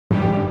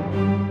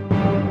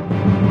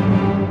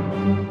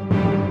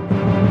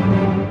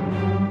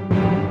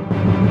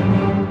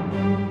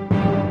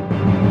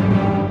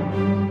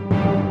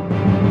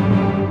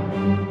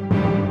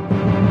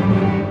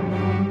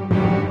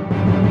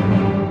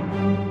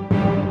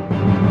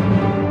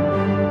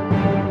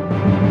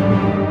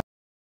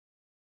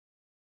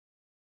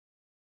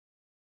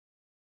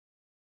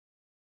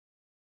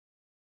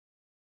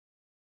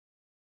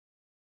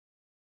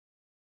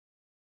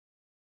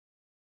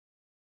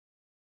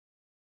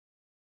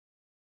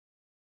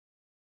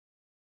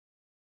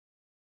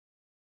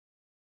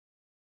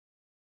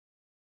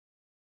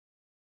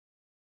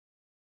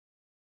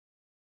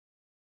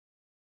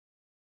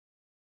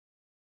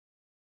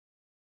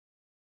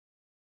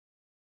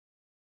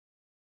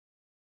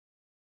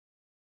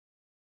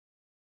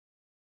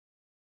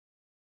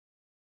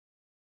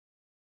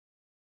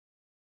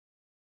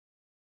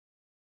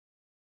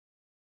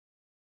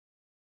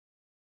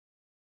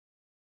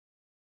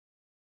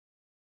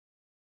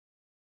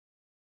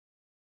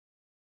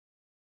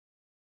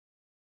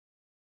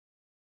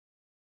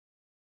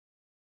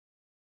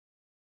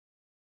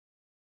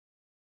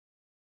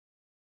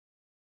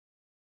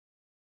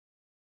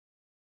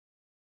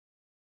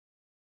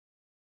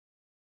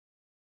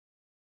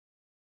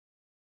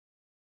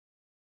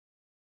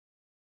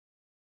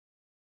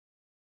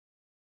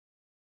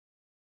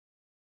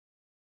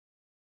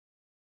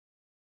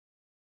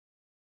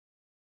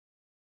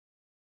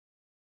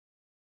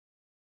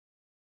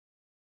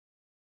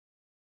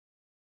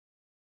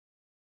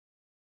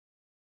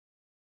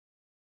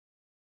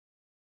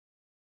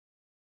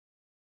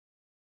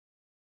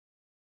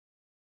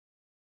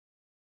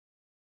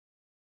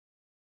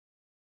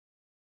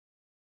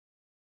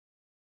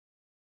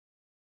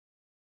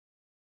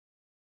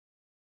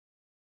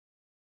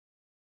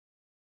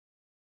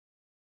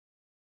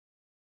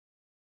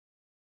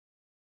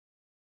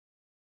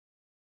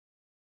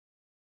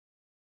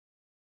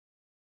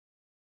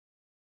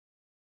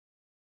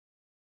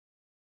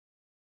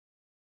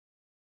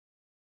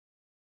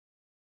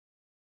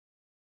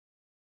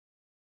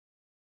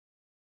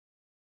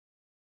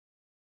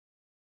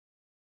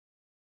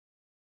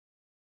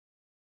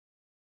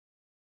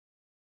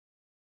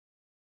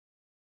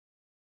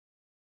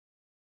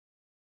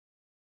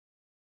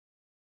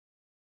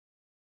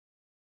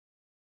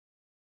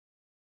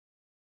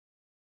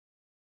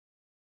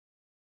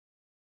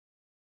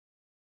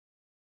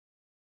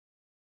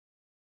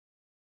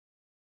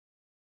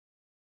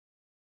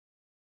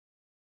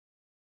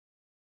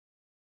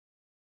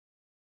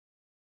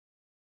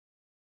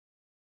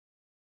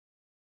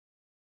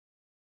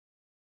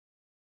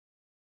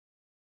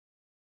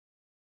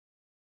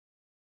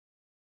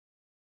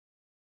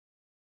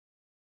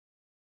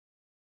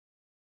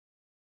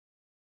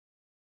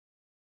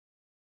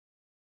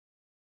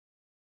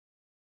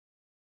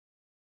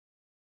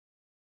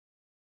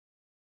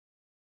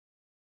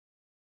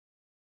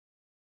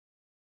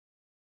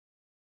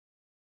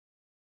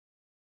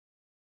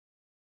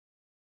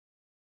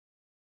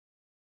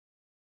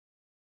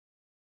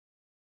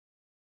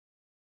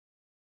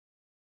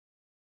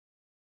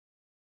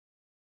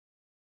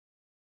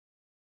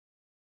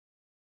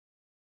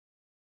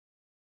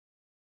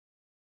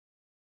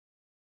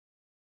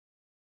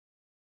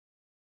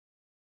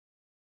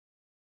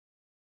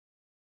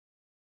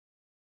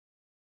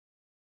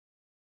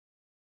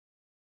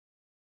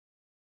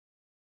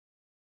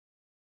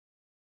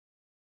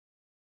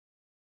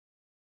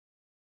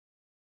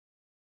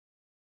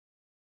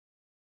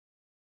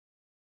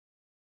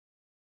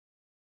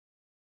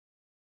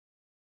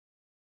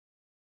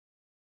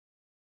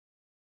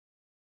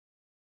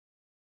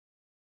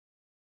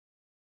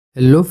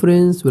Hello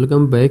friends,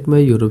 welcome back my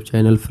YouTube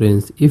channel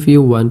friends. If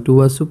you want to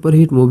watch super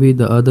hit movie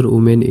The Other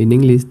Woman in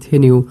English,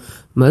 then you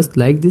must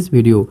like this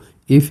video.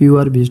 If you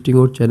are visiting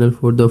our channel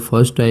for the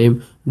first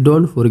time,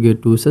 don't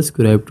forget to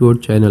subscribe to our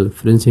channel.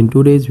 Friends, in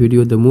today's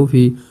video, the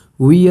movie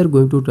we are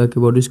going to talk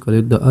about is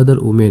called The Other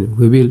Woman.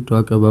 We will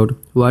talk about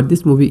what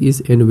this movie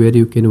is and where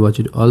you can watch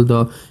it, all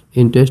the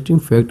interesting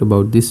fact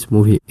about this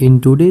movie.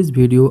 In today's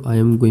video, I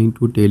am going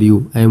to tell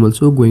you, I am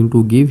also going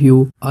to give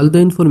you all the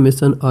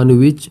information on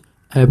which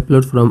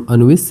upload from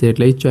which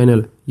satellite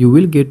channel you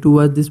will get to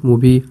watch this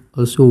movie.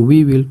 Also,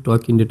 we will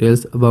talk in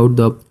details about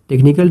the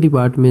technical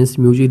departments,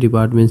 music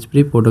departments,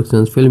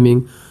 pre-productions,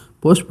 filming,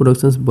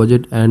 post-productions,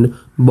 budget and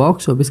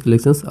box office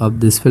collections of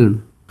this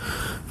film.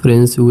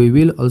 Friends, we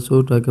will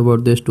also talk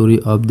about the story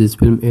of this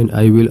film and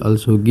I will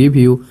also give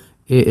you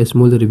a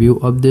small review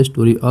of the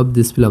story of this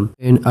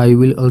film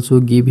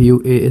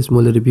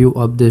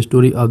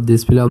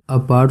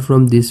Apart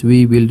from this,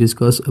 we will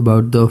discuss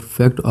about the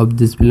fact of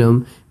this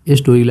film,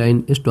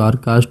 storyline, star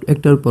cast,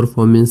 actor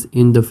performance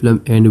in the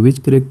film and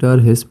which character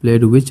has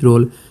played which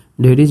role.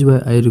 That is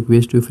why I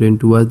request you friend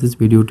to watch this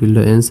video till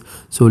the end.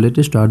 So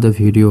let's start the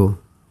video.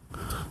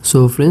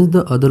 So friends,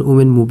 The Other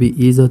Woman movie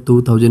is a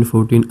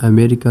 2014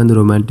 American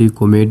romantic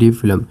comedy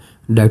film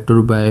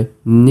directed by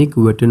Nick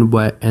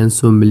Cassavetes and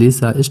so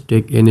Melissa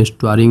Steck and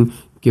starring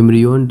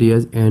Cameron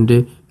Diaz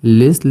and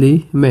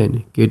Leslie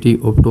Mann, Katie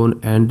Upton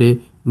and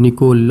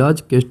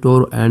Nikolaj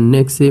Coster and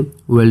Nick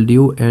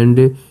Cassavetes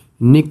and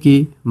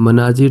Nicki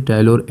Minaj,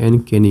 Taylor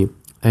and Kinney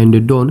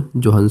and Don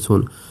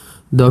Johansson.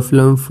 The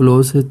film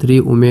follows three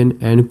women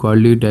and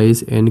Nikolaj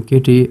Diaz and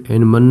Katie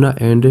and Mann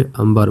and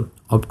Amber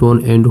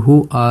Upton and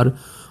who are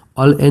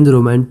all and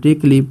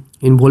romantically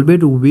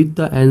involved with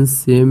the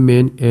same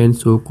man and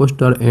so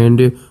Coster and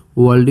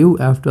Waldau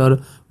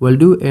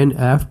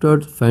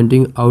after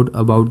finding out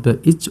about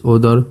each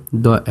other,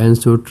 the and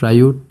so try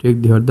to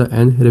take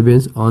the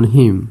revenge on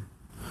him.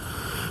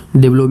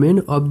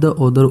 Development of The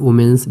Other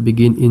Women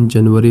began in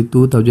January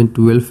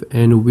 2012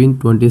 and when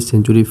 20th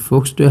Century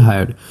Fox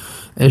hired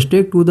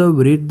Steck to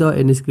read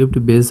the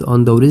script based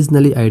on the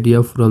original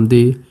idea from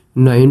the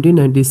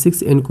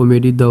 1996 and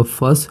comedy. The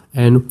first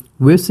and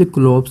West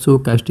Club show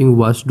casting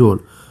was done.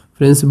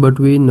 Friends,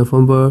 between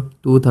November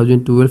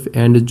 2012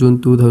 and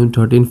June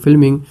 2013,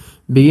 filming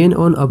began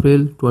on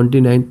April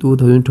 29,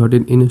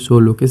 2013 in show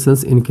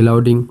locations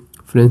including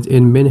France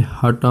in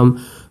Manhattan,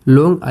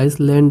 Long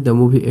Island, the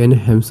movie and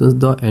Hamptons,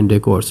 the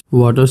Decors,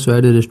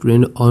 Waterside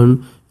Restaurant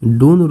on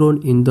Dune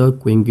Road in the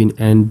Queen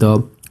and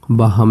the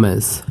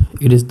Bahamas.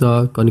 It is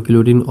the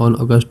concluding on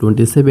August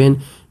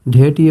 27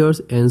 that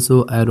years and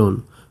so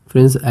Aaron.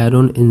 Friends,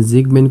 Aaron and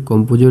Zygmunt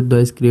composed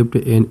the script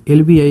and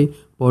LBI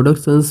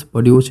Productions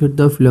produced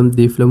the film.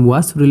 The film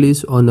was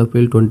released on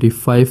April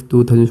 25,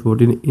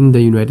 2014 in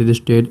the United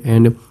States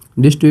and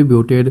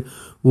distributed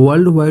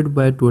worldwide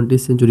by 20th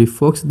Century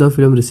Fox. The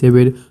film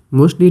received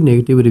mostly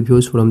negative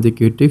reviews from the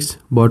critics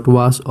but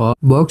was a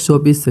box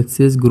office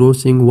success,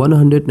 grossing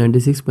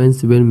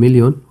 $196.7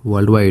 million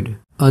worldwide.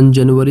 On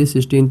January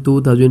 16,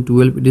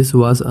 2012, it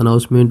was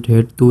announcement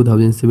that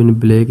 2007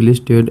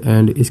 blacklisted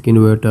and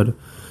screenwriter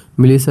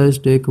Melissa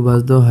Steck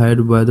was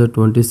hired by the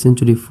 20th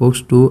Century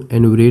Fox to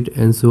narrate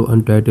and so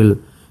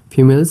untitled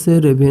female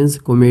revenge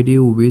comedy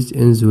which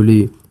and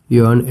Julie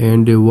Yarn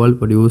and Wall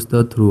produced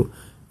through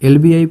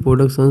LBI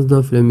Productions.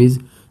 The film's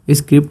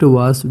script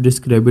was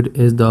described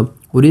as the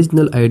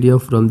original idea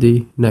from the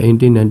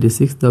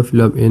 1996 the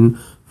film in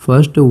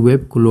first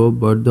web club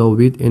but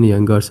with an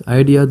younger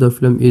idea. The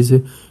film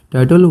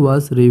title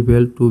was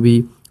revealed to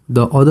be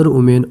The Other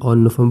Woman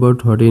on November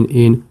 13.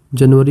 In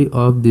January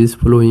of this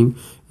following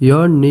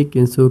year, Nick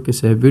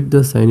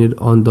Cassavetes signed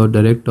on the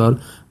direct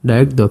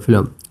the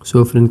film.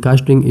 So friend,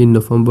 casting in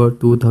November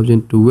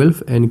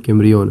 2012 and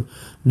Cameron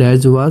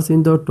Diaz was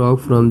in the talk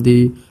from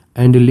the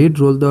and lead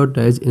role. The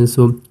Diaz and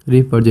so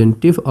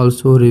representative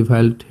also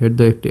revealed that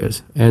the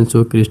actors and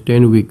so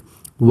Kristen Wiig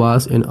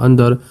was an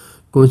under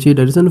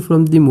consideration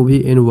from the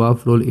movie and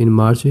WAF role in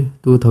March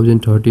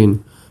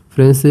 2013.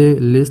 Friends,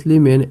 Leslie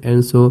Mann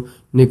and so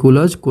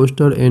Nikolaj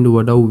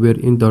Coster-Waldau were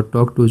in the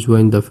talk to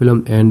join the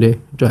film and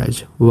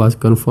Diaz was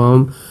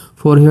confirmed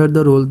for her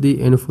the role. The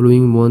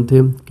following month,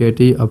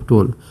 Katie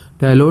Upton,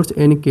 Taylor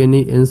and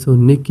Kinney and so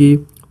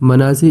Nicki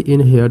Minaj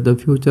in her the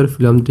future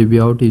film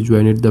debut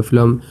joined the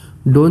film.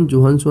 Don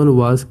Johansson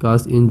was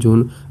cast in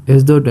June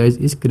as the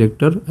Diaz's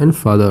character and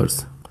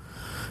fathers.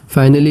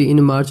 Finally,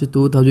 in March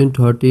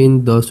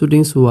 2013, the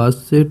shootings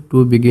was set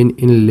to begin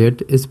in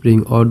late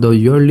spring or the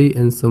early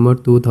and summer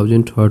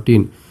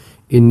 2013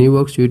 in New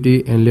York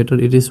City, and later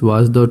it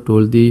was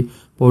told the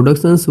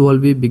productions will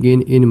be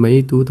begin in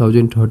May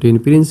 2013.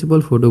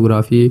 Principal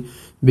photography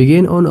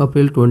began on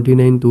April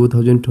 29,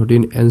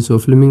 2013 and so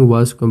filming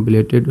was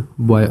completed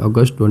by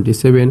August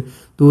 27,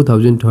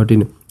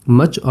 2013.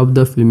 Much of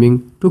the filming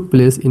took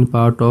place in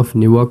part of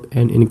New York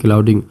and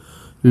including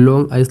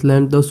Long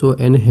Island, the show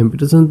and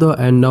Hamptons, the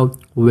and now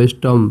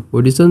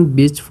West-Raunder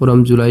Beach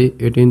from July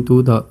 18,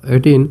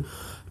 2018.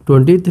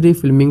 23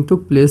 filming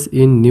took place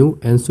in New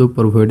and so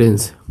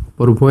Providence,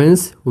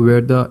 Provence,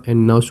 where the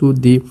and Nassau,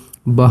 the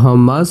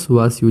Bahamas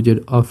was used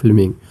of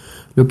filming.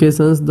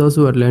 Locations: the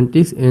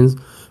Atlantic and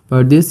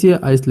Pardessia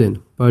Island.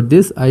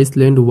 Pardes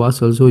Island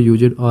was also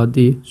used as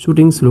the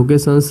shooting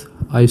locations.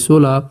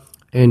 Isola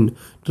and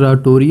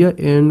Trattoria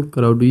and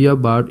Claudia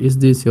Bar is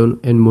the Sion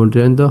and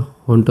Mondrian the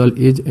hotel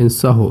is in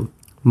Soho.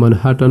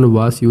 Manhattan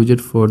was used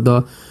for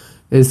the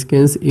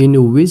scenes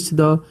in which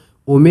the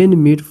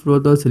women meet for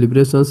the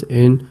celebrations,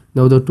 and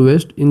now the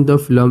twist in the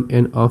film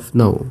and of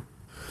now.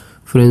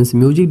 French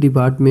music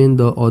department.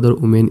 The other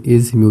woman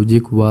is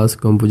music was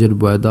composed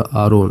by the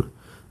Aaron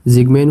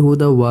Zigman, who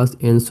the was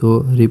and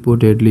so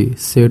reportedly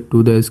set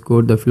to the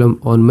score the film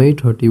on May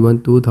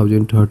 31,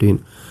 2013.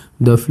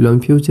 The film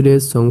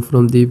features songs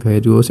from the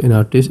various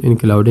artists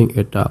including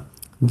Etta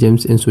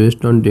James and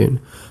Weston Den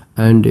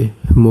and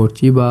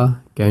Mochiba,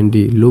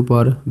 Candy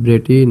Looper,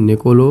 Bretty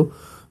Nicolo,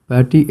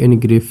 Patty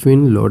and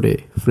Griffin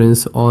Lode.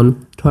 Friends,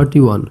 on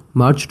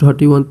March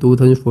 31,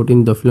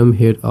 2014, the film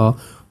had a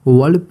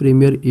world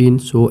premiere in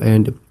Seoul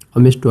and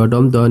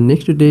Amsterdam the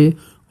next day.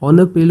 On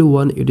April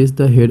 1, it is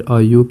the head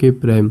a UK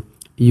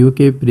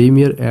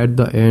premiere at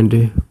the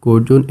end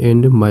Cordon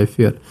and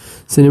Mayfair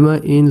Cinema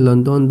in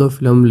London. The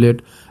film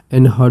led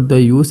and had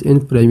the use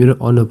in premiere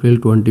on April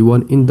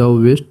 21 in the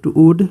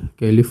Westwood,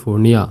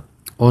 California.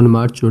 On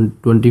March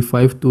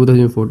 25,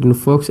 2014,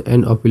 Fox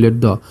and appealed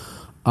the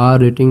R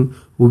rating,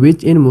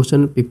 which in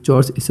Motion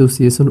Pictures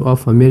Association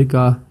of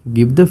America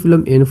give the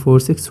film in for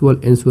sexual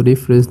and so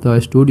reference. The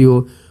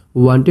studio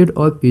wanted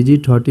a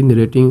PG-13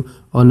 rating.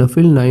 On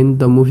April 9,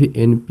 the movie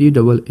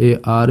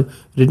NPAA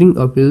rating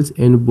appeals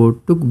and board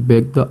took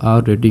back the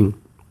R rating.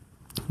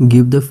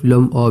 Give the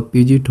film a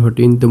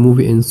PG-13. The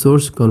movie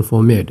ensures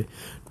confirmed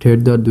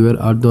that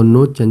there are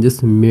no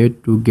changes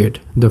made to get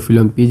the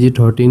film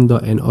PG-13. The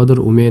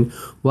Another Woman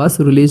was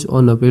released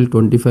on April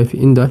 25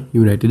 in the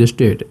United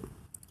States.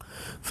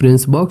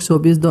 French box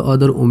office. The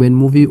Other Woman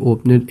movie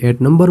opened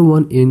at number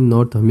 1 in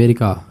North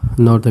America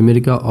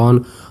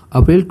on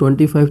April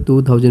 25,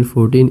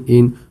 2014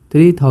 in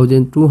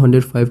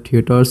 3,205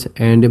 theaters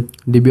and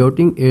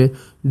debuting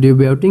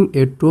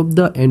a top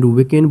the end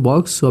weekend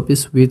box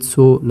office with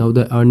so now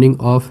the earning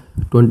of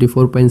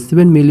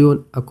 24.7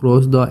 million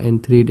across the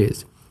 3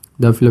 days.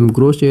 The film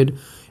grossed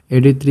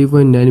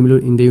 83.9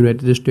 million in the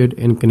United States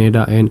and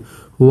Canada and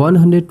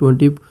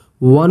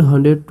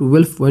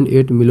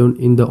 112.8 million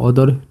in the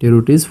other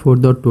territories for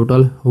the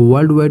total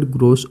worldwide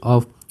gross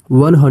of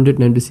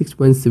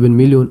 196.7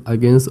 million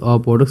against a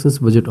production's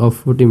budget of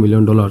 $40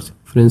 million.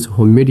 French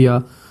home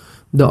media.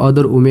 The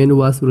Other Woman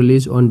was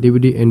released on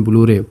DVD and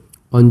Blu-ray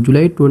on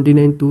July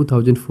 29,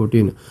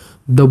 2014.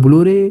 The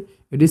Blu-ray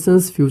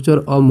editions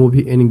feature a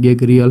movie and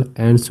gag reel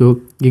and so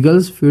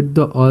giggles fit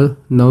the all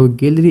now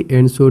gallery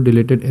and so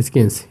deleted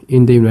skins.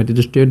 In the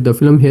United States, the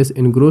film has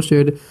engrossed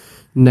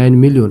 9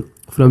 million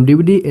from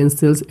DVD and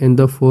sales and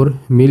the 4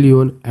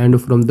 million and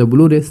from the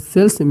Blu-ray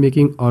sales,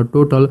 making a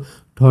total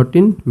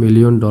 $13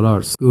 million.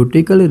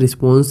 Critical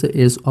response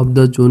as of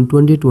the June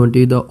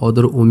 2020, The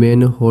Other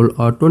Woman hold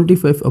a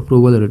 25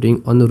 approval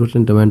rating on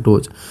Rotten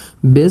Tomatoes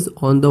based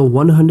on the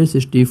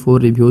 164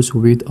 reviews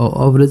with an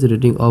average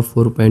rating of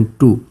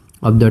 4.2.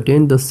 Of the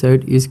 10, the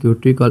site is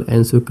critical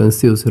and so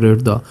conscious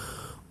rate The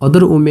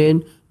Other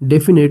Woman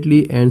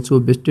definitely and so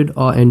bested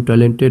and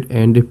talented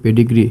and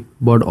pedigree,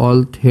 but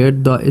all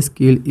that the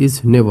skill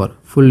is never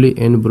fully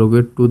and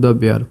brought to the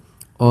bear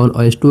on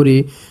a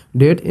story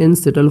that and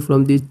settle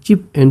from the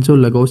cheap and so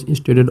Lagos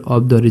instead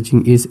of the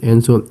reaching is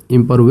and so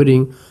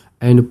empowering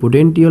and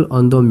potential.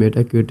 On the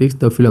Metacritic,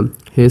 the film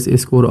has a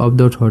score of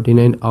the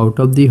 39 out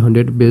of the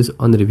 100 based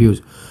on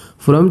reviews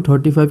from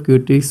 35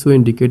 critics, so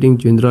indicating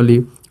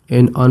generally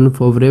an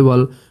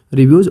unfavorable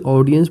reviews.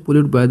 Audience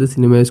polled by the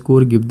Cinema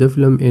Score give the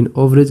film an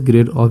average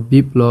grade of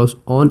B+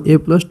 on A+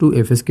 to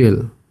F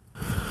scale.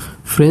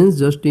 Friends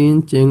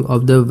Justin Cheng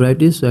of the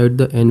Variety site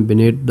the and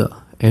Bennett the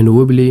and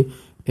Wibbly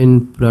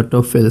in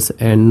Pratophils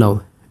and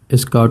now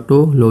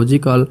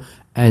eschatological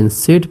and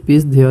set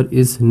piece there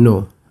is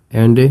no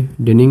and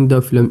denying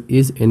the film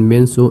is and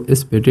men so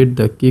expected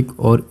the kick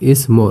or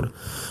is more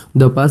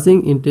the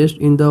passing interest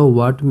in the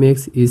what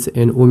makes is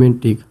an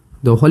romantic.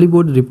 The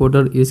Hollywood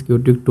Reporter is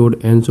critic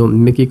told and so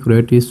Mickey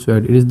Creative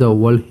said it is the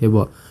world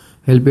ever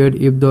helped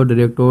if the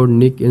director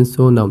Nick and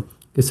so now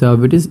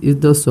Cassavetes is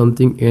the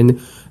something and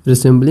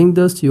resembling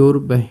the sure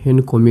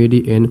behind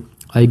comedy and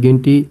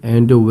identity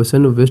and the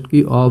Western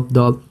Westky of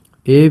the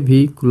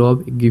AV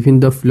Club, giving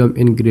the film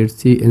in grade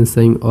C and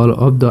saying all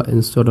of the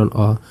instant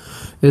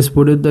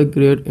spotted the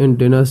great and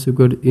Dana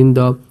secured in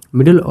the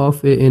middle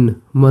of a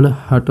in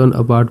Manhattan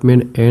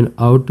apartment and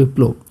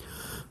outflow.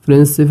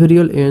 French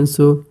several and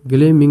so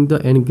gleaming the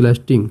and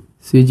glasting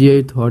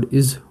CGI thought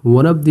is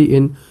one of the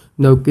in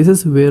now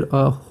cases where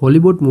a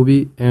Hollywood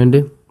movie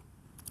and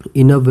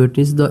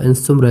innovates the and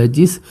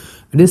summarizes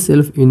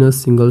itself in a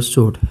single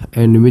shot.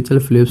 And Mitchell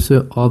Phillips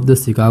of the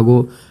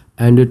Chicago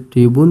and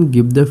Tribune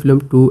give the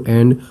film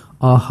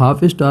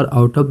 2.5 stars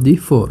out of the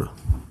 4.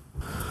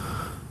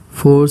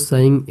 For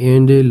saying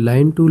and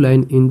line to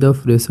line in the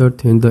fresher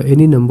than the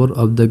any number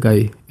of the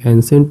guy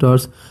and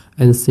centers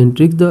and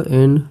centric the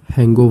end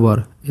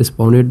hangover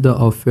spawned the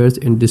affairs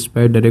and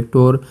despite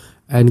director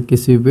and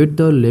Cassavetes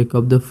the lack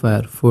of the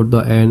fire for the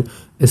end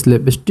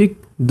slapstick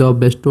the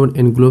Baston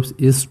and Globes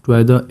is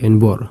try the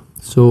Enbor.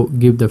 So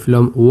give the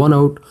film one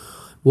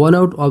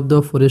out of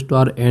the 4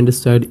 star and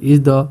side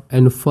is the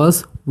and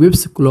first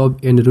whips club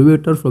and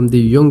reviewer from the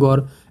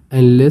younger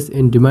and less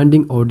in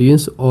demanding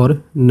audience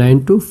or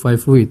 9 to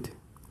 5 with.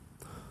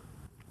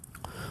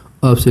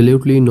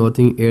 Absolutely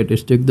nothing at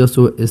stake. The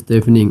show is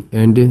deafening,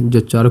 and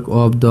the charm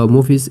of the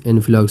movie's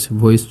influx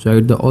voice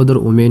tried the other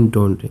women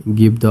don't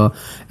give the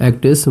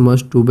actress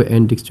much to be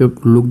and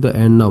except look the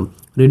end now.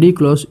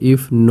 Ridiculous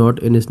if not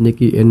in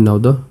sneaky and now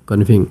the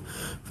conving.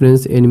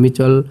 Friends and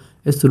Mitchell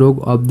Stroke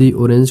of the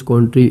Orange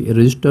Country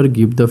Register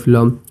give the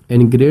film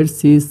and grade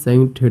C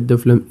sang that the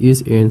film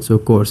is and so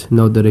course.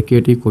 Now the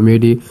rickety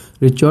comedy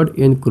Richard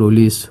and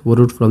Crowley's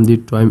wrote from the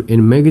time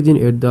in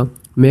magazine at the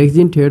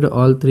magazine theater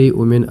all three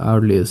women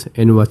are less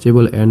and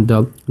watchable and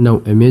the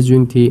now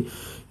amazing the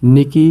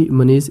Nicki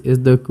Minaj is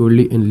the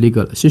currently and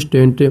legal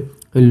assistant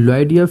and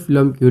Lydia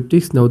film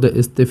critics now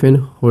the Stephen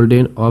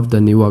Holden of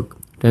the New York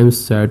Times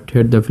said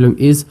that the film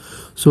is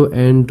so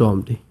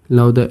endomed.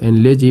 Now the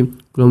and lazy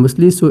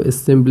clumsily so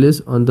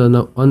assembled on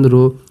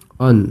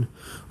the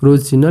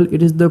original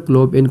it is the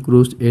club and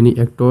cruise any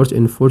actors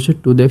and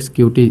forced to the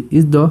executive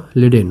is the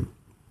leaden.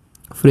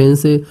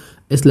 Friends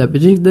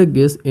slapstick the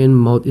guess and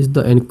mouth is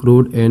the and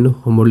crude and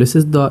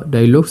homolysis the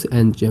dialogues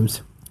and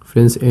gems.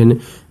 Friends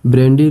and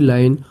brandy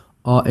line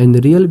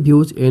and real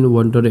views and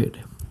wondered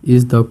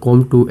is the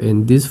come to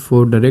and this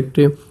for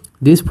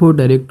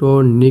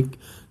director Nick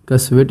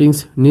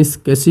Cassavetes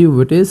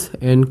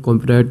and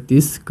compared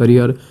this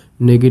career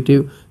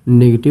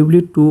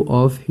negatively to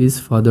of his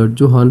father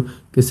Johann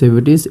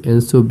Cassavetes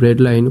and so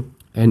breadline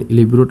and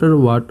elaborator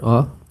what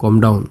a calm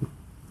down.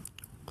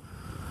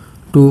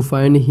 To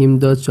find him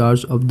the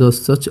charge of the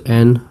such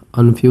an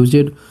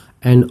unfused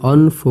and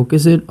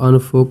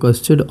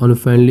unfocused,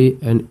 unfriendly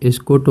and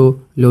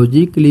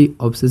eschatologically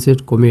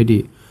obsessed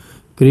comedy.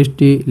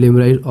 Christy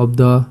Limerick of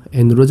the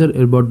and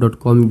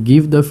RogerErbert.com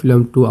give the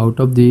film 2 out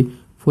of the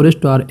 4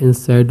 star and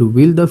said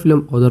will the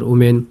film other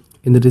women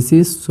in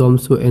receive some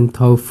so and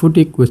thou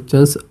footy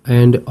questions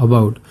and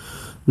about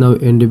now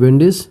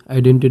independence,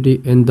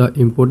 identity and the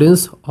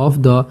importance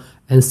of the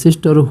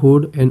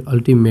ancestorhood and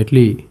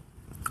ultimately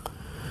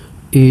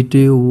it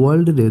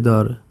world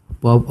rather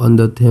pop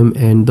on the theme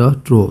and the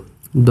throw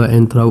the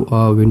and throw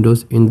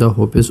windows in the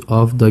hopes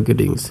of the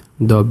gettings.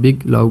 The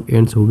big log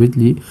ends with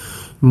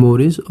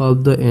Morris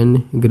of the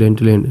end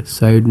Grantland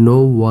side no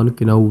one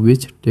can know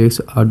which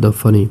takes are the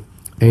funny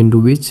and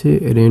which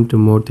rent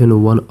more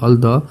than one all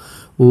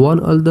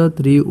the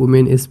three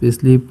women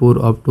especially poor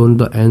Upton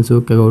the and so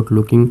out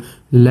looking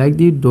like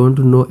they don't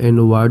know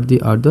and what they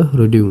are the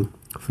reading.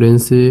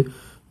 Friends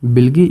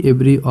Bilgi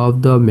Every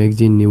of the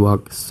magazine New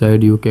York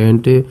said you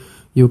can't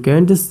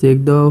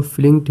shake the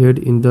feeling that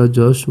in the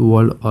just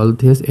world all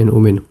things and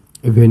women.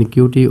 When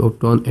cutie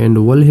Upton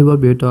and will have a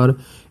better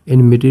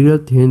and material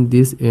than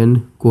this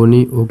and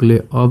Connie Oakley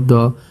of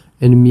the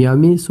and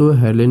Miami so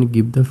Helen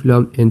give the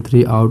film and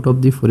 3 out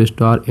of the 4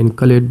 star and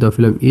collect the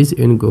film is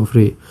and go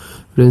free.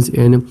 Friends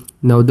and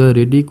now the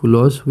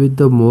ridiculous with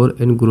the more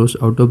and gross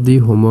out of the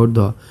humor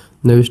the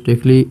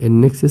mistakenly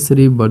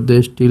unnecessary but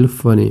they still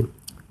funny.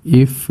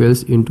 If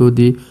falls into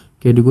the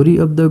category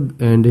of the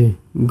and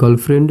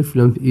girlfriend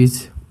film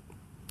is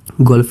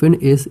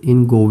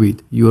in go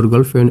with your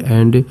girlfriend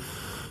and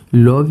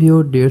love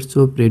your date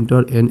so printer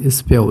and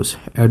spouse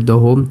at the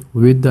home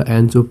with the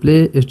and so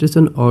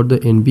PlayStation or the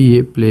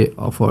NBA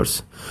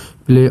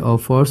play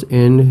offers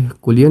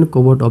and Collian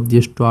covered of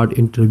the start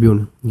in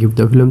Tribune give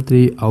the film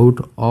 3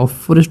 out of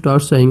 4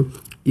 stars saying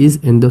is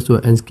in the show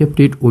and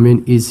skeptic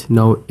woman is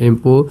now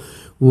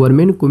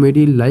empowerment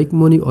comedy like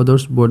many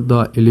others but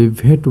the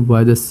elevated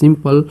by the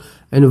simple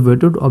and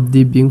weighted of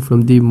the being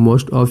from the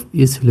most of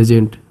its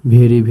legend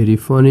very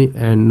funny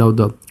and now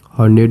the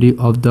Hornady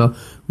of the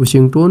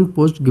Washington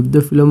Post give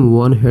the film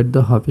 1 had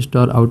the half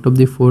star out of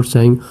the 4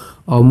 saying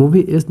our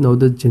movie is now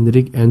the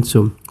generic and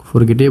so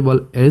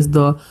forgettable as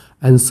the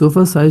and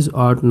sofa size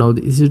art now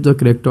this is the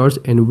characters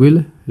and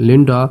Will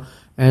Linda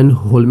and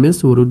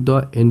Holmes wrote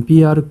the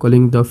NPR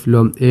calling the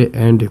film a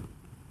and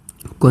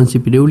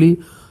consequently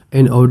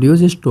and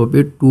audios stopped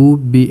it to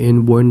be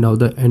in point now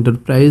the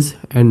enterprise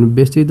and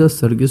basically the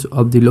service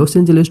of the Los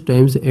Angeles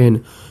Times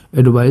and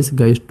advised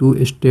guys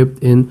to step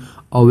in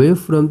away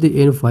from the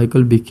end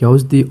vehicle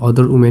because the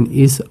other woman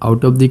is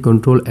out of the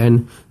control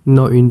and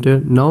now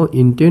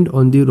intent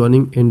on the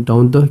running and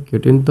down the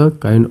getting the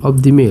kind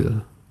of the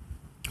male.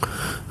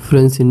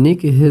 Friends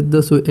Nick has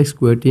the so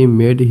equity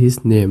made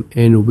his name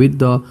and with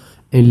the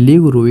and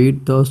League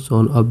Royd the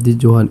son of the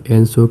Johann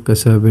and so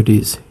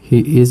Cassavetes.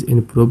 He is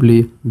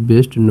probably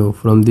best known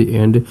from the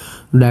end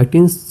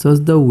acting such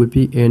the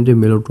whippy and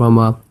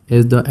melodrama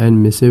as the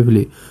and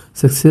massively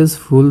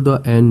successful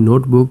the and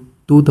Notebook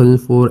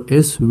 2004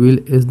 as well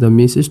as the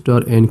Miss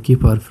Star and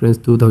Keeper Friends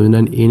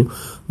 2009 in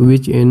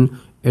which in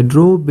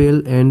Edro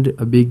Bell and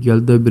Abigail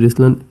the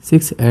Brisland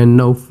 6 and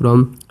now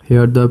from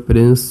Here the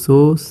parents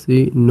so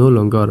she no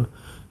longer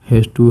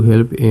has to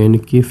help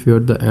and keep her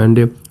the and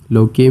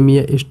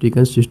leukemia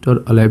stricken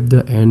sister alive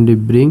the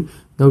and bring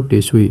now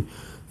Teshui.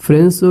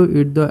 Friends so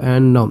it the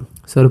and now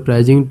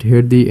surprising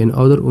that the and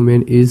other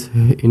woman is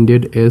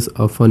indeed as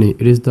a funny.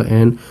 It is the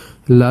and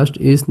last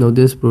is now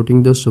this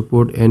protein the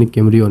support and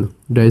Cameron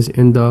Diaz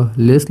and the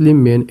Leslie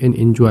Mann and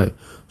enjoy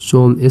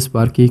some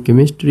sparky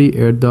chemistry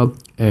at the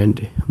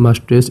end.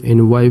 Mistress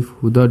and wife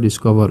who the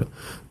discover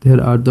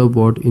there are the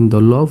both in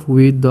the love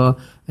with the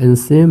and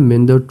same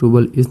Mender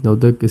Trouble is now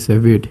the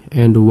Cassavetes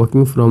and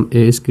working from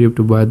a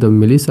script by the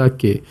Melissa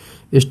K.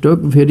 Stuck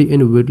very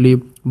and weirdly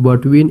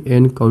between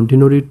and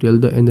continually tell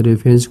the and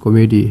revenge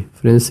comedy.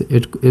 Friends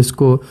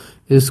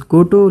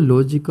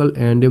escatological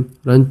and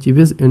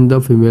ranchives in the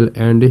female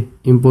and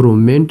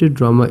empowerment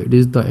drama. It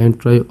is the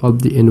entry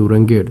of the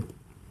enranged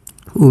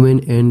women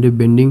and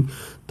bending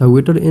the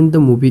waiter in the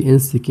movie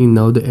and seeking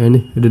now the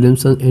end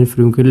redemption and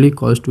frequently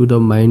caused to the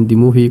mind the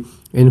movie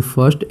and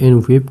first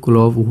and whip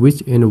glove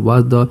which and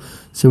was the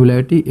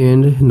similarity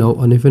and now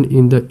uneven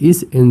in the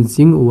is and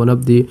sing one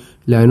of the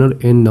liner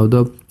and now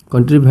the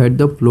contribute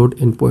the plot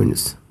and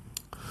points.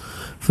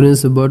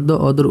 Friends, but the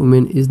other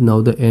woman is now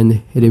the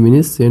end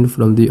reminiscent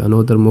from the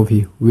another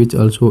movie which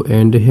also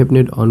and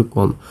happened on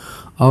com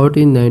out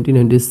in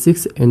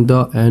 1996 and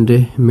the and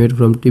made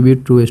from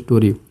TV true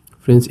story.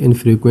 Friends in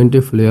frequent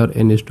flair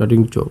and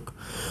starting joke.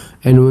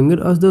 And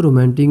Wenger as the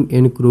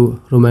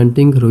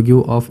romantic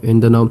review of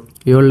and the now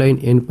airline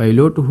and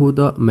pilot who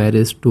the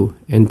marriage to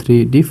and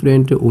three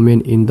different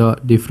women in the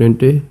different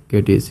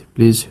categories.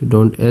 Please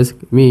don't ask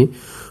me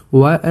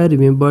why I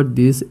remember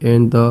this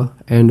and the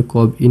and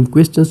Cobb in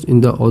questions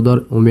in the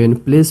other women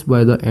placed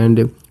by the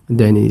and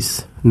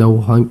Dennis. Now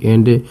Hank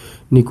and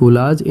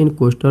Nikolaj and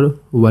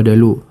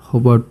Coster-Waldau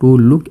hover to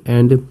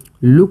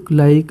look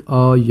like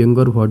a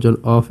younger version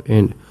of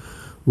and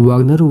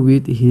Wagner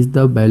with his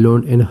the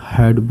ballon and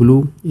had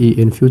blue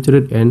and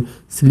featured and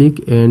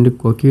sleek and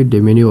cocky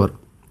demeanor.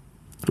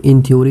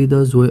 In theory,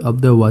 the joy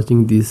of the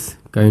watching this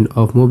kind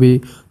of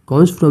movie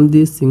comes from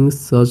the things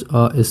such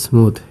a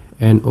smooth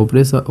and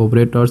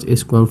operators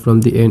is come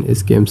from the end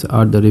schemes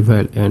are the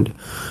rival and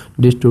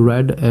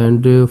destroyed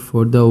and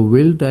for the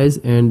will dies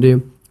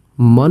and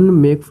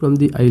Mann make from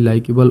the I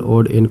likable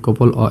odd and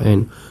couple or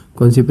and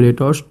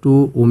conspirators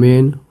to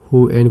women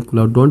who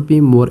and don't be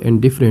more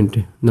and different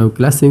now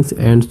classics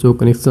and so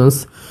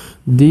connections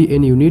the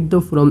and you need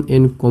the from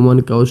in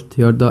common cause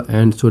here the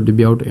and so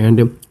debate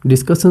and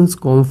discussions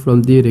come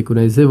from the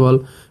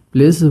recognizable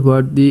place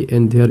what the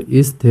and there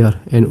is there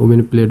and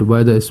women played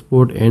by the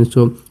sport and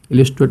so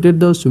illustrated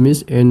the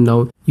sumis and now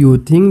you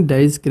think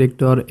Dice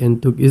character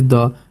and took is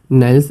the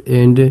Niles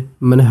and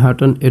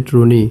Manhattan at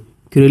Rooney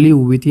clearly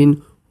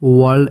within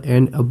world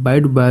and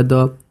abide by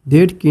the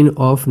that kind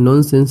of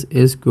nonsense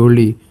as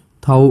purely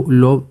thou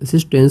love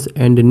assistance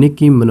and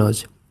Nicki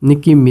Minaj.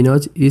 Nicki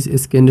Minaj is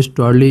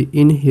scandalously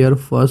in her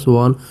first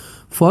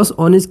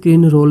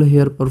on-screen role.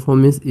 Her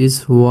performance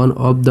is one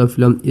of the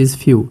film is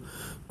few,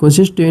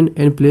 consistent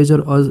and pleasure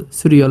as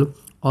surreal,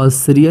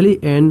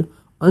 and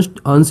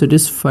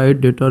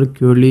unsatisfied daughter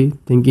currently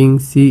thinking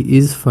she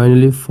is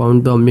finally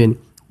found the man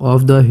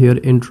of the hair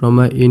and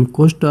drama in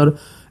Coaster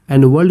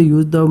and world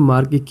use the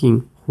Mark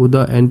King who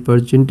the and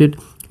presented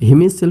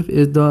himself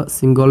as the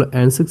single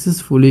and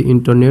successfully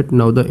internet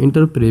now the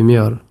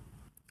entrepreneur.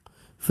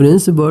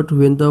 Friends, but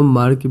when the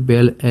Mark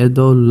Bell at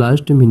the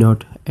last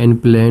minute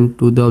and planned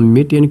to the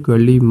meet and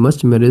Curly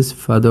must marriage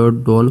father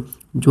Don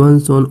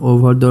Johansson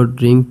over the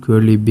drink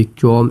Curly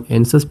became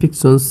and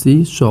suspicions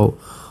she saw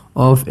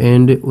of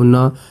and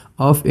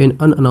of an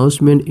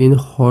announcement in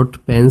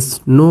hot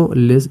pants no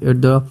less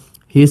at the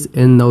his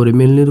and now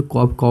remaining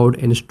cop code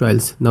and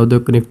styles now the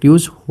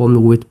connectives home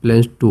with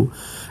plans to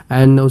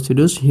and now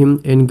seduce him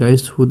and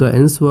guys who the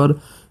answer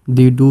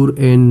the door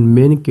and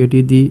main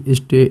Katie the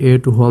stay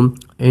at home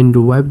and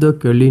wipe the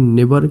curly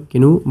never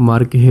canoe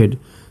mark head.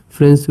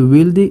 Friends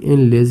will the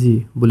and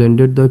lazy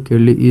blended the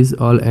curly is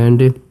all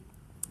and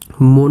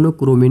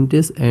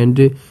monochromatis and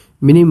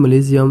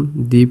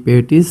minimalism the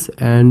patties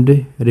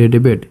and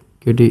red bed.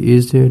 Katie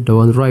is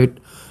downright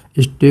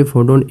stay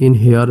found in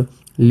here.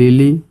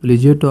 Lily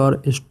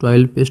Pleasator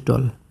style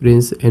pistol.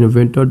 Prince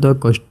invented the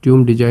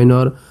costume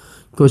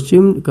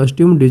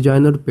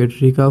designer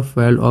Patricia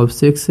file of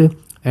Sex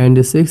and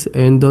the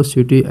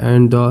City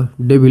and the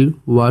Devil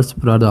Wears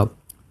Prada.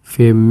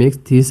 Fame makes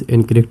these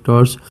and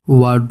characters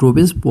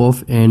wardrobes pop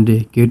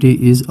and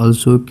Katie is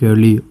also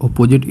clearly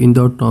opposite in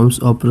the terms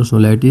of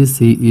personality.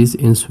 She is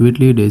in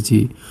sweetly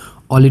daisy,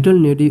 a little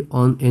needy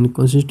on and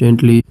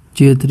consistently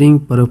cheering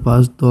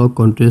purpose the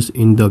contrast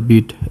in the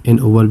beat and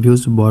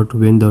overviews but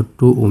when the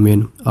two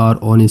women are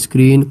on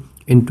screen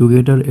and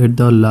together at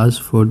the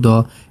last for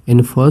the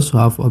in first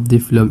half of the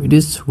film it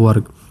is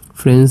work.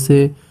 Friends,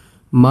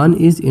 Mann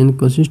is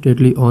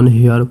inconsistently on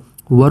her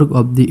work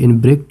of the in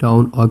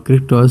breakdown of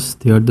characters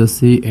there the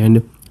sea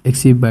and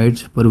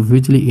exhibits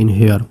perfectly in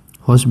her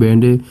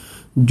husband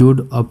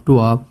Jude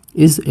Upton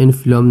is in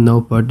film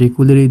now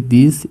particularly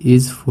this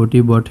is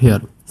 40 but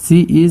here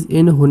She is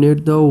in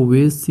honest the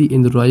way she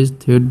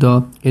enraged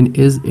the and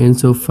is and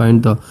so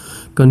find the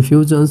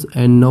confusions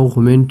and now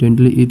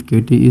momentarily it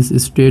Katie is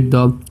straight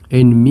the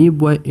and me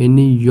by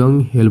any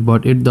young hell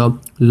but at the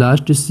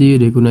last she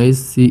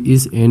recognized she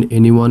is an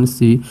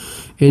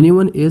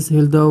anyone else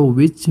held the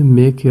which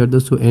make her the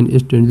so and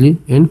strangely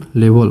and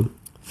level.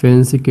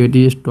 Fancy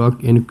Katie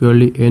struck and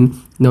curly and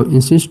now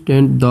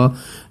insistent the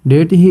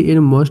that he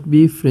and must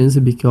be friends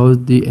because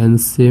the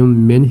and same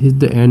man is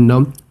the and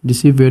now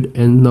deceived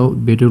and now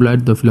better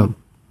light the film.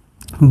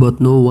 But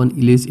no one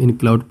else in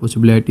cloud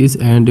possibilities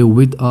and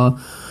with a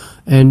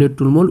and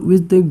tumult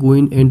with the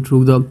going and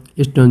through the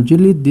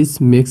strangely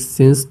this makes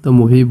sense the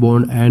movie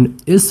born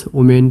and is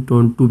woman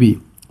turned to be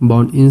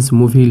bound in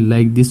movie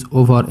like this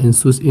over and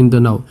sus in the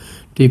now.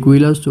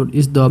 Tequila short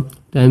is the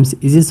times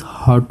it is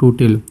hard to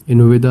tell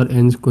in whether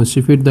and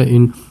constitute the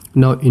in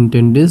now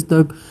intends the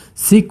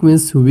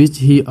sequence which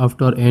he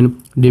after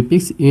and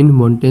depicts in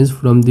mountains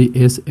from the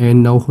S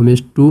and now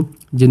homage to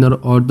genre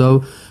or the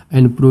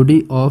and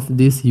prudy of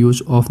this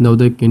use of now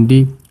the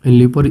candy and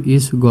leper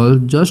is girl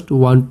just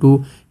want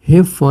to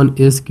have fun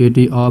is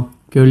Katie up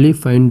curly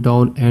find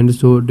down and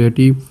so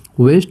dirty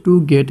ways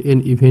to get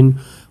an event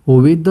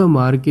with the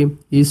mark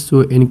is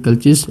so in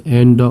cultures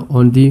and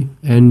on the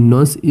and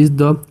nose is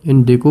the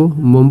in deco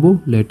mumbo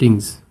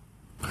latings.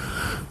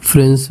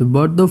 Friends,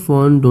 but the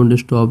fun don't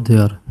stop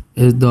there.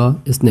 As the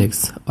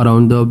snakes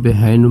around the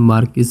behind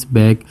Mark is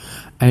back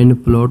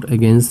and plot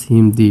against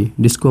him, the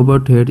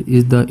discovered head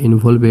is the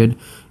involved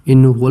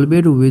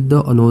with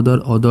the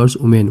another other's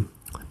woman,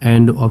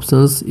 and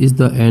options is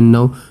the end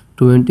now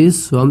 20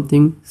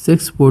 something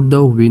sex for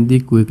the win the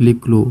quickly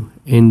clue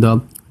in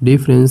the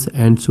difference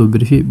and so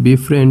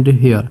befriend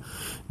here.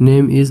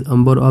 Name is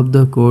Amber of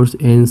the course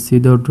and see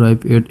the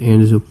drive it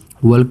ends.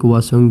 Walk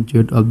Wasang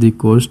jet of the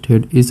coast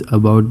head is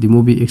about the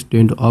movie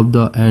extent of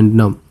the and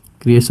now.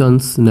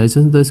 Creations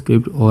license the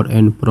script or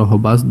and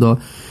prohibits the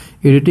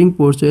editing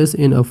process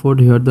in effort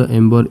here the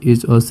Amber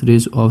is a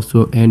series of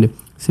so and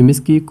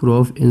Simiski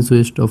Croft and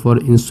so stuffer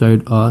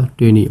inside a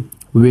tiny.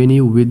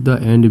 Winnie with the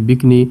and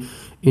bikini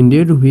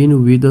indeed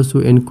win with the so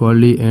and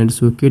Corley and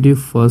so Katie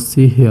first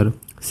see here.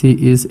 She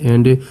is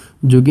and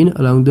jogging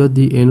along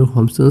the end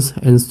Thompsons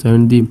and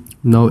Sandy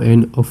now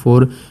and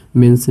afore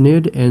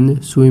mentioned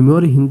and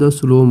swimmer in the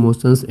slow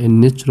motions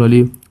and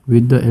naturally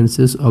with the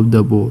answers of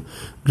the bow.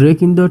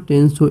 Drake in the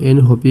tense so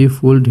and happy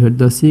full head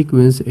the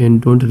sequence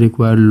and don't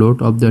require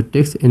lot of the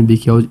text and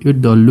because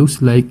it the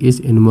looks like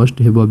it and must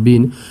have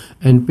been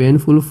and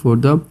painful for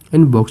the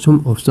and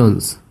boxum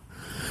options.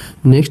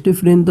 Next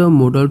friend the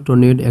model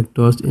tornado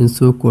actors and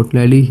so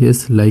Courtney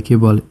is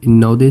likable in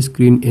now the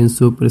screen and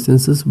so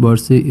presence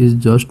Bercy is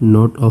just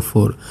not a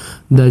for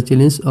the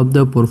challenge of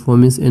the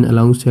performance and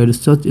alongside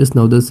such is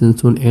now the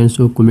sensation and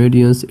so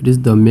comedians it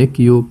is the make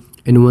you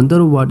and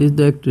wonder what is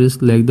the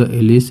actress like the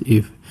Alice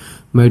if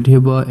might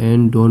have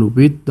and done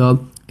with the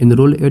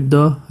enroll at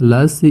the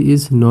last she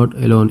is not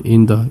alone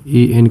in the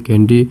E and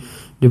Candy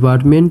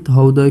department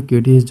how the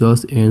Katie is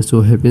just and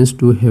so happens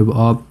to have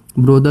a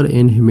brother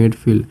and he made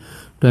Phil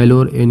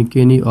Taylor and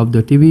Kinney of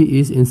the TV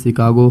is in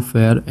Chicago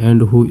Fair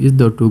and who is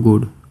the too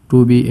good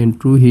to be and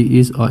true he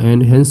is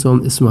and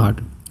handsome smart.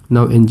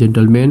 Now in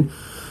gentleman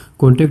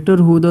contractor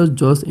who does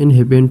just and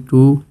happen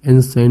to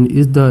and sign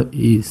is the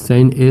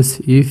sign as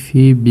if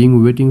he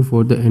being waiting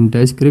for the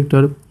entire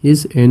character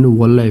his and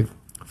one life.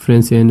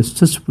 Friends and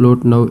such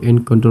plot now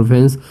in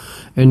contrivances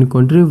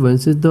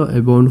the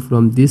abound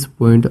from this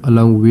point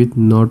along with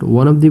not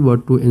one of the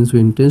but two and so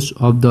intense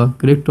of the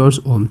characters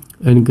on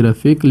and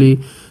graphically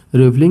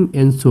revealing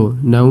and so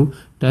now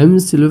time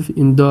itself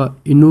in the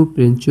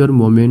premature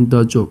moment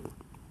the joke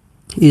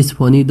is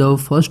funny the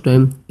first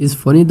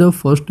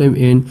time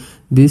and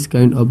this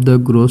kind of the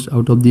gross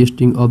out of the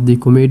sting of the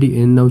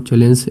comedy and now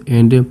challenge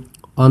and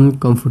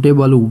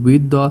uncomfortable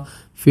with the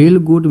feel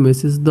good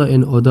message the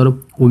and other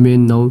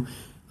women now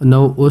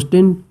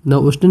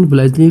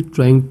ostensibly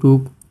trying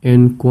to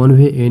and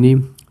convey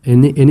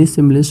any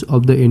semblance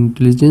of the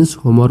intelligence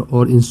humor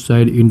or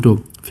insight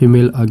into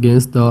female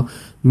against the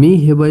me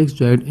hereby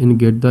tried and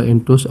get the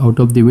entrance out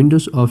of the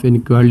windows of an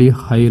equally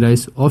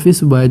high-rise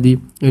office by the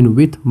and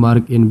with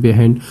Mark in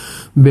behind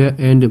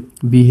and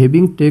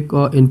behaving take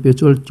and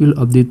petrol chill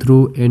of the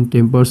through and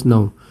tempers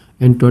now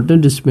and total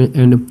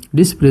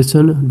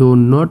dispression do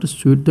not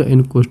suit the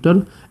and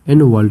Coster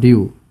and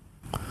Waldau.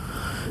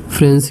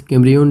 Friends,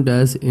 Cameron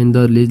Diaz and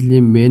the Leslie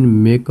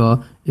Mann make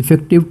a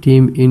effective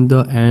team in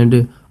the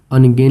and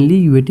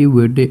ungainly witty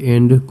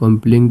and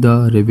compelling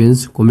the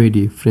revenge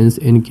comedy. Friends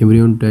and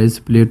Cameron Diaz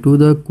play to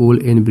the cool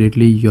and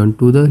brightly young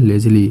to the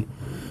Leslie.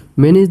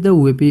 Mann is the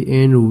whippy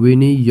and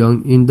Winnie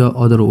Young in the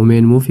other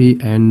woman movie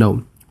and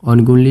now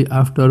ongoingly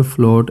after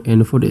float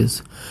and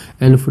footage.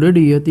 And Fred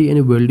Yeti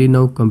and Weldy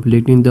now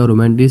completing the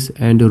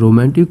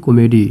romantic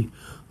comedy.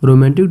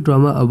 Romantic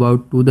drama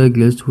about two the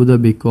girls who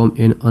become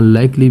an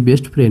unlikely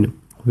best friend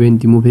when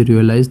the movie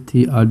realized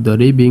they are the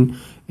raving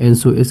and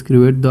so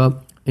escalated the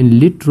and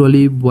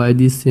literally by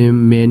the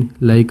same man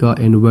like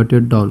and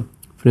watered down.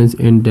 Friends,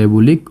 and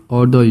Diabolic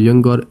or the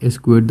Younger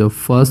scored the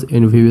first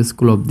amphibious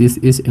club. This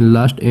is in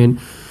last and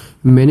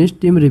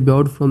mainstream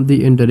rebound from the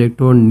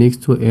director Nick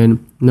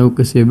and now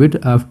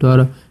Cassavetes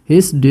after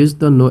his dish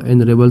the no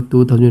and rebel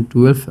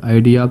 2012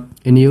 idea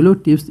and yellow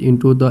tips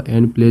into the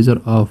end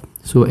pleasure of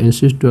so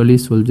ancestrally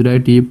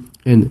solidarity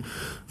and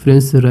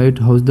Friends right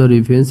house the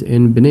revenge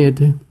and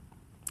beneath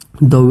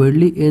the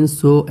worldly and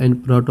so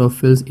and proto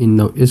feels in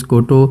now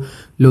escoto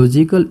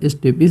logical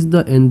step is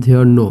the end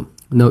there no.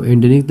 Now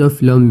ending the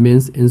film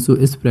means and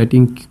so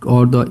spreading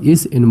or the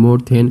is in more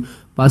than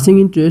passing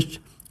interest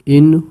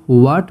in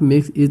what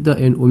makes is the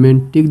end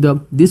romantic the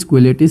this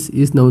qualities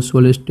is now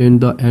sole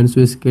stand the and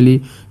so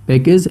scally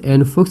package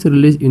and Fox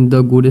release in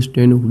the good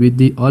stand with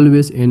the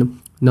always and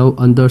now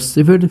under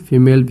severed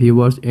female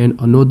viewers and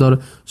another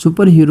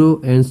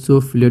superhero and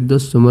so let the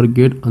summer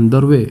get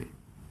underway.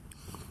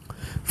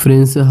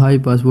 Friends, high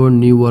password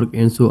new work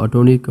and so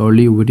attorney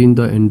Curly within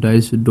the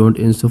entice don't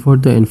and suffer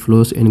the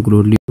inflows and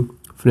growly.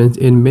 Friends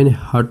in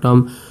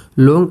Manhattan,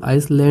 Long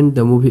Island,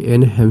 the movie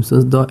and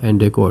Hamptons the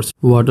and decors.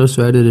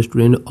 Waterside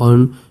restaurant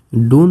on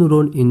Dune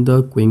Road in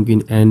the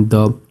Queen and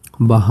the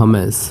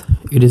Bahamas.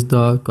 It is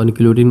the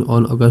concluding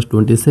on August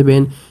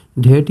 27,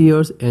 that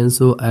years and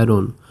so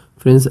Aaron.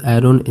 Friends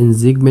Aaron and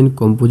Zygmunt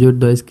composed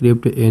the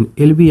script and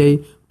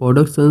LBI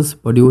Productions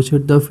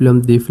produced the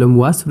film. The film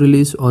was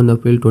released on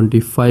April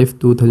 25,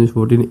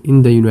 2014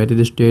 in the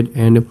United States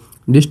and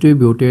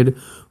distributed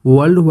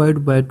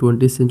worldwide by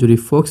 20th Century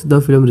Fox. The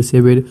film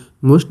received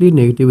mostly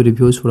negative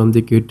reviews from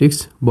the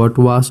critics but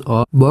was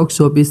a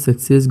box office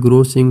success,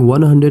 grossing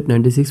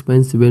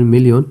 $196.7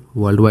 million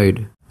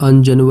worldwide.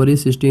 On January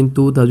 16,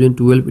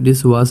 2012,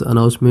 it was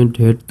announcement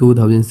that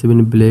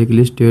 2007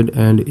 blacklisted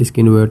and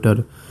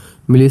screenwriter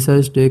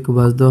Melissa Stake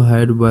was the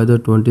hired by the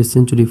 20th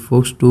Century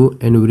Fox to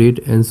narrate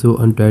and so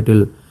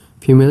untitled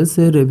female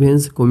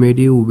revenge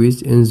comedy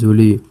which and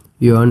Julie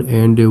Yuan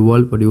and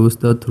Wall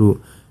produced the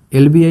through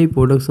LBI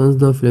Productions.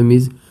 The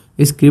film's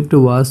script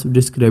was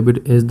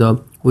described as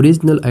the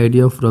original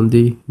idea from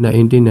the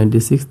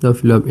 1996 the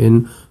film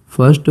in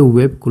first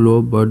web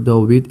club but the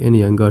with and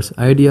younger's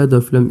idea.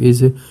 The film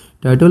is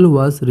title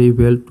was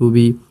revealed to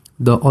be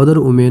The Other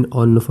Woman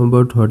on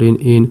November 13.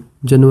 In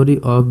January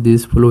of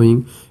this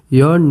following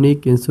year,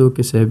 Nick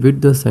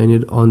Cassavetes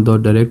signed on the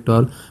direct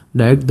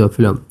the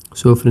film.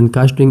 So friend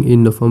casting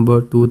in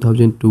November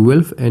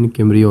 2012 and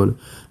Cameron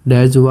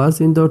Diaz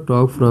was in the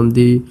talk from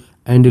the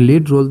and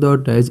lead role the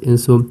Diaz and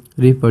so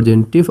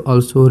representative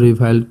also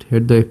revealed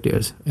head the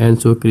actors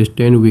and so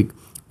Kristen Wiig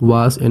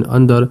was an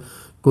under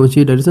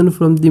consideration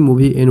from the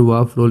movie and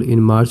WAF role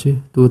in March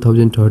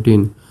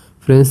 2013.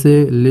 Friends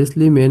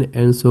Leslie Mann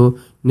and so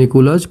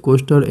Nikolaj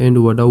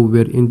Coster-Waldau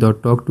were in the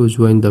talk to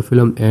join the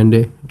film and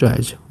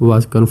Diaz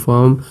was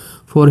confirmed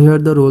for her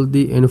the role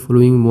the and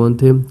following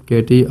month.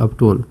 Katie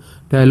Upton,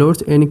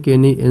 Taylor's and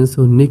Kinney and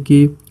so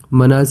Nicki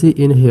Minaj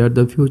in her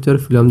the future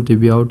film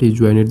debut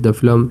joined the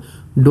film.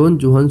 Don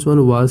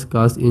Johansson was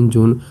cast in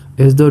June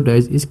as the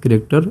Diaz's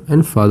character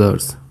and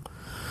fathers.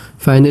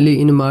 Finally,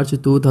 in March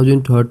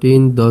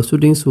 2013, the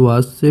shootings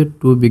was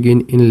set to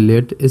begin in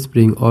late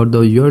spring or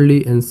the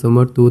early and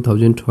summer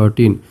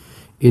 2013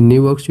 in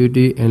New York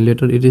City, and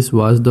later it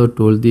was the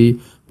told the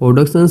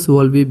productions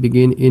will be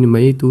begin in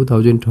May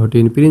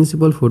 2013.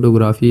 Principal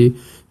photography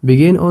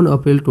began on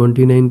April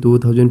 29,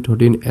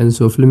 2013, and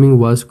so filming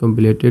was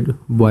completed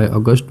by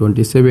August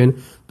 27,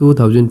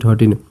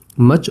 2013.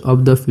 Much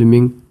of the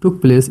filming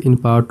took place in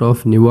part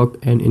of New York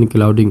and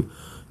including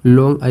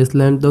Long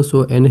Island, the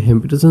show and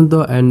Hamptons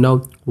the and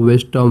now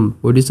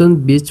West-Raunder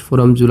Beach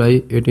from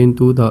July 18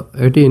 to the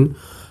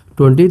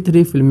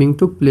 1823. Filming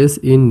took place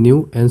in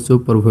New and so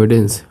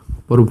Providence,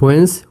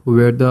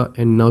 where the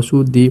and now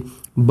the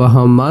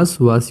Bahamas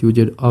was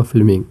used of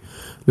filming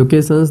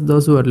locations.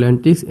 The show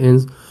Atlantic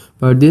and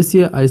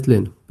Pardesia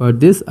Island.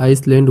 Pardes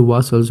Island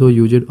was also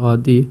used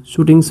at the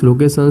shootings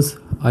locations.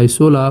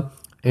 Isola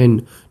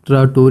and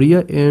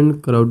Trattoria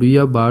and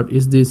Claudia Bar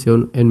is the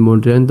Sion and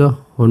Modern the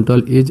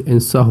hotel is in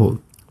Soho.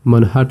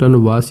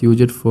 Manhattan was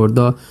used for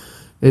the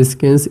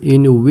scenes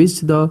in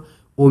which the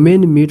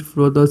women meet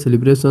for the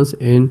celebrations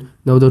and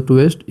now the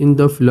twist in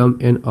the film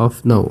and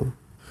of now.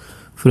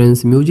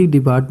 Friends, music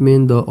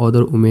department. The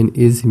Other Woman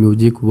is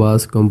music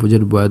was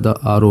composed by the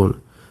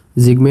Aaron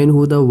Zygmunt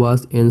who the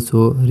was and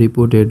so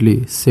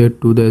reportedly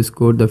set to the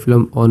score the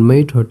film on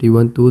May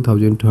 31,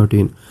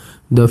 2013.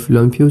 The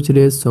film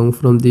featured songs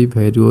from the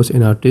various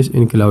artists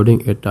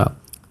including Etta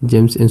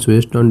James and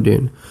Weston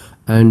Dan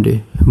and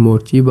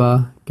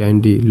Morchiba,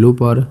 Candy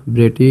Looper,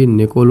 Bretty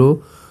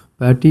Nicolo,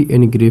 Patty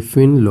and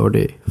Griffin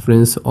Lode.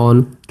 Friends,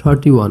 on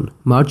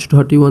March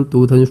 31,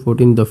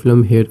 2014, the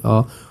film had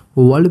a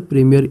world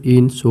premiere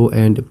in Seoul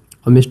and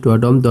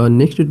Amsterdam. The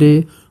next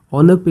day,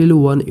 on April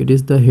 1, it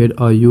is the head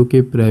a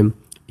UK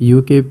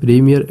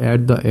premiere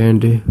at the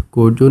end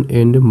Cordon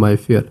and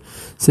Mayfair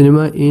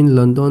Cinema in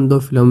London. The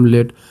film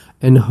led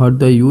and had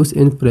the use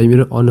in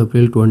premiere on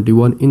April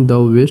 21 in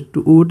the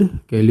Westwood,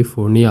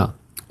 California.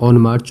 On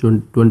March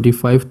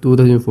 25,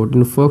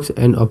 2014, Fox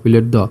and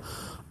appealed the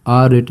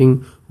R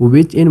rating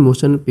which in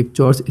Motion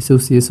Pictures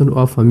Association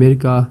of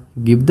America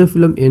give the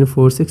film N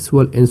for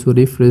sexual and so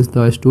reference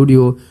the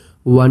studio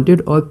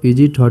wanted a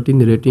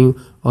PG-13 rating.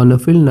 On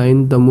April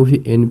 9, the movie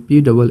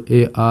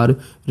NPAAR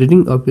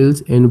rating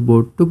appeals and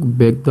board took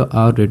back the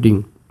R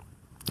rating.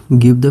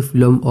 Give the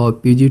film a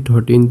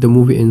PG-13. The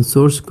movie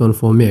ensures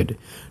confirmed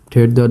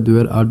that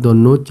there are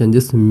no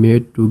changes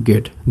made to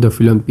get the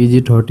film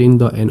PG-13.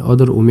 The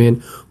Another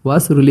Woman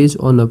was released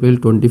on April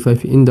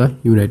 25 in the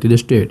United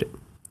States.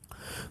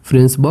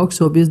 French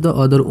box office. The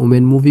Other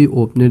Woman movie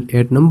opened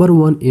at number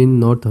 1 in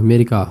North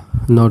America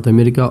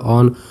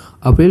on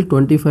April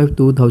 25,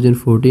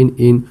 2014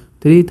 in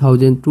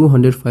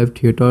 3,205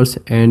 theaters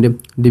and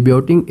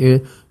debuting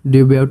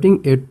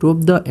a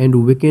top the end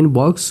weekend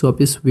box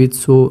office with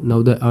so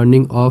now the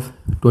earning of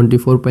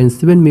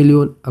 24.7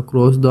 million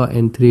across the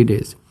 3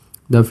 days.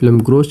 The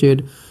film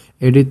grossed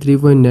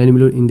 83.9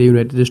 million in the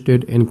United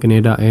States and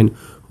Canada and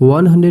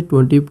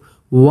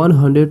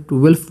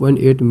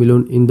 112.8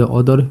 million in the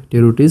other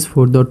territories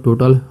for the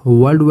total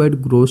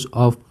worldwide gross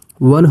of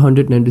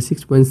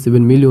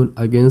 196.7 million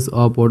against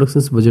a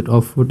production budget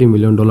of $40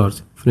 million.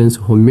 French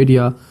home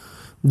media.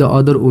 The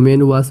Other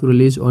Woman was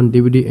released on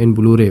DVD and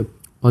Blu-ray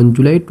on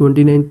July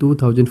 29,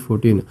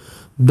 2014.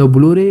 The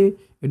Blu-ray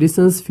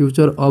editions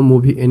feature a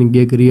movie and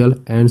gag reel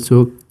and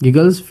so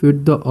giggles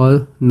fit the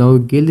all now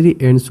gallery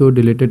and so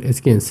deleted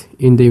skins.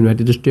 In the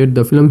United States,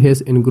 the film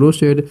has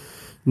engrossed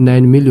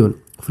 9 million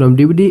from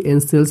DVD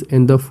and sales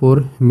and the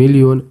 4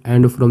 million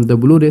and from the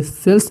Blu-ray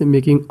sales,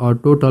 making a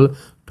total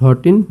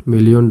 $13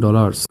 million.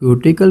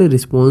 Critical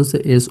response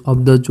as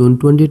of the June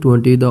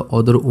 2020, The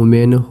Other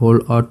Woman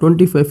hold a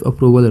 25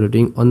 approval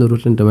rating on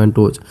Rotten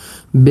Tomatoes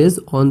based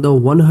on the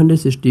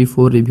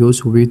 164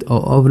 reviews with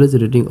an average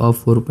rating of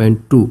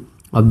 4.2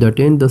 of the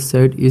 10. The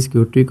site is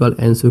critical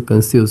and so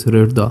conscious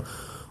rate The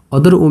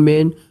Other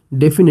Woman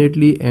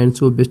definitely and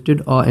so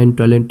bested and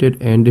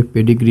talented and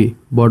pedigree,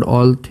 but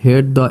all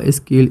that the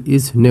skill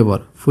is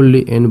never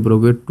fully and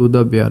brought to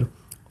the bear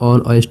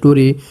on a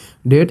story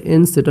that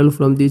and settle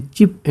from the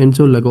cheap and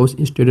so lagos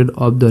instead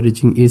of the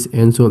reaching is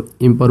and so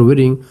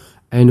empowering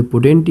and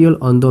potential.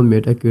 On the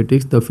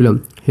Metacritic, the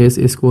film has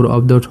a score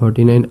of the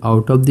 39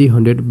 out of the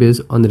 100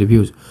 based on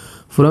reviews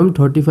from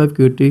 35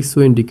 critics,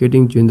 so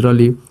indicating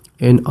generally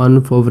an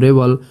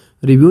unfavorable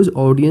reviews.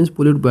 Audience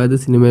polled by the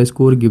Cinema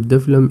Score give the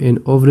film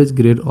an average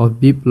grade of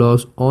B+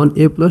 on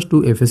A+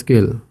 to F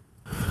scale.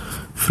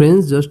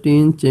 Friends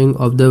Justin Cheng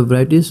of the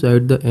variety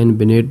site The and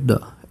Bennett the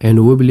and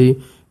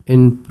Wibbly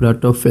in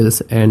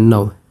Pratophils and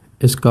now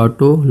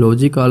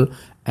eschatological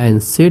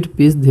and set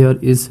piece there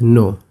is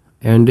no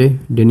and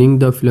denying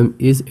the film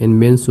is and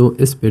men so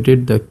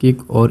expected the kick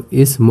or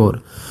is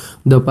more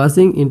the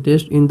passing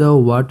interest in the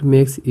what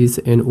makes is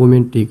an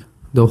romantic.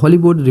 The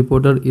Hollywood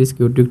Reporter is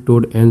critic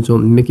told and so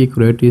Mickey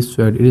Creative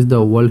said it is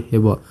the world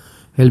ever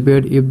helped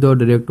if the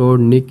director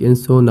Nick and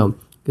so now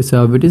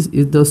Cassavetes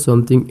is the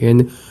something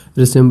and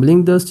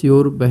resembling the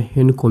sure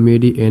behind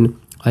comedy and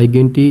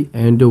identity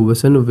and the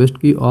Western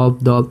Westky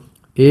of the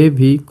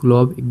AV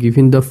Club,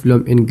 giving the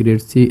film in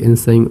grade C and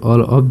saying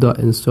all of the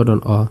and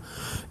certain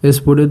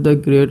spotted the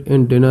grade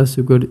and dinner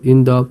secured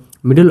in the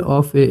middle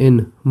of a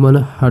in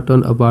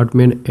Manhattan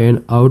apartment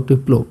and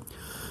outflow.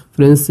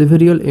 Friends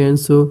several and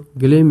so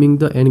gleaming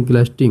the and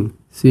glasting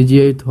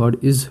CGI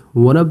thought is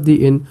one of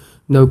the in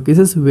now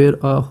cases where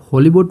a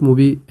Hollywood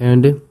movie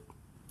and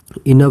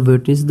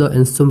innovates the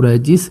and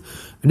summarizes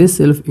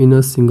itself in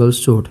a single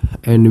shot.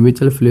 And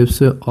Mitchell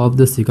Phillips of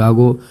the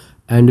Chicago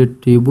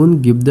and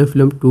Tribune give the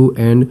film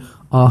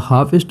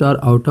 2.5 star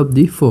out of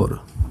the 4.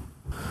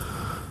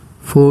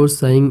 For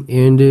saying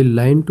and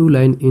line to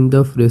line in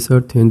the fresher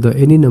than the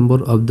any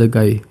number of the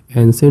guy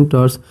and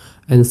centers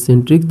and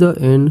centric the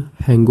end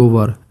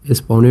hangover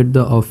expounded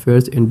the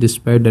affairs and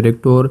despite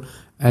director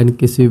and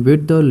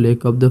Cassavetes the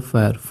lack of the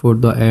fire for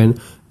the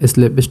end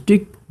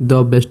slapstick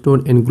the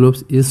Beston and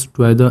Globes is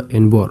to the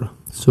Enbor.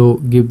 So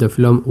give the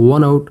film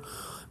 1 out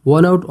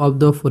of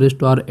the 4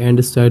 star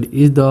and side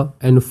is the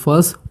and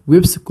first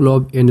whips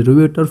club and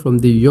reviewer from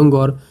the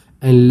younger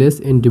and less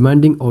in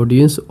demanding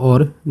audience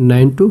or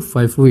 9 to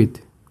 5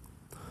 with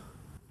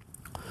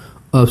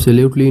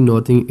absolutely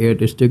nothing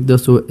at stake. The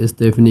show is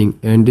deafening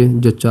and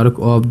the chark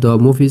of the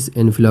movies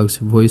and flux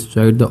voice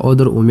tried The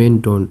Other Woman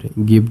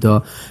don't give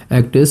the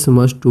actors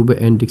much to be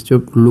and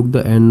except look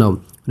the end now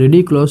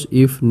ridiculous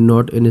if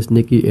not in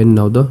sneaky and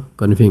now the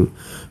conving.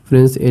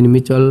 Friends and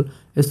Mitchell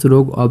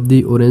Stroke of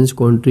the Orange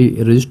County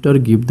Register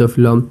give the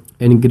film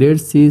and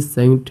grade C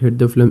saying that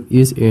the film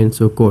is and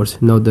so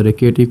course now the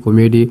rickety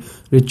comedy.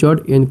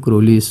 Richard and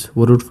Crowley's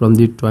wrote from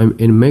the Time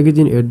in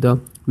magazine at the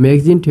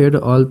magazine theater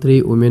all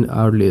 3 women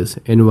are less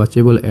and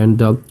watchable and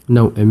the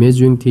now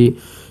amazing the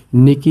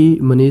Nicki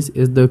Minaj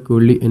is the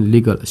curly and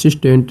legal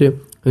assistant.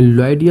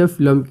 Lydia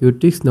film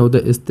critics now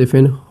the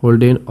Stephen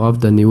Holden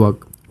of the New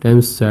York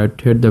Times said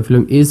that the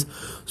film is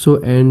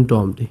so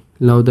endomed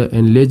now the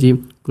and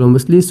lazy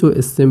clumsily so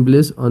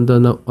assemblage on the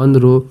now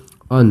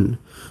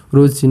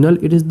original.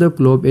 It is the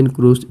club and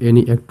cruise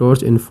any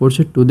actors and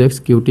forced to the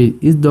executive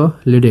is the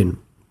leaden.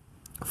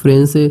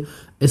 Friends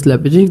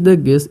Slapstick the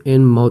gaze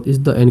and mouth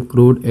is the and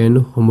crude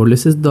and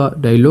humorless the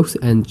dialogues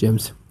and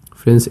gems.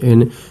 Friends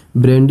and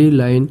brandy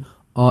line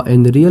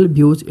and real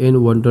views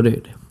and wonder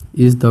it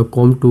is the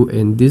come to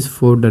and this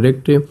for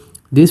director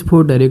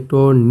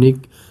Nick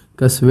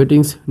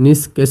Cassavetes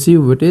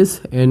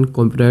and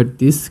compared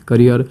this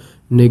career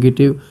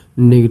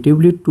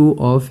negatively to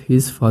of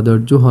his father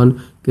Johann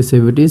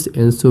Cassavetes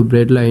and so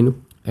breadline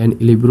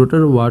and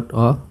elaborator what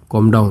a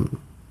calm down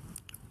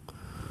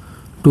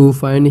to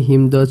find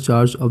him the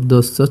charge of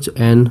the such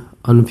an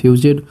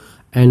unfused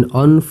and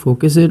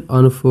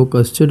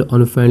unfocused,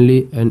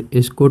 unfriendly and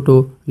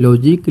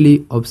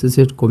eschatologically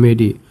obsessed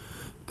comedy.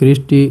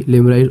 Christy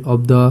Limerick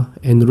of the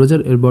and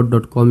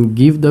RogerEbert.com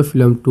give the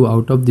film 2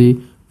 out of the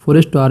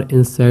 4 star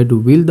and said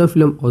will the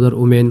film other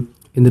women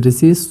in the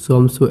receives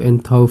some so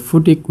and thou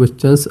footy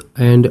questions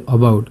and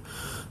about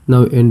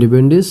now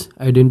independence,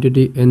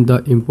 identity and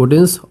the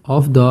importance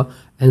of the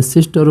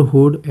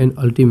ancestorhood and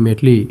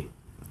ultimately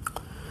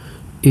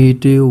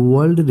it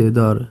would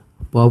rather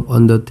pop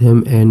on the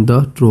theme and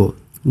the throw.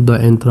 The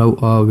and throw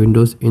are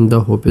windows in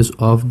the hopes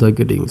of the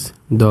gettings.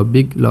 The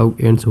big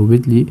log ends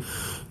with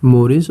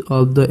Morris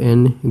of the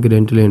end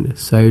Grantland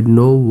side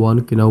no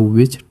one can know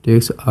which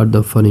takes are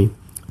the funny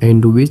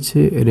and which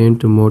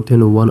rent more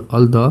than one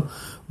all the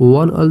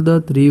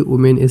 3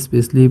 women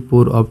especially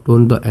poor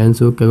Upton the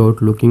answer came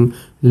looking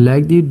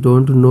like they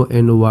don't know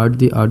and what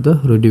they are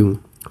the reading.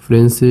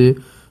 Friends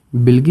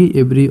Bilgi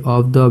Every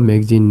of the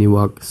magazine New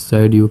York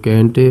said you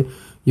can't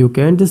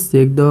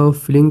shake the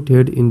feeling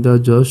that in the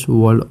just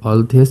world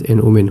all things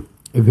and women.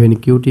 When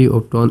cutie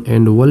Upton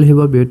and will have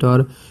a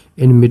better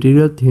and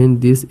material than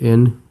this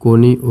and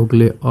Connie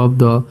Oakley of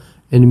the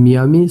and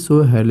Miami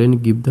so Helen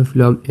give the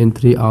film and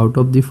 3 out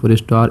of the 4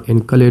 star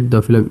and collect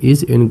the film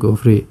is in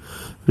Goffrey.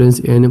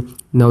 Friends and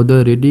now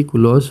the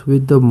ridiculous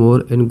with the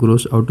more and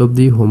gross out of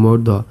the humor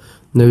the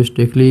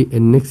mistakenly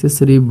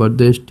unnecessary but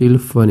they still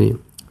funny.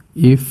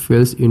 If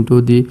falls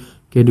into the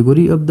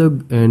category of the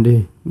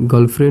and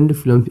girlfriend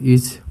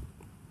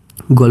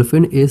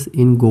is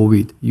in go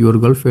with your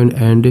girlfriend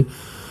and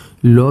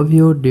love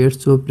your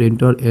date so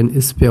printer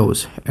and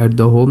spouse at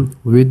the home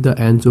with the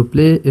and so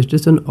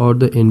PlayStation or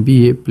the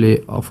NBA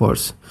play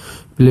offers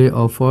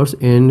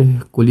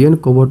and Collian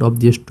covered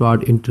of the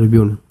start in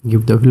Tribune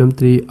give the film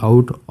 3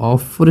 out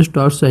of 4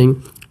 stars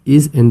saying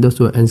is in the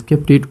so and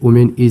skeptic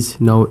woman is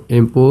now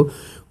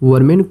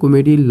empowerment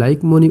comedy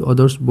like many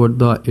others but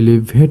the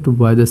elevated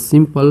by the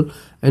simple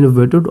and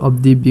weighted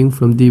of the being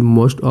from the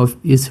most of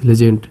its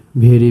legend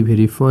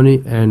very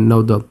funny and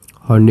now the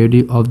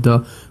Hornady of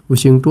the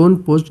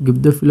Washington Post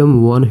give the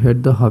film 1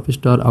 had the half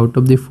star out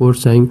of the 4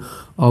 saying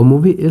our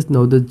movie is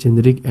now the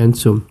generic and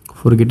so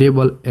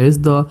forgettable as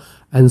the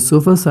and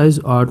sofa size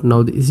art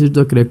now this is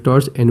the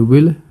characters and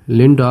Will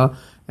Linda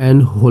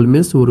and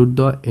Holmes wrote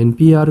the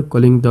NPR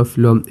calling the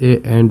film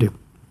a and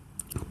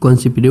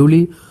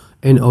consecutively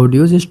and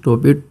audios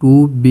stopped it to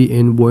be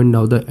in point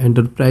now the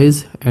enterprise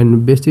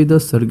and basically the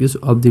circus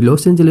of the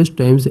Los Angeles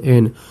Times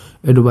and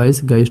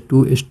advised guys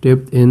to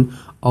step in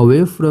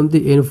away from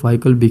the end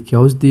vehicle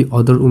because the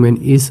other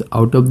woman is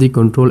out of the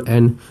control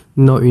and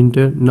now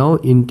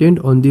intent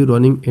on the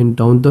running and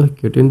down the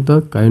kitten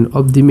the kind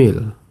of the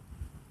male.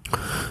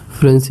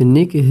 Friends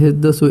Nick has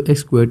the so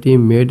equity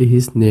made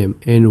his name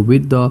and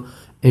with the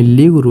and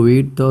League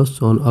Royd the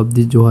son of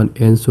the Johann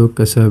and so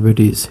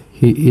Cassavetes.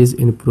 He is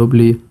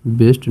probably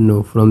best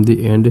known from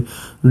the end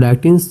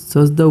acting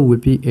such the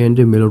whippy and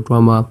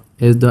melodrama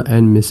as the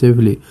and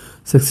massively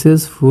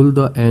successful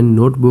the and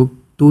Notebook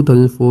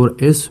 2004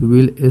 as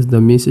well as the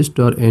Miss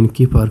Star and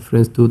Keeper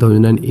Friends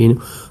 2009 in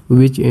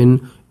which in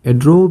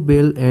Edro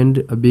Bell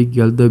and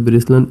Abigail the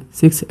Brislan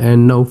 6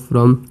 and now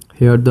from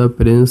here the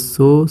parents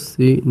so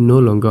she no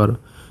longer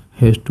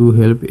has to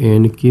help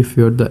and keep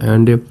her the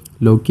and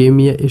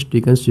leukemia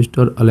stricken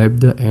sister alive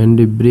the and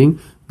bring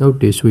now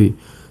Teshui.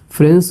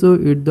 Friends so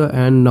it the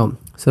and now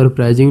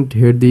surprising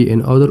that the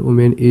and other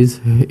woman is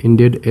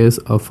indeed as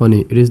a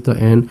funny. It is the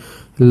and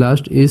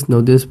last is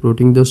now this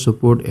protein the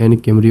support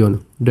and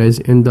Cameron Diaz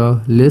and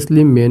the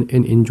Leslie Mann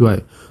and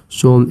enjoy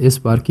some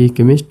sparky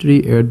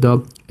chemistry at the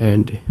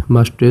end.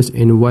 Mistress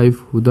and wife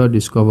who the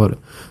discover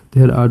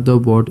there are the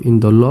both in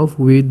the love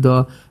with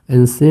the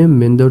and same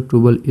man the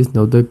trouble is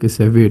now the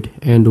Cassavetes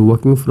and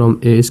working from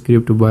a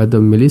script by the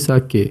Melissa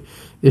K.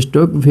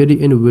 Stuck very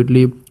and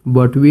weirdly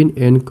between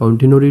and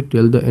continually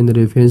tell the and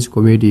revenge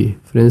comedy.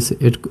 Friends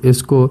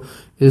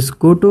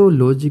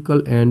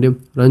eschatological and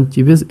run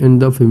chiefs in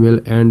the female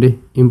and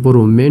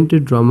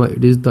empowerment drama.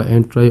 It is the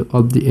entry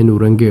of the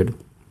enranged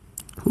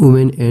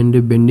women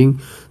and bending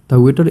the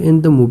waiter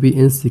in the movie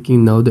and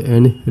seeking now the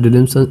end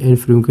redemption and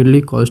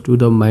frequently caused to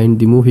the mind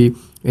the movie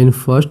and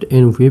first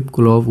and whip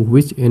glove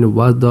which and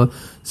was the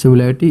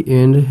similarity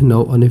and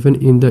now uneven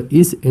in the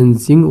is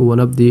and sing one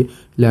of the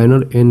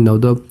liner and now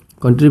the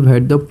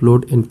contribute the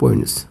plot and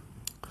points.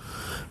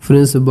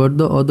 Friends but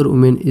the other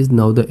woman is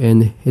now the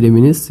end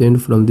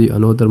reminiscent from the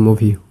another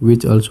movie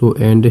which also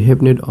and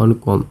happened on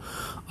com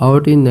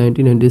out in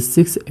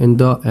 1996 and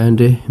the and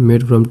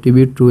made from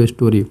TV True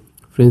Story.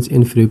 Friends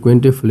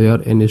infrequent flair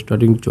and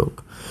starting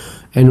joke.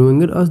 And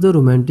Wenger as the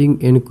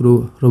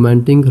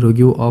romantic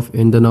review of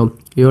and the now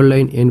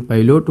airline and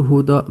pilot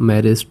who the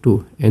marriage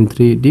to and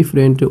three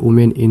different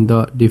women in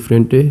the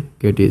different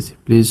categories.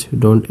 Please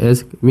don't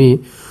ask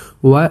me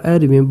why I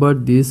remember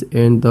this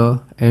and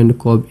the and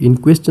Cobb in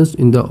questions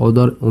in the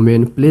other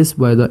women placed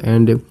by the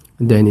end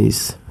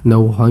Dennis.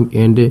 Now Hank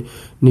and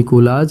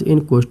Nikolaj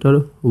and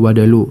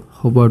Coster-Waldau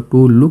hover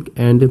to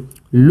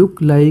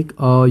look like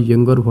a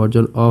younger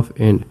version of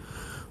and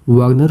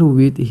Wagner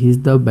with his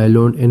the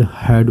ballon and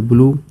had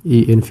blue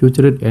and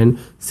featured and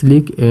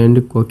sleek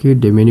and cocky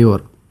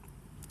demeanor.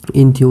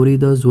 In theory,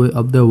 the joy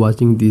of the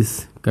watching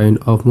this kind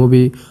of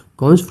movie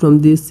comes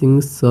from the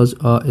seeing such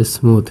a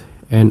smooth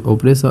and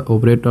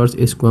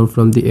operators come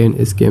from the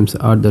end schemes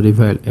are the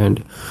rival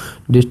and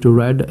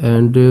destroyed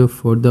and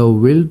for the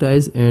will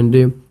dice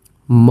and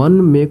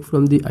Mann make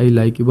from the I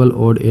likeable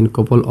odd and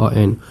couple or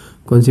and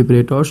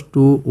conspirators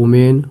to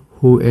women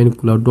who and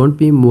cloud don't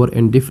be more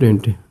and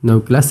different now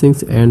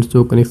classics and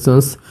so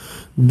connections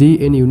the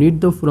and you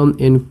need the from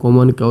in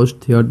common cause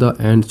theater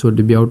and so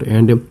debate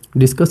and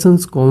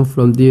discussions come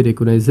from the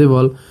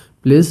recognizable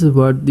place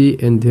but the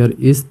and there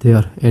is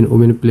there and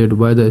women played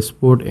by the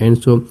sport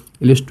and so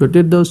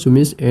illustrated the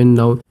sumis and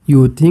now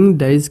you think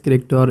Dice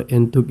character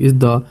and took is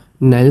the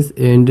Niles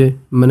and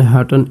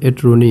Manhattan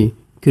at Rooney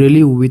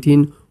clearly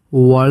within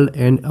world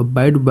and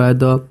abide by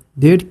the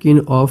that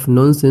kind of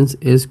nonsense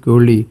as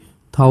Curly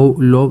Thou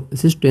love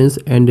assistance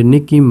and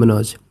Nicki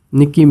Minaj.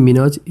 Nicki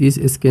Minaj is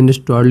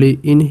scandalously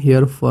in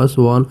her first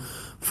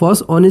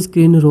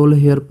on-screen role.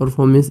 Her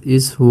performance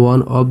is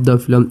one of the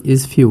film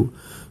is few,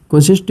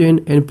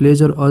 consistent and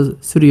pleasure as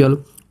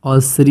surreal,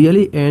 as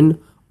serially and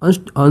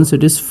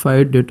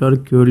unsatisfied daughter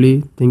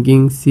Curly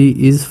thinking she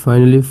is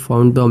finally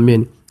found the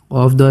man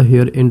of the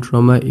hair and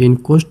drama in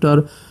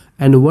Coaster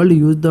and world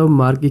use the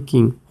Mark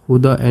King who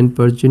the and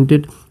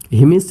presented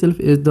himself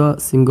as the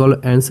single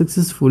and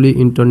successfully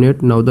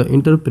internet now the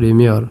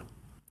entrepreneur.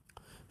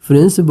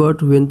 Friends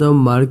but when the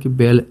Mark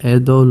Bell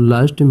at the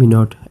last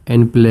minute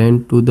and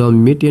planned to the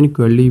meet and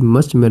Curly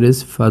must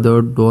marriage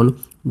father Don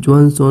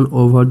Johnson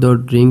over the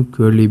drink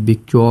Curly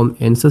became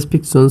and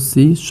suspicions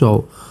she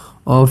saw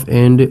of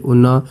and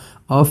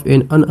of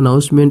an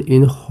announcement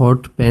in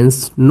hot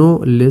pants no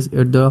less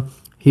at the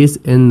his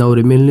and now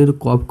remaining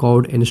cop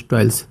code and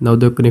styles. Now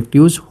the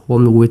connectives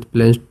home with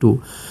plans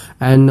too.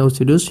 And now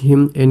seduce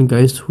him and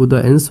guys who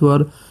the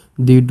answer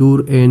the door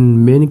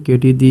and men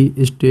Katie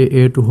the stay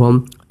at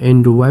home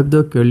and wipe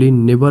the curly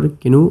never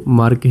canoe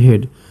mark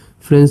head.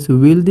 Friends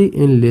will the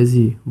and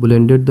lazy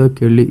blended the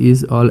curly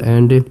is all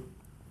and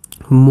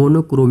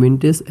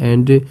monochromatis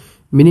and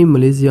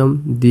minimalism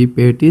the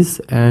patties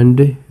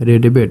and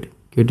red bed.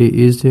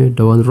 Katie is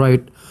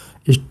downright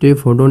stay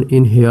found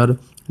in here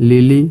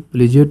Lily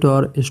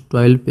Pleasator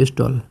style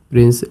pistol.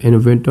 Prince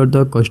invented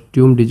the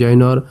costume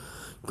designer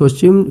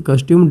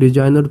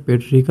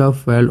Patricia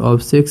file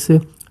of Sex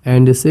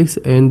and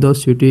the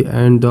City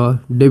and the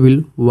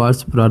Devil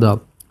Wears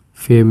Prada.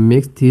 Fame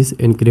makes these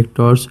and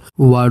characters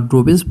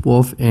wardrobes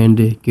pop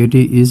and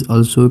Katie is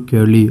also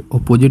clearly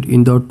opposite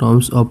in the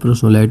terms of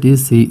personality.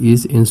 She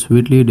is in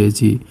sweetly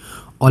daisy,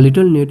 a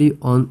little nerdy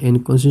on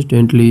and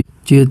consistently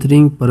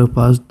cheering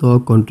purpose the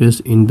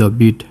contrast in the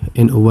beat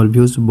and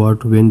overviews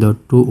but when the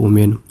two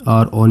women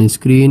are on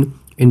screen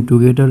and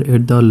together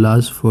at the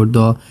last for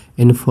the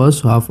in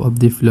first half of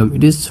the film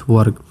it is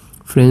work.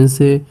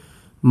 Friends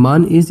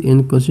Mann is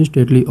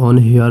inconsistently on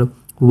her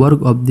work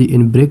of the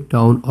in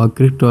breakdown of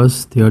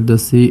characters there the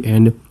sea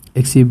and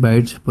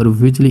exhibits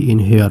perfectly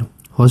in her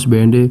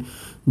husband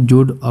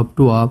Jude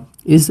Upton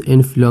is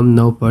in film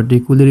now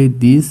particularly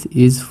this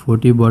is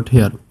 40 but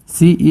here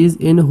she is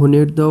in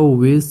honored the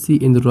way she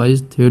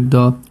enriched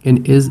the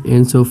and is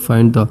and so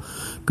find the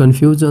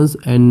confusions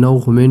and now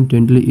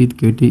momentally it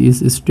Katie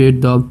is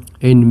straight the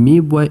and me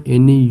by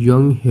any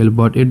young hell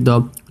but at the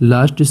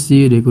last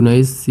she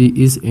recognized she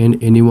is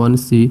and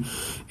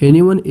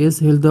anyone else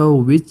held the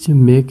which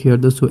make her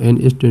the so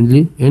and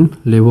strangely and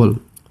level.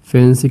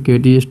 Fancy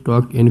Katie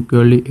stock and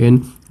curly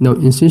and now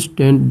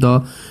insistent the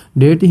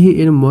that he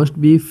and must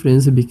be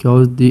friends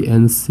because the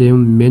and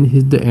same man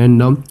his the and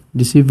now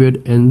deceived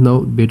and now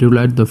better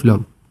light the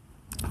film.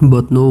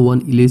 But no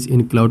one is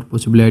in cloud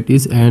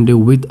possibilities and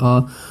with a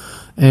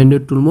and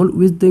tumult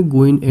with the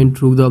going and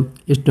through the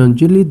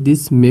strangely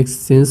this makes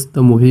sense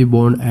the movie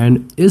Bond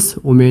and is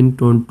woman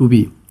turned to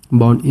be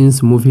Bond in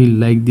movie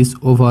like this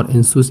over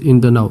and sus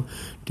in the now.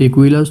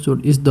 Tequila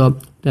short is the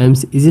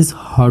times it is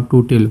hard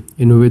to tell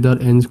in whether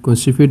and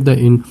constitute the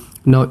in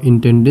now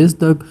intends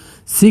the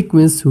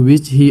sequence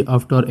which he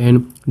after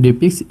and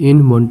depicts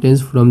in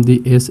mountains from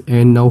the S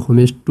and now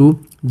homage to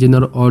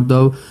genre or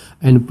the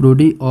and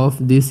parody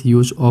of this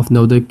use of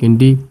now the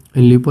candy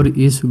and leper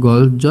is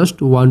girl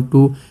just want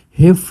to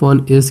have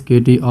fun as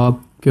Katie or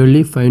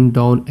Curly find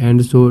down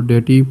and so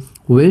dirty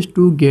ways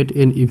to get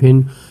an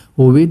event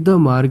with the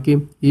mark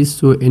is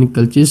so in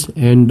cultures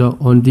and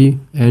on the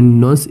and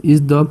nose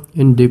is the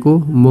in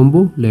deco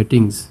mumbo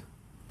latings.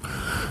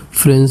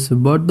 Friends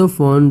but the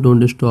fun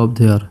don't stop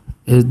there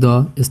as the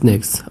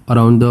snakes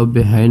around the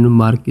behind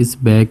Mark's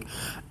back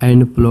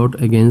and plot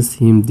against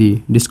him.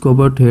 The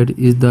discovered threat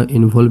is the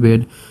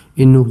involved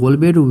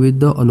with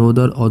the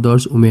another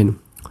other's woman,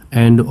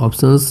 and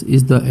options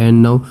is the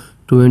end now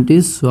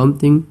 20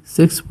 something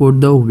sex for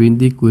the win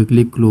the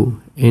quickly clue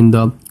and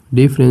the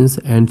difference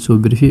and so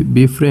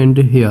befriend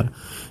here.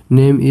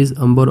 Name is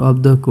Amber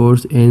of the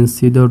course and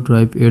see the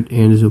drive it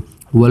ends.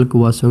 Walk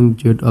Wasong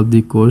jet of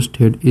the course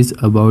head is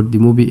about the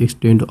movie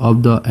extent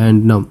of the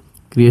end now.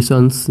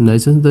 Creations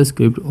license the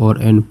script or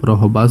and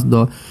prohibits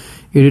the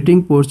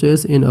editing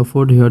process and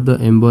afford here the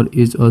Amber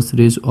is a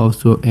series of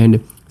so and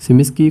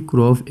Simiski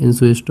Croft and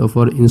so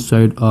stuffer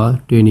inside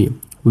a tiny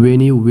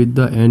Winnie with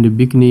the end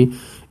bikini.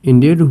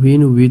 Indeed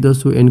win with the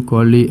so and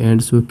Corley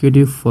and so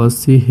Katie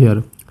first see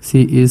here.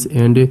 She is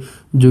and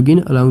jogging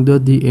along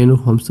the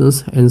end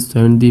Thompsons and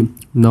Sandy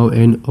now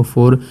and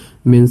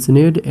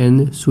aforementioned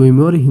and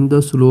swimmer in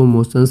the slow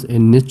motions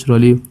and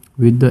naturally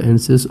with the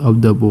answers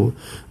of the bow.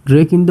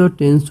 Drake in the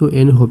tenso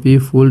and hoppy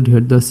full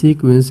head the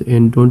sequence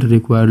and don't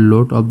require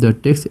lot of the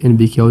text and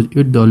because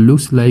it the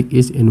looks like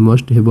it and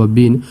must have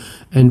been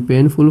and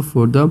painful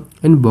for the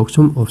and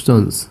boxum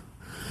options.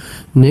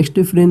 Next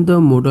friend the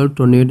model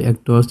tornado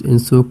actors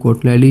and so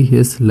Courtney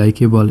is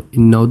likable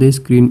in now the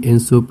screen and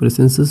so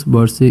presence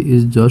Barcy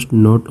is just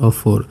not a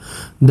for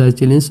the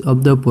challenge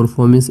of the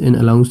performance and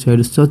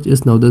alongside such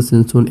as now the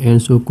Simpson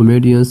and so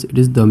comedians it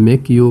is the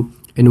make you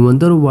and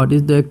wonder what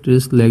is the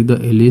actress like the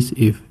Alice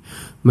if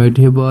might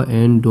have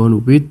and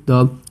done with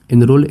the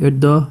enroll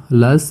at the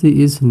last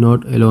she is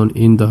not alone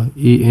in the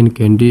E and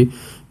Candy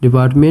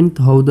department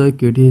how the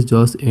Katie is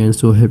just and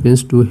so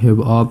happens to have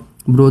a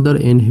brother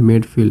and he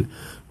made Phil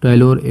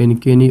Taylor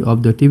and Kinney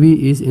of the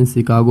TV is in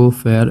Chicago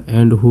Fair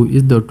and who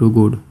is the too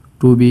good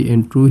to be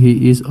and true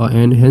he is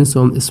and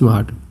handsome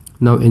smart.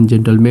 Now in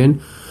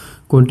gentleman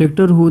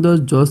contractor who the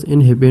just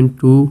and happen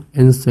to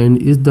and sign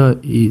is the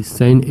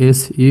sign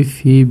as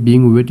if he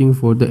being waiting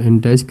for the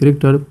entire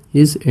character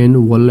his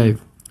and one life.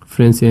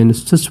 Friends and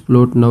such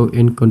plot now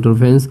in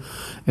contrivances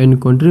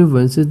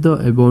the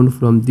abound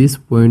from this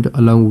point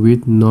along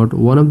with not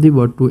one of the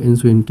but two and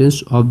so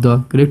intense of the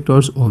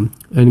characters on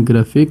and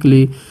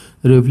graphically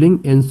revealing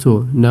and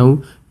so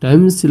now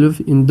time itself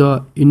in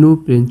the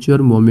premature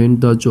moment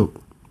the joke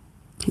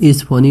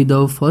is funny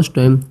the first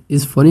time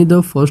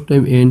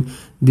and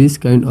this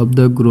kind of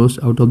the gross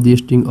out of the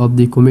sting of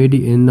the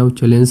comedy and now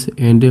challenge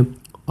and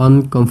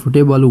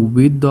uncomfortable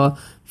with the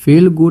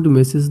feel good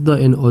message the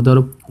and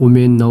other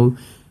women now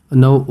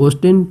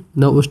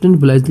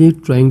ostensibly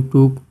trying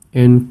to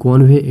and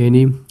convey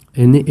any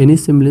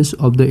semblance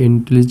of the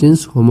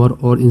intelligence humor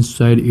or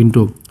insight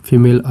into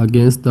female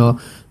against the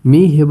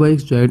me hereby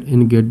tried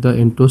and get the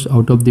entrance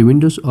out of the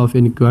windows of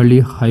an equally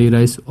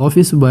high-rise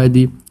office by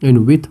the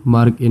and with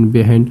Mark in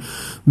behind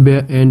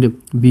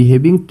and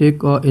behaving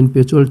take and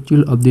petrol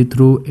chill of the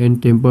through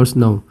and tempers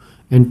now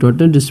and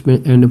total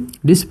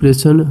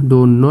dispression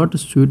do not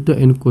suit the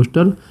and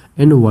Coster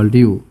and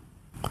Waldau.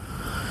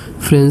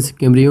 Friends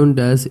Cameron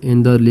Diaz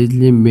and the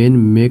Leslie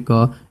Mann make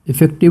a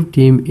effective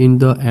team in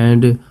the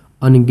and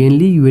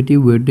ungainly witty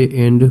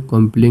and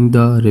compelling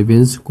the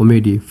revenge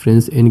comedy.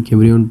 Friends and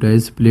Cameron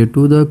Diaz play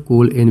to the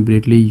cool and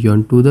brightly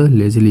young to the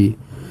Leslie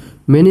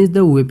Mann is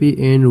the whippy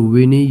and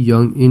Winnie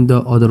Young in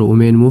the other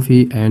woman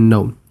movie and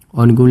now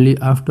ongoingly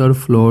after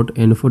flood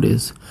and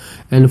footage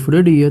and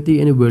Fred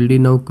Yeti and Weldy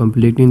now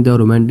completing the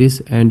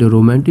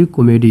romantic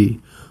comedy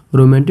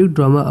romantic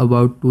drama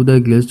about two the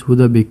girls who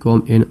the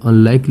become an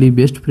unlikely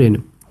best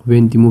friend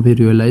when the movie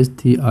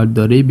realized they are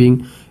the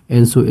raving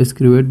and so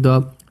escalated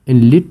the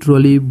and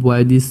literally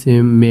by the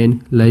same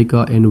man like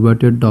and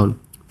watered down.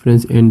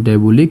 Friends and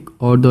Diabolic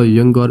or the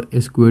younger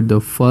escort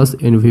the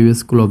first and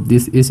viewers club.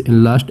 This is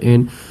in last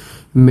and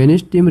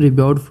managed team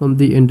rebound from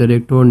the end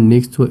director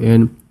Nick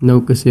and now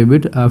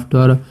Cassavetes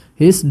after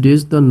his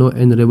dish the no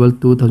and rebel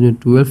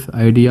 2012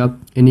 idea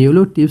and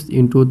yellow tips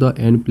into the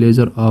end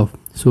pleasure of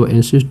so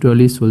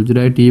ancestrally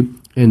solidarity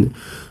and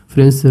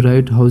friends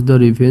right house the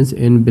revenge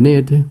and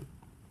beneath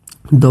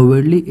the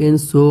worldly and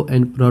so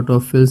and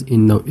protophils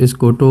in now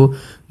escoto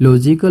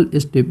logical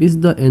step is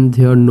the end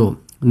there no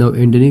now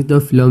ending the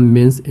film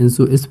means and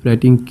so is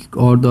spreading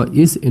or the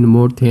is in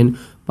more than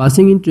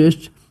passing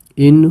interest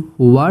in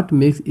what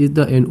makes is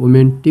the and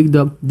romantic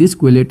the this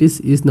qualities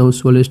is now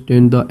sole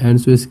stand the and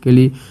so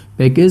scally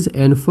package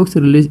and Fox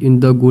release in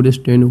the good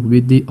stand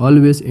with the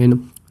always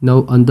and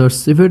now under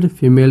severed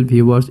female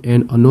viewers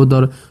and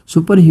another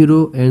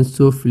superhero and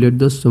so fled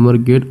the summer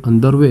get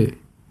underway.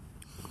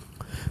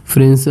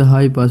 Friends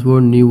high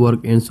password new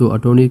work and so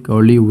attorney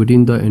Crowley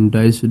within the and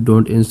dice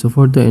don't and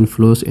suffer the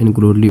inflows and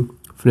growly.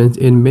 Friends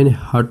in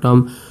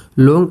Manhattan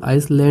Long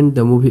Island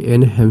the movie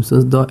and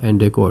Hamptons the and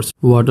decors.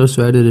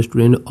 Waterside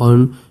restaurant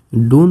on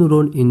Dune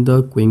Road in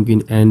the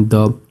Queen and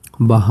the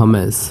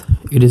Bahamas.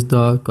 It is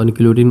the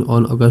concluding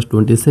on August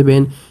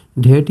 27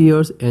 that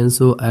years and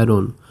so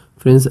Aaron.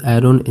 Friends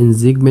Aaron and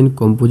Zygmunt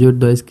composed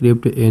the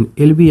script and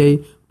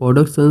LBI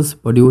Productions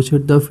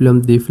produced the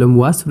film. The film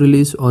was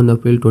released on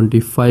April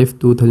 25,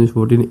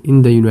 2014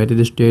 in the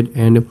United States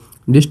and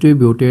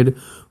distributed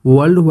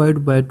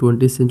worldwide by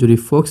 20th Century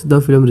Fox.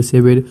 The film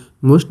received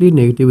mostly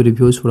negative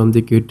reviews from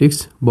the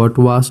critics but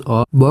was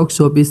a box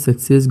office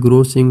success,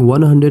 grossing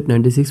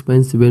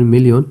 196.7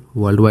 million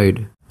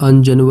worldwide.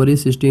 On January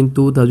 16,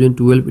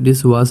 2012,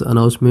 it was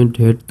announced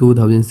that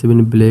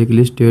 2007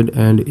 blacklisted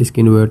and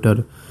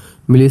screenwriter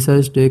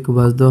Melissa Stake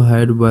was the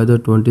hired by the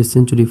 20th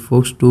Century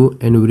Fox to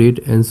narrate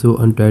and show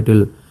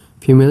untitled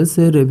female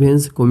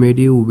revenge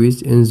comedy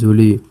which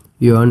Julie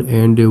Yuan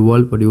and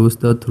Wall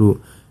produced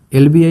through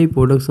LBI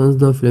Productions.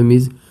 The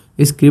film's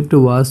script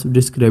was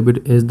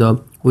described as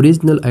the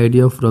original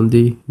idea from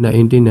the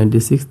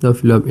 1996 the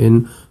film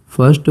in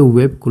first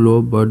web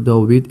club, but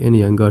with an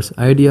younger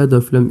idea.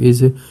 The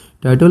film's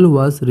title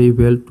was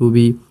revealed to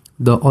be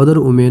The Other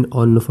Woman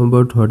on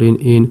November 13.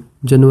 In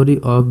January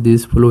of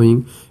this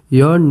following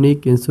year,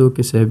 Nick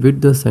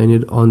Cassavetes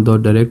signed on the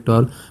direct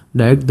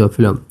the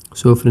film.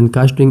 So friend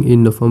casting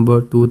in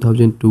November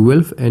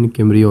 2012 and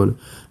Cameron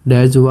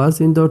Diaz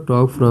was in the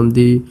talk from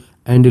the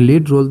and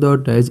lead role the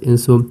Diaz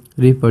and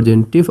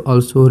representative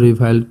also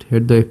revealed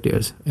that the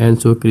actors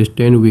and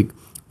Kristen Wiig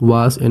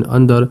was an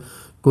under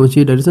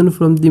consideration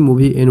from the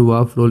movie and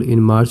WAF role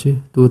in March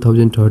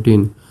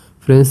 2013.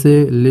 Friends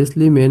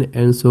Leslie Mann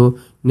and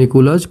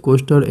Nikolaj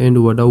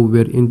Coster-Waldau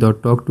were in the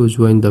talk to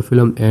join the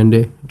film,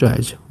 and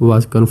Diaz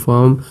was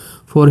confirmed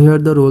for her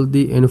the role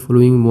the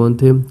following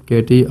month.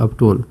 Katie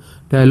Upton,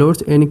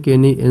 Taylor's and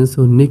Kinney and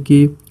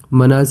Nicki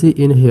Minaj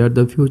in her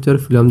the future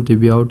film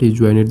debut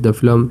joined the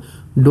film.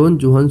 Don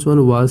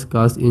Johansson was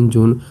cast in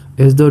June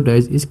as the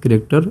Diaz's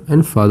character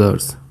and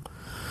fathers.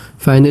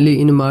 Finally,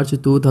 in March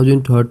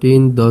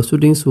 2013, the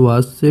shootings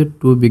was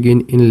set to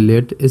begin in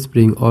late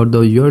spring or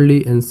the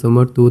early and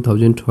summer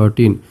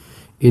 2013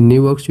 in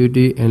New York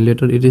City, and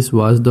later it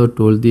was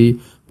told the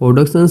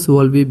productions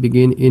will be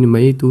begin in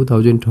May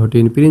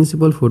 2013.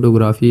 Principal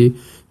photography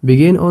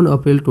began on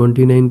April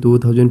 29,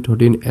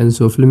 2013, and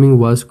filming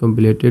was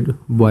completed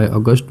by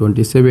August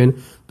 27,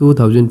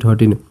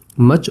 2013.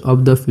 Much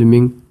of the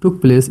filming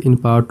took place in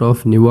part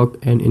of New York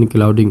and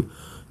including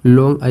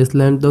Long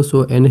Island, the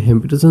show and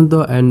Hampton,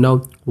 the and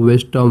now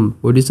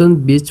West-Raunder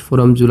Beach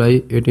from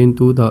July 18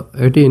 to the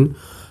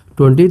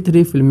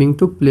 1823. Filming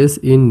took place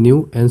in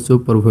New and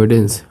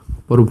Providence,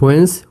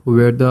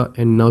 where the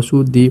and now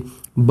the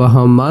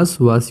Bahamas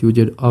was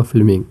used of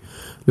filming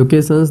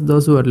locations.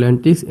 The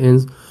Atlantic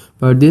and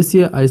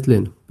Pardesia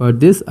Island.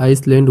 Pardes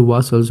Island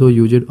was also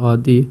used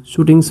as the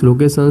shooting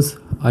locations.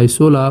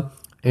 Isola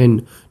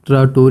and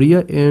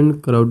Trattoria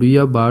and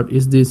Claudia Bar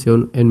is the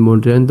Sion and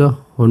Modern. The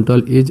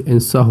hotel is in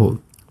Soho.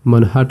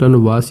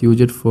 Manhattan was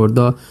used for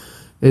the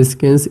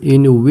scenes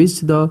in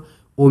which the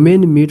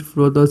women meet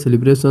for the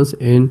celebrations,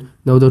 and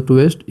now the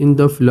twist in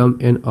the film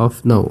and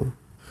of now.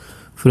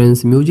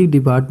 Friends, music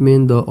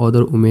department. The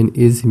Other Woman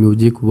is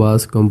music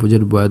was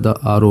composed by the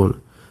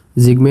Aaron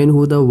Zigman,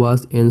 who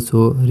was and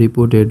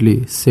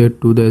reportedly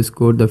set to the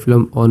score the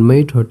film on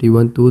May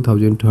 31,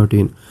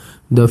 2013.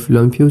 The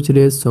film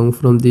featured songs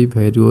from the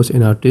various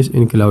artists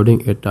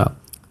including Etta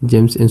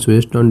James and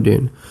Weston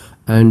Dean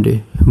and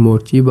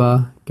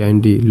Mochiba,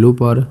 Candy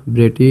Looper,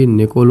 Bretty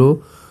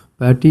Nicolo,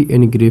 Patty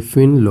and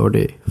Griffin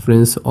Lode.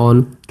 Friends,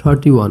 on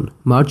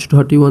March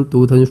 31,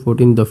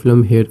 2014, the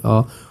film had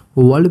a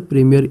world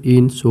premiere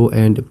in Seoul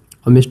and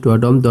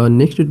Amsterdam. The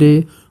next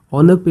day,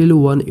 on April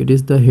 1, it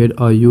is the head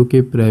a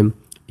UK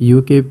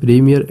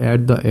premiere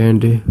at the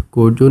end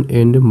Cordon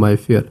and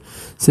Mayfair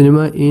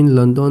Cinema in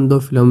London. The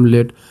film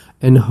led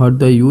and had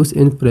the use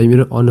in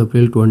premiere on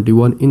April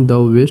 21 in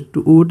the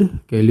Westwood,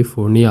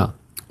 California.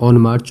 On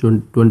March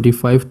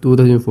 25,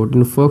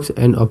 2014, Fox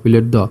and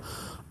appealed the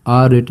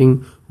R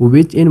rating,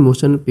 which in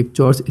Motion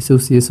Pictures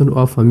Association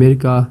of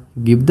America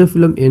give the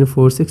film N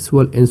for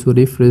sexual and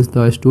reference.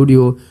 The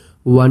studio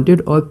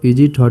wanted a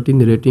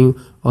PG-13 rating.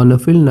 On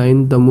April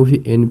 9, the movie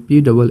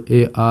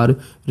NPAA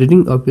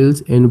rating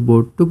appeals and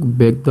both took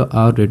back the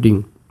R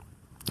rating.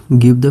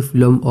 Give the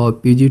film a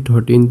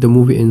PG-13. The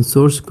movie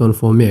ensures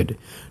confirmed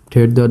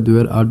that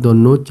there are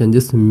no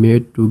changes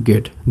made to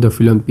get the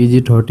film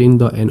PG-13.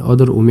 The and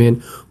Other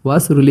Woman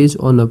was released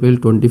on April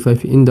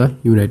 25 in the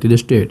United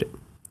States.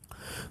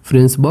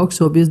 Friends, box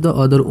office. The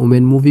Other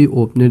Woman movie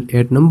opened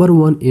at number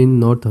 1 in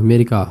North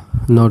America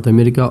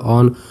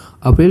on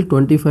April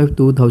 25,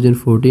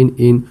 2014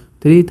 in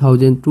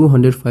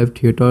 3,205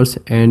 theaters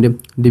and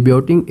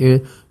debuting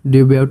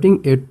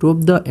a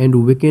top the end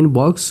weekend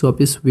box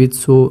office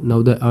with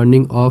now the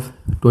earning of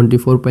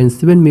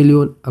 24.7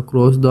 million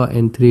across the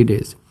 3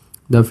 days.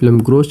 The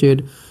film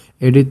grossed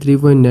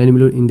 83.9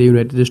 million in the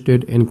United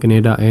States and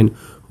Canada and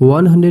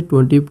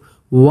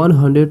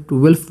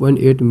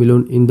 112.8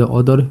 million in the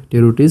other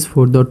territories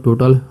for the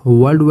total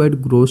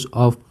worldwide gross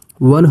of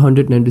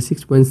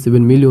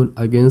 196.7 million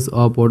against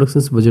a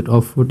production budget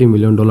of $40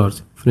 million.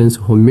 Friends,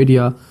 home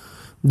media.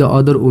 The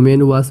Other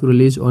Woman was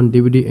released on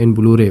DVD and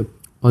Blu-ray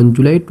on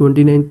July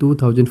 29,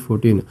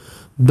 2014.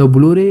 The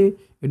Blu-ray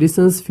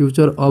editions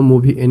feature a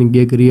movie and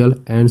gag reel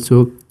and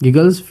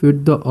giggles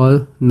fit the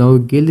all now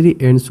gallery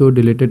and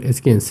deleted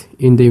scenes.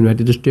 In the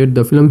United States,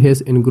 the film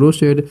has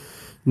engrossed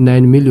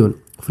 9 million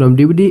from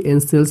DVD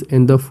and sales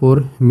and the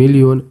 4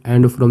 million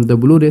and from the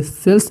Blu-ray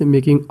sales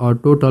making a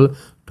total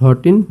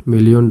 $13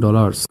 million.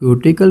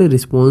 Critical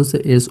response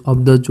as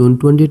of the June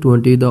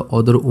 2020, The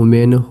Other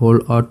Woman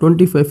hold a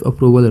 25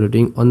 approval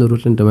rating on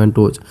Rotten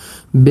Tomatoes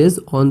based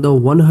on the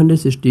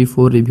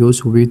 164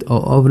 reviews with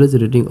an average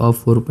rating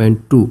of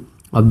 4.2.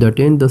 Of the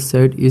 10, the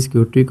site is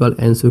critical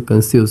and so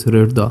conscious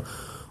rate The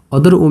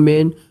Other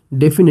Woman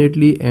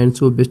definitely and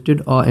so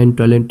bested and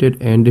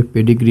talented and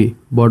pedigree,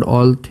 but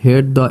all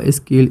that the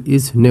skill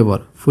is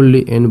never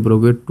fully and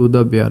brought to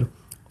the bear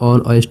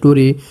on a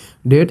story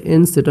that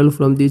and settle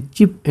from the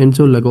cheap and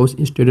so Lagos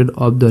instead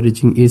of the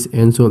reaching is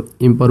and so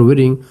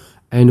empowering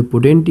and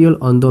potential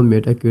on the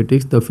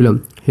Metacritic. The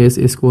film has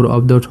a score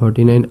of the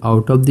 39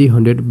 out of the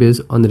 100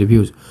 based on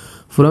reviews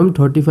from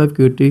 35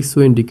 critics,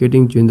 so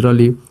indicating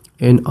generally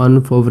an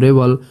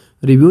unfavorable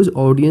reviews.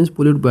 Audience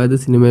polled by the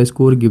Cinema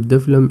Score give the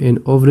film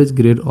an average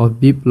grade of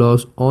B+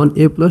 on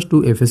A+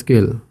 to F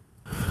scale.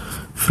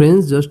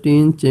 Friends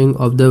Justin Cheng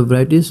of the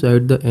variety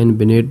site The and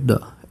Bennett The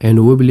and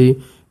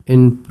Wibbly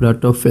in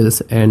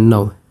Pratophils and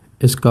now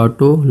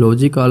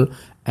eschatological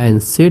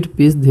and set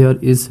piece there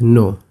is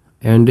no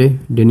and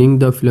denying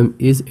the film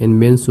is and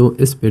men so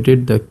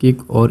expected the kick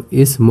or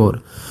is more.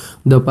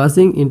 The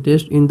passing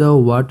interest in the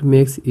what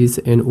makes is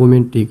an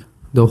romantic.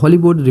 The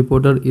Hollywood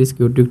Reporter is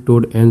critic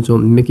told and so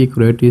Mickey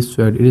Creative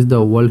said it is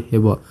the world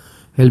ever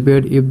helped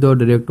if the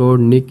director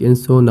Nick and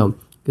so now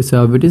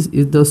Cassavetes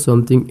is the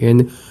something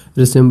and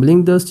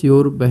resembling the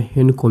sure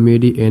behind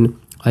comedy and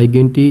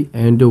identity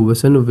and the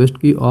Western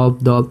Westky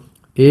of the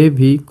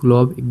AV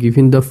Club,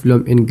 giving the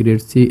film in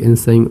grade C and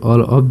saying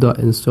all of the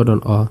and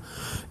certain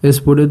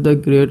spotted the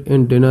great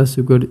and dinner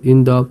sequence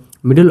in the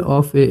middle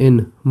of a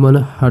in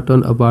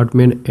Manhattan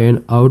apartment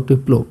and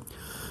outflow.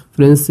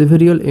 Friends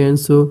several and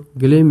so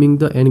gleaming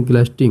the and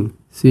glasting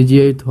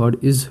CGI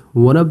thought is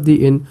one of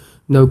the in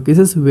now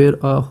cases where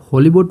a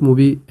Hollywood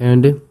movie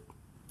and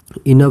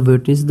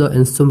innovates the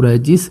and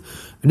summarizes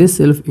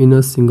itself in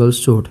a single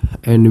shot.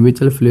 And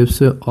Mitchell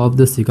Phillips of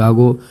the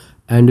Chicago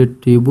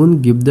and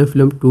Tribune give the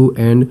film 2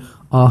 and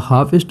a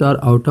half star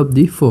out of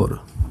the 4.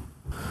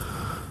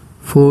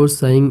 For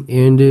saying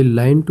and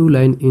line to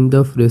line in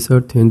the fresher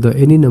than the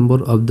any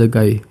number of the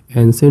guy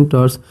and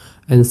centers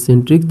and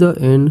centric the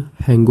end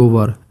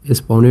hangover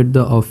expounded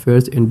the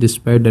affairs and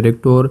despite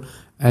director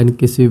and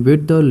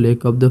Cassavetes the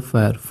lack of the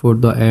fire for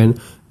the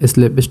end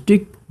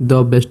slapstick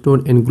the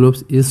Beston and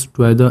Globes is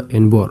to the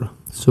Enbor.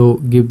 So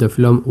give the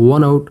film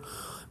 1 out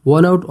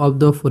of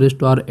the 4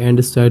 star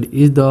and side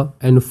is the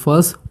and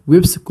first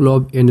whips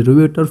club and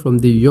reviewer from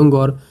the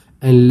younger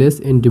and less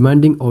in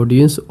demanding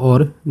audience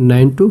or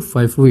 9 to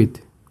 5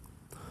 with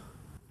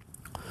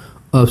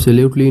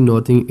absolutely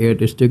nothing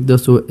at stake. The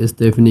show is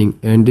deafening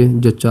and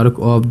the chark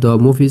of the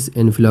movies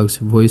and flux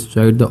voice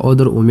tried The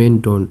Other Women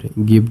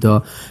don't give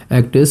the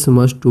actors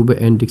much to be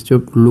and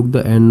except look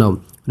the end now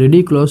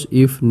ridiculous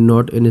if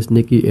not and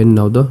sneaky and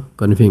now the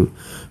conving.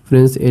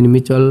 Friends and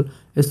Mitchell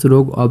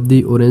Stroke of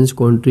the Orange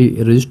County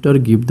Register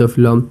give the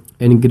film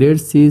and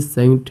grade C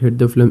saying that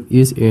the film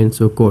is and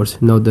so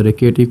course. Now the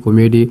rickety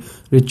comedy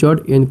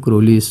Richard and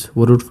Crowley's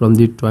wrote from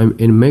the Time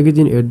in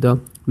magazine at the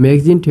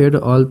magazine theater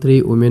all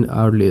 3 women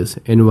are less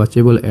and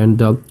watchable and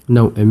the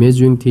now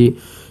amazing the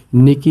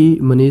Nicki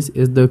Minaj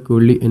is the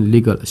curly and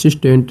legal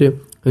assistant.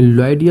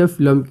 Lydia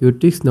film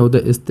critics now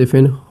the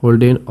Stephen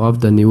Holden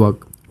of the New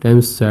York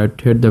Times said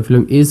that the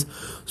film is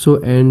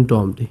so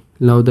endomed.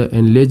 Now the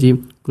and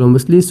lazy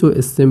clumsily so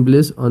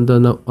assembles on the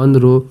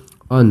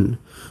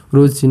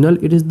unoriginal.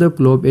 It is the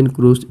club and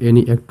cruise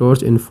any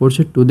actors and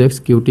forced to the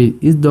executive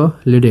is the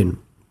leaden.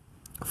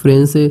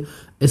 Friends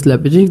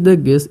slapstick the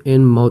guest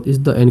and mouth is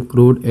the and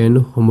crude and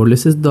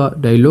homolysis the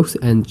dialogues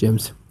and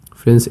gems.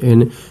 Friends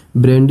and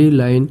brandy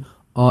line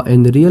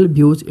and real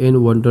views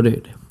and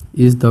wondered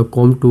is the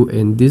come to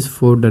and this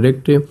for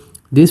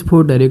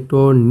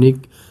director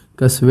Nick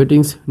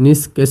Cassavetes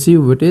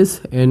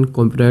and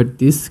compared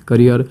this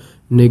career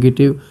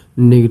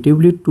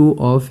negatively to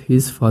of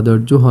his father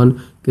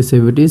Johann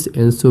Cassavetes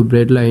and so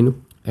breadline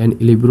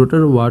and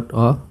elaborator what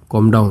a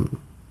calm down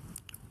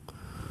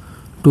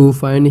to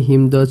find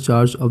him the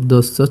charge of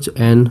the such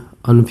an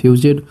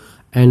unfused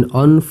and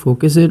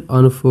unfocused,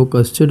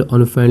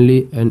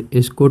 unfriendly and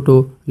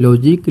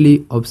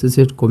eschatologically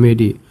obsessed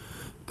comedy.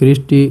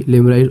 Christy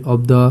Limerick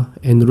of the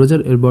and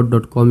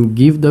RogerEbert.com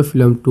give the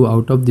film 2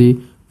 out of the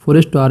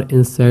 4 star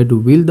and said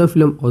will the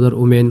film Other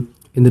Women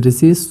and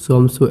receives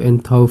some so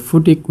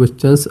enthusiastic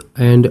questions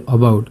and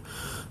about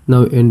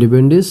now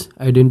independence,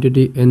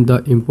 identity and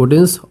the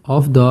importance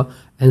of the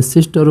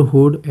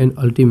sisterhood and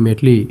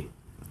ultimately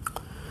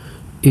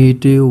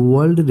it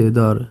world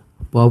rather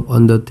pop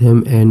on the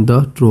theme and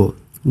the throw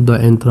the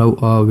and throw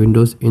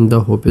windows in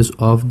the hopes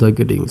of the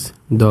gettings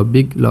the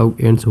big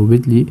log ends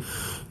Whitley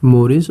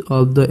Morris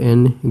of the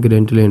N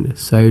Grantland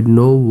side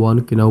no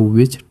one can know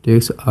which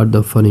takes are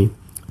the funny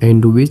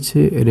and which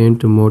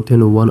rent more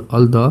than one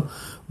all the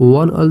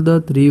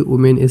 3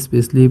 women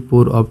especially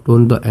pour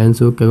Upton the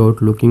answer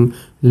out looking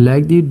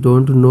like they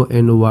don't know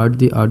and what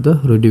they are the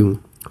reading.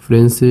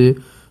 Friends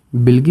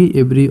Bilgi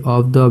Avery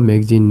of the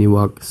magazine New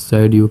York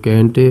said you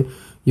can't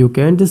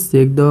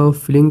shake the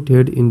feeling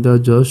that in the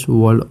just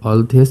world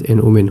all things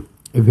and women.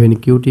 When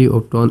cutie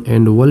Upton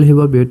and will have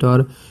a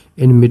better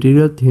and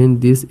material than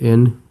this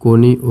and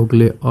Connie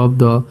Oakley of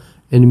the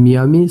and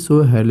Miami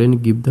so Helen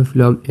give the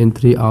film and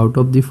 3 out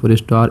of the 4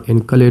 star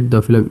and collect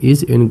the film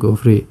is and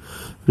Goffrey.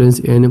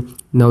 Friends and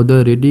now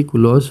the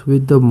ridiculous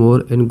with the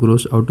more and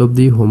gross out of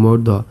the humor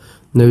the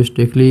now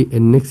strictly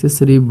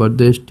unnecessary but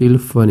they still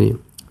funny.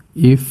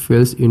 If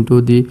falls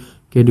into the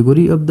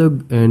category of the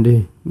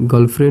and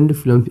girlfriend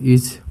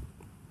is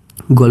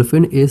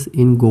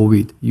in go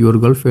with your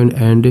girlfriend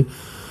and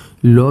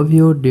love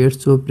your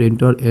date so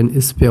printer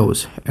and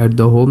spouse at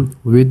the home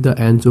with the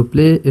Anso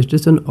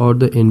PlayStation or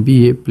the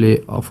NBA play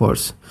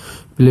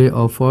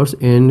offers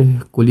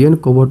and Collian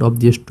covered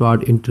of the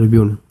start in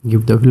Tribune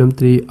give the film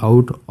 3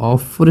 out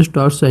of 4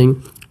 stars saying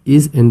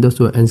is in the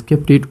show and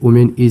skeptic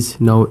woman is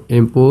now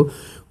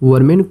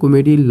empowerment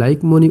comedy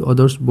like many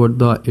others but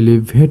the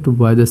elevated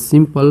by the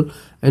simple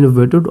and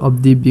weighted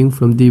of the being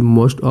from the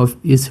most of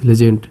its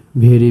legend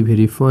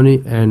very funny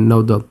and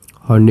now the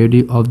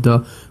Hornady of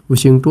the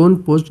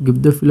Washington Post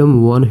give the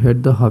film 1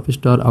 had the half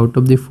star out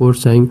of the 4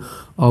 saying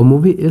our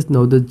movie is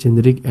now the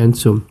generic and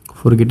so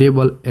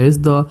forgettable as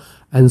the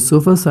and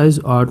sofa size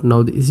art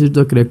now this is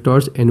the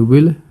characters and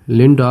Will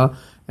Linda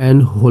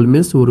and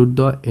Holmes wrote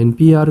the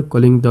NPR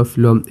calling the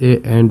film a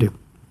and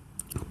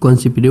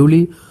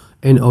consequently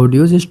an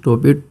audio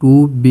stopped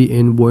to be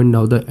in point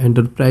now the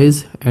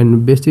enterprise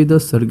and basically the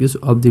circus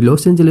of the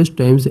Los Angeles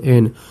Times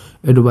and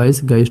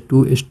advised guys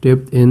to step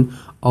in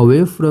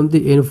away from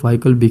the end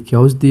vehicle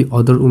because the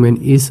other woman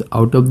is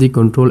out of the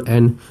control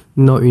and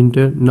now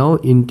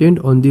intent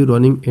on the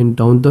running and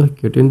down the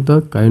getting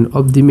the kind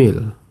of the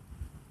male.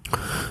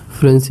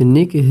 Friends,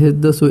 Nick has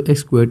the so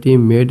equity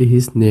made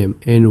his name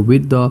and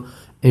with the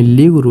and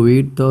League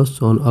Royd, the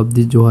son of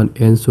the Johan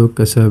and so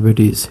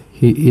Cassavetes.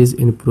 He is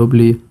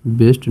probably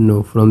best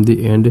known from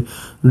the end,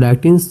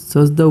 directing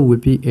such the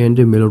whippy and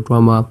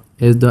melodrama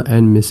as the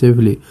and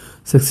massively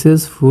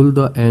successful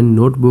the and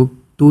Notebook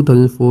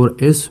 2004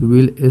 as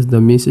well as the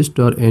Miss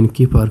Star and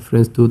Keeper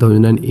Friends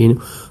 2009 in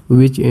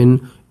which in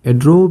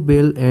Edro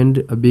Bell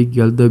and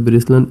Abigail the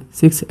Brisland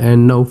 6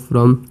 and now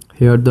from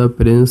here the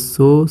parents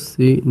so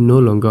she no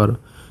longer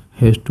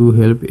has to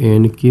help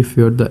and keep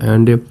her the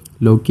and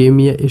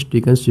leukemia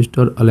stricken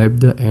sister alive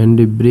the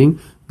and bring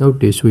now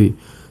Teshui.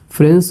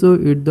 Friends so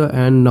it the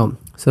and now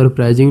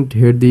surprising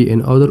that the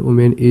and other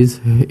woman is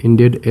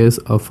indeed as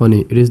a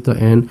funny. It is the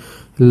and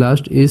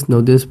last is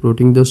now this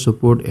promoting the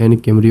support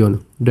and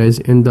Cameron Diaz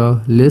and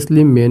the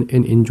Leslie Mann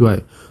and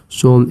enjoy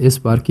some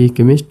sparky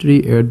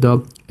chemistry at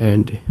the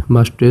end.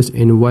 Mistress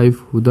and wife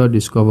who the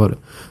discover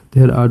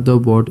there are the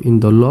both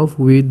in the love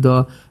with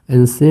the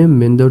and same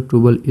Mender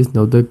Trouble is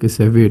now the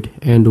Cassavetes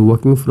and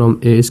working from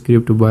a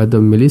script by the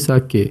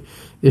Melissa K.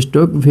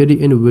 Stuck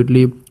very and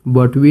weirdly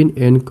between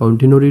and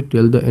continually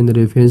tell the and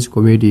revenge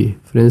comedy.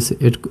 Friends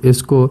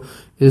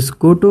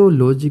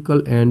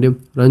escatological and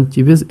run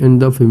chiefs in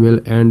the female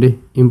and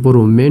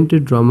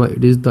improvement drama.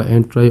 It is the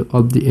entry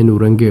of the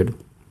enranged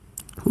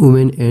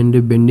women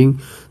and bending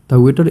the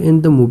waiter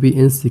in the movie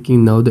and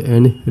seeking now the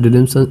end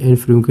redemption and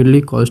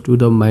frequently caused to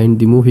the mind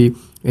the movie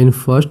and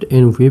first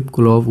and whip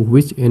glove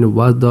which and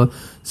was the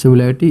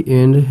similarity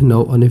and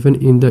now uneven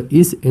in the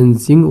is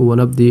and sing one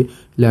of the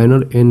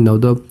liner and now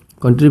the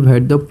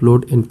contribute the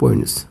plot and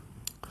points.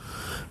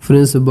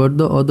 Friends, but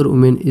the other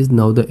woman is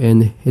now the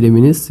end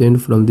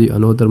reminiscent from the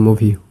another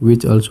movie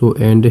which also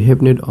and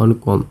happened on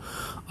com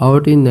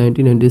out in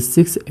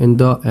 1996 and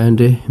the and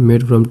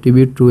made from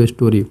TV true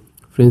story.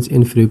 Friends,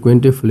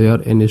 infrequent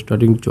flair and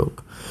starting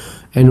joke.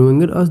 And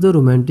Wenger as the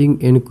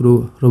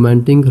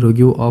romantic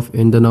review of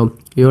and the now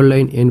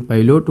airline and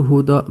pilot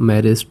who the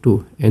marriage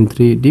to and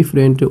 3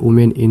 different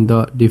women in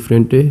the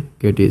different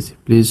categories.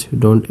 Please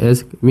don't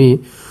ask me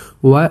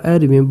why I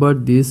remember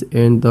this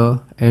and the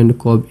and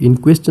Cobb in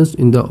questions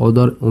in the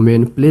other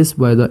women placed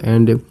by the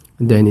and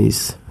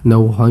Dennis.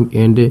 Now Hank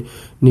and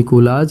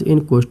Nikolaj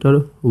and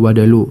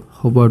Coster-Waldau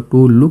hover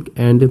to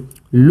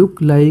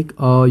look like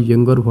a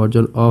younger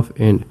version of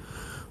and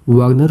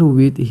Wagner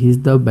with his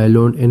the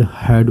ballon and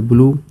had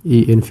blue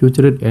and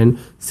featured and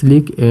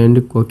sleek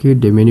and cocky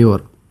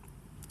demeanor.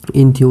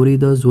 In theory,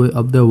 the joy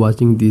of the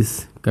watching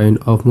this kind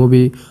of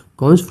movie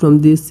comes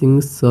from the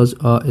things such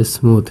a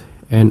smooth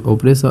and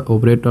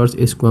operators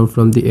is come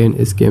from the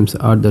end schemes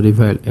are the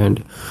rival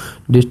and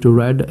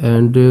destroyed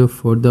and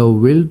for the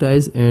will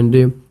dies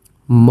and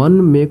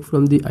Mann make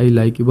from the I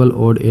likeable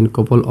odd and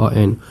couple or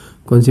and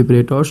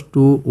conspirators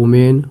to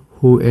women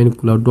who and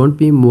don't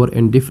be more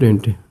and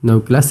different now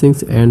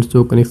classics and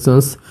so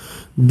connections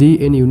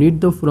the and you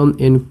need the from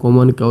in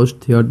common cause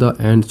theater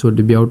and so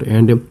debate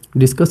and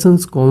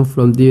discussions come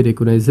from the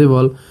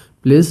recognizable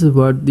place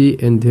but the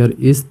and there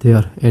is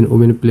there and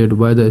women played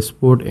by the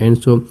sport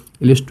and so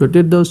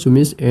illustrated the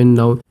sumis and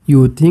now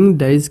you think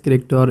Dice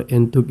character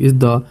and took is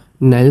the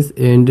Niles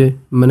and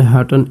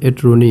Manhattan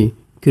at Rooney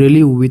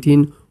clearly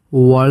within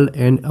world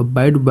and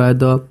abide by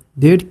the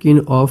that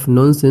kind of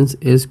nonsense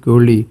as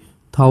Curly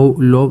thou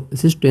love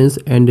assistance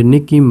and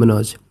Nicki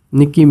Minaj.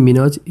 Nicki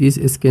Minaj is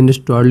scanned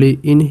starly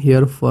in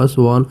her first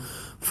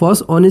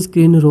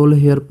on-screen role.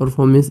 Her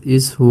performance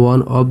is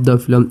one of the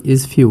film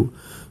is few,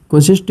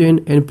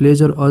 consistent and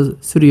pleasure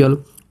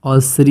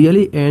as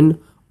serially and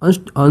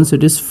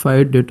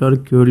unsatisfied daughter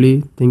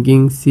currently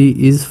thinking she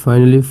is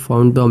finally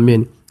found the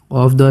man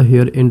of the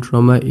hair and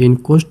drama in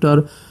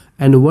Coaster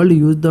and world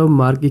used the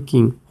Mark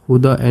King, who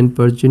the and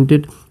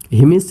presented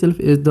himself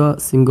as the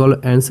single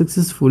and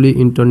successfully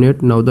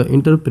internet now the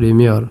inter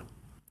premier.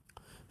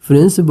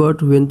 Friends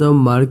but when the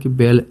Mark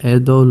Bell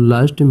at the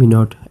last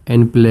minute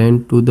and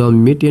planned to the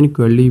meet and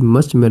Curly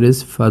must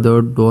marriage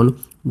father Don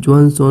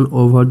Johansson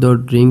over the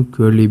drink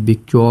Curly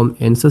became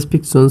and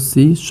suspicions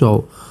she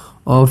saw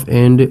of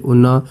an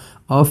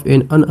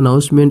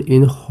announcement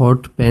in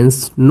hot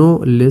pants no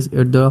less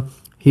at the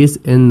his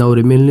and now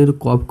remaining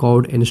cop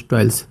code and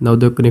styles. Now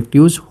the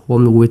connectives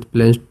home with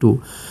plans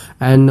too.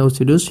 And now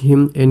seduce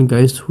him and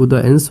guys who the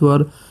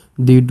answer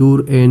the door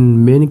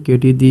and main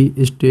Katie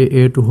the stay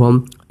at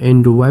home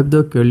and wipe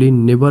the curly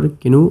never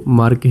canoe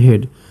mark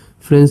head.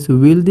 Friends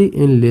will the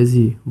and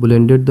lazy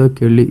blended the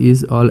curly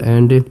is all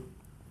and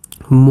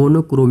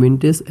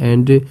monochromatis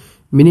and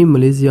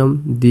minimalism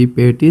the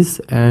patties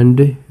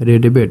and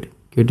red bed.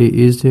 Katie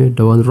is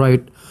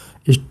downright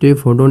stay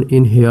found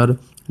in hair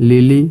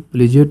Lily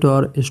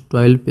Pleasator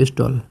style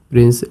pistol.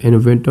 Prince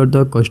invented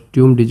the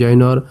costume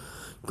designer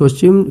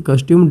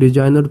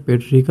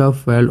Patricia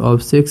Feld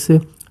of Sex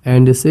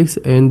and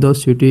the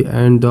City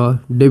and the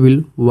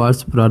Devil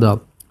Wears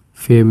Prada.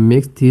 Fame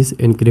makes these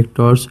and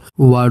characters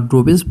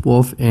wardrobes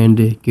pop and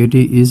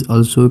Katie is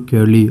also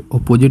clearly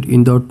opposite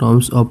in the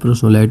terms of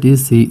personality.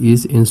 She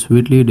is in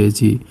sweetly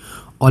daisy,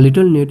 a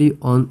little nerdy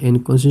on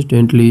and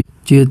consistently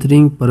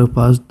cheering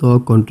purpose the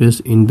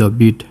contrast in the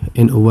beat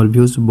and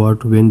overviews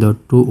but when the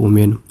two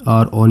women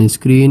are on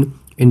screen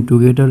and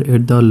together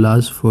at the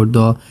last for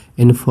the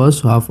and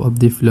first half of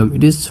the film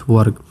it is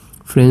work.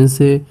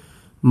 Friends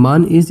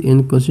Mann is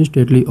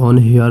inconsistently on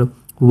her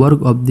work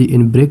of the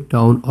in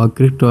breakdown of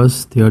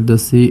characters there the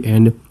sea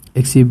and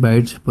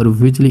exhibits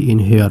perfectly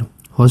in her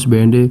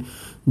husband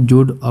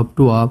Jude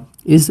Upton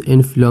is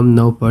in film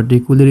now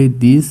particularly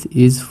this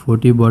is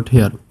 40 but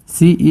here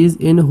she is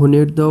in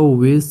honored the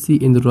way she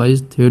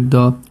enriched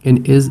the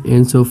and is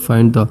and so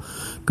find the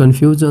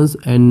confusions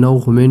and now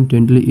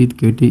momentally it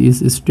Katie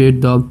is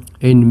straight the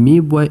and me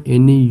by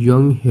any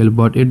young hell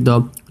but at the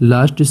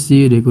last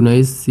she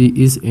recognized she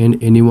is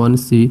and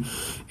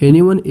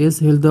anyone else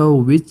held the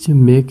which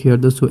make her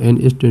the so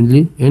and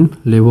strangely and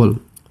level.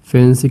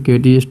 Fancy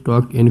Katie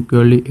stock and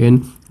curly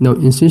and now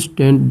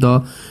insistent the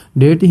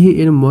that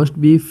he and must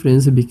be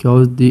friends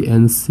because the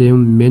and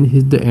same man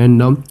is the end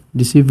now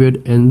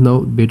deceived and now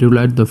better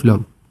light the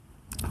film.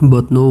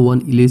 But no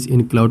one else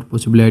in cloud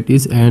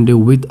possibilities and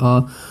with a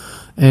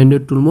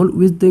and tumult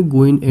with the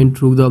going and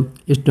through the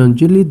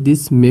strangely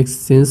this makes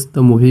sense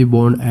the movie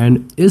Bond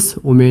and is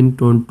woman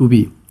turned to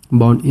be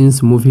bound in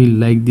movie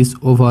like this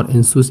over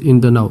and sus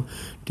in the now.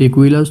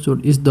 Tequila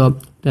short is the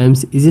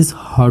times it is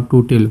hard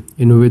to tell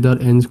in whether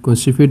and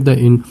conceived the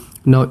in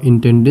now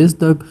intends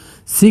the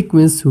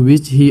sequence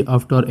which he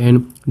after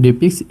and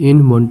depicts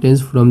in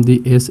mountains from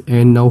the S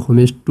and now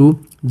homage to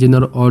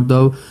genre or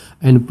the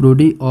and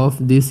prudy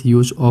of this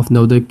use of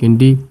now the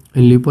candy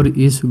and leper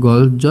is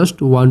girl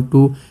just want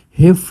to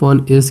have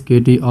fun is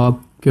Katie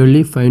up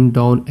curly find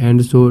down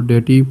and so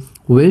dirty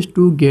ways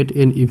to get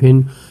an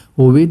event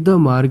with the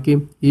mark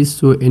is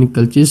so in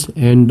cultures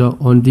and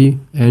on the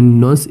and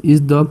nose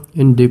is the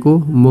in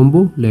deco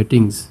mumbo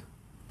latings.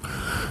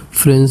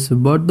 Friends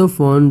but the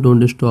fun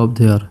don't stop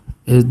there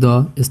as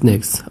the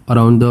snakes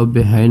around the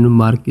behind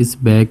Mark is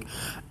back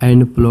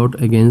and plot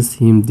against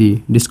him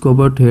the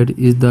discovered head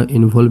is the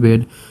involved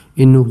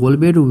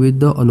with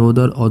the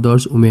another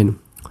others woman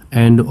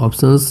and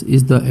options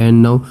is the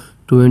end now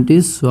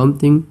 20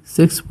 something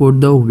sex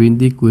put the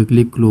windy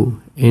quickly clue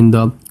in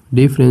the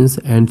difference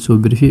and so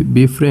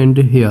befriend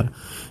here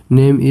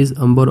name is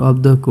Amber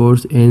of the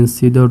course and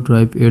see the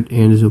drive it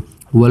ends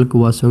Walk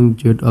Wasong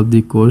jet of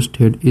the coast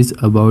head is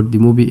about the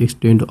movie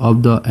extent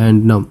of the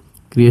and now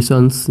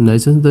creations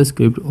license the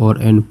script or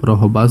and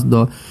prohibits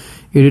the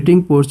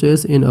editing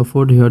process in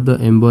afford here the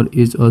Amber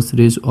is a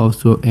series of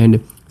so and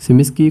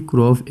Simiski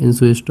Croft and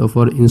so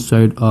stuffer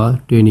inside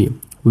a tiny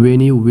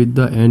Winnie with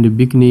the and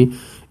bikini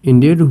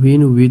indeed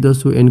win with the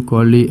so and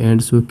Corley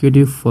and so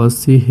Katie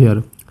first see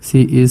here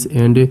she is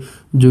and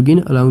jogging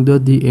along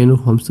the end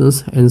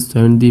Thompsons and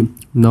send the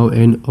now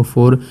and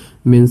afore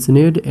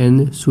mentioned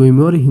and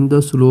swimmer in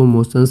the slow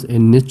motions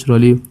and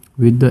naturally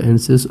with the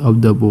answers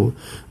of the bow.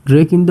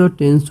 Drake in the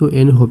tense so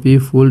and happy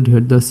full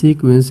head the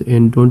sequence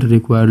and don't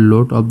require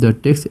lot of the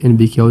text and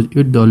because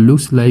it the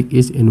looks like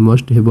it and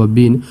must have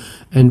been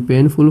and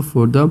painful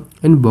for the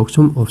and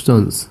boxum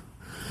options.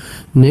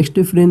 Next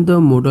friend the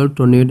model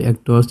tornado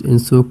actors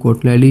and so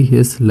courtly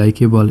is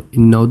likable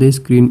in now the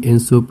screen and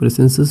so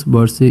presence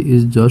Bercy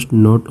is just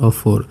not a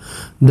for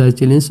the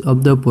challenge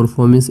of the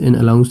performance and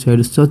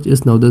alongside such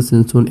as now the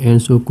Simpson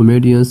and so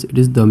comedians it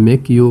is the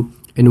make you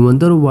and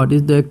wonder what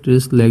is the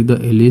actress like the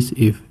Alice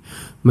if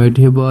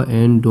Maitheba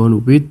and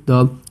Dawn with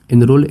the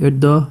enroll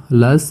at the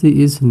last.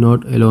 She is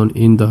not alone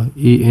in the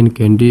E and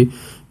Candy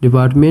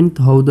department.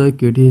 How the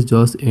Katie is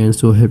just and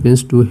so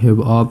happens to have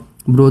a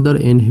brother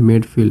and he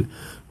made Phil.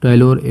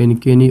 Taylor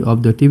and Kinney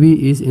of the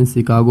TV is in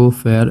Chicago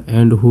Fair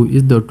and who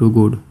is the too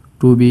good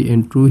to be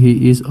and true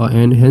he is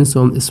and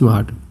handsome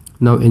smart.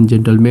 Now in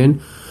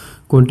gentleman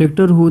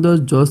contractor who the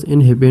just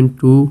and happen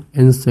to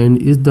and sign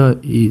is the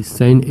E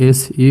sign as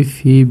if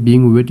he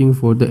being waiting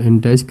for the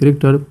entire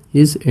character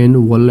is in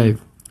whole life.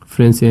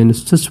 Friends and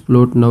such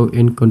plot now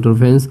in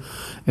contrivances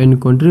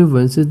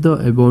the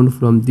abound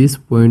from this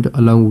point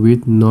along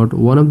with not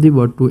one of the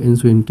but two and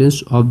so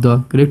intense of the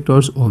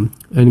characters on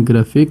and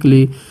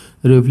graphically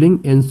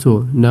revealing and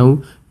so now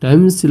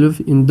time itself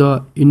in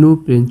the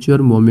premature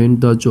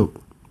moment the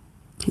joke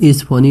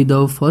is funny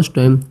the first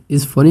time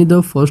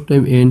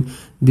and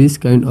this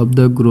kind of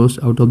the gross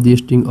out of the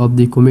sting of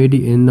the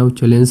comedy and now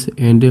challenge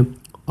and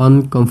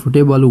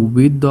uncomfortable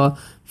with the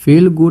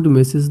feel good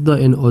message the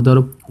and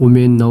other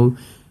women now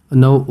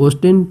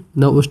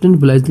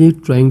ostensibly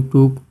trying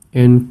to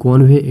and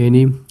convey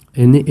any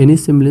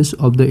semblance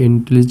of the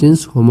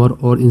intelligence humor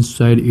or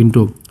insight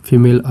into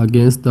female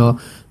against the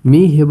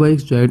me hereby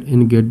tried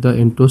and get the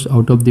entrance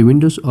out of the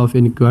windows of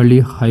an equally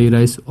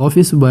high-rise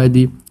office by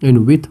the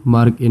and with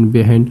mark in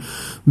behind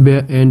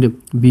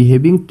and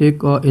behaving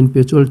take and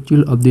petrol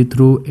chill of the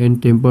through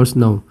and tempers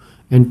now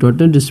and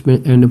total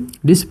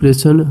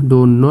dispression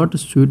do not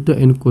suit the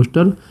and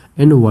Coster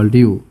and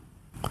Waldau.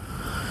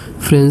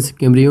 Friends,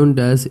 Cameron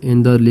Diaz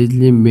and the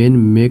Leslie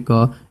Mann make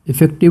a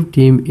effective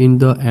team in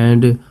the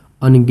and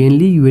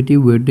ungainly witty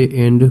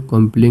and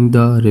compelling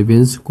the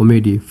revenge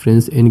comedy.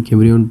 Friends and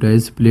Cameron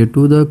Diaz play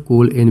to the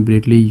cool and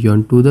brightly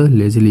young to the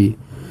Leslie.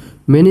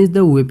 Mann is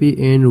the whippy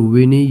and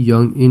Winnie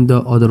Young in the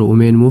other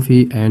woman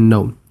movie and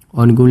now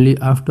ongoingly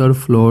after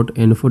float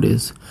and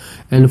footage.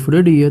 And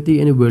Fred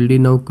Yeti and Weldy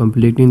now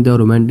completing the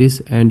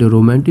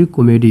romantic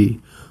comedy.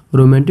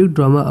 Romantic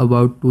drama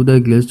about two the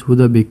girls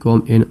who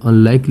become an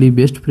unlikely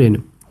best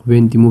friend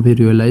when the movie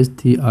realized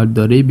they are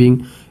the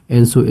raving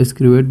and so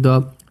escalated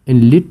the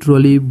and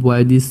literally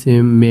by the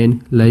same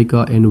man like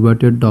and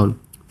watered down.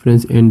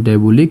 Friends and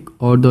Diabolic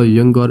or the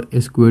younger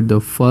escort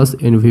the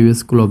first and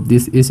viewers club.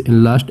 This is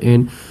in last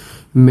and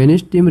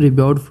managed team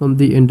rebound from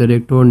the end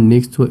director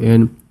Nick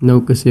and now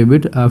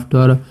Cassavetes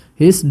after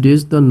his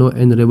dish the no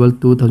and rebel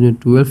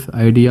 2012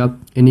 idea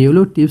and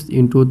yellow tips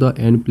into the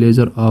end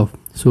pleasure of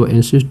so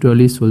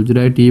ancestrally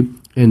solidarity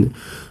and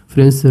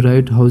Friends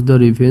right house the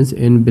revenge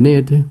and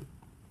beneath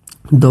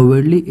the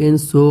worldly and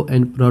so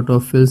and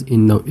protophils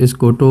in now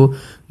escoto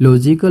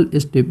logical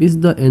step is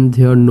the end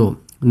there no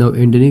now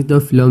ending the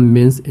film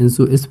means and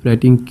so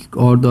spreading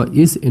or the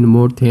is in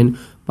more than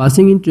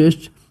passing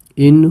interest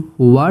in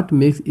what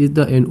makes is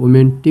the and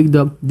woman tick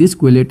the this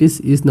qualities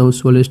is now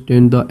sole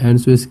stand the and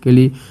so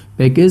scaly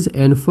package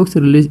and Fox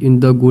release in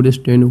the good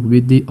stand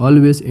with the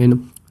always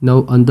and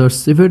now under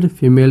severed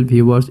female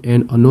viewers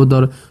and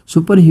another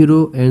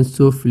superhero and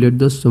so let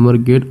the summer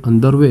get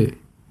underway.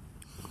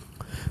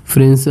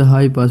 Friends,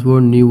 high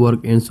password new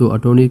work and so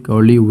attorney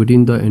Curly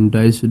within the and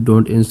dice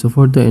don't and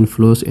suffer the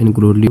inflows and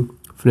growly.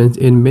 Friends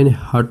in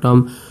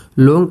Manhattan,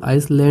 Long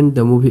Island,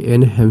 the movie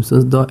and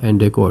Hamptons the and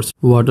decors.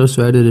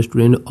 Waterside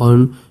restaurant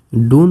on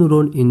Dune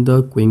Road in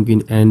the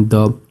Queen and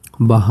the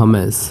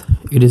Bahamas.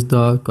 It is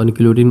the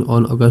concluding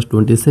on August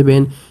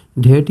 27,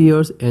 that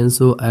years and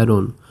so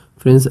Aaron.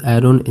 Friends,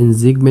 Aaron and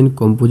Zygmunt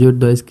composed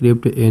the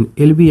script and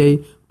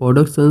LBI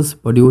Productions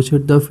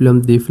produced the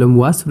film. The film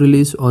was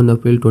released on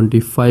April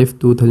 25,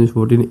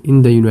 2014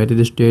 in the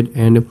United States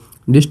and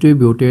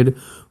distributed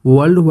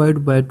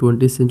worldwide by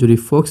 20th Century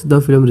Fox. The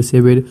film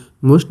received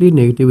mostly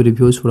negative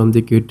reviews from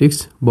the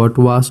critics but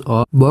was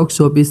a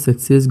box office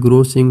success,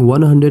 grossing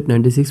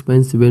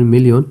 $196.7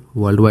 million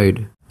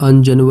worldwide.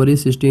 On January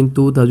 16,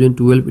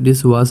 2012,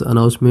 this was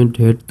announcement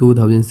that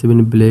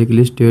 2007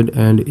 blacklisted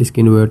and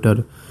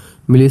screenwriter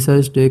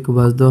Melissa Stake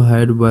was the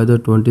hired by the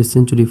 20th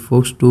Century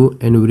Fox to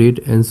narrate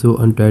and so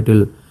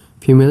untitled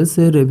female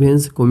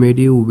revenge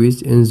comedy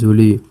which and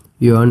Julie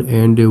Yuan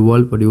and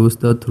Wall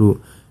produced the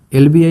through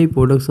LBI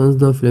Productions.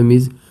 The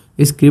film's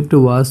script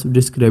was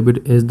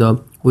described as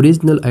the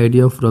original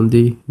idea from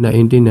the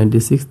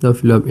 1996 the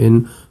film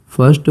in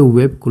first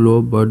web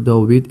club but the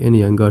with an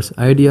younger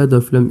idea.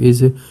 The film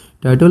is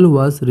title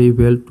was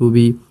revealed to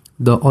be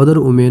The Other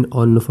Woman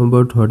on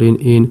November 13.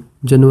 In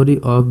January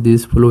of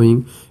this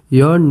following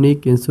year,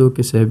 Nick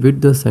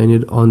Cassavetes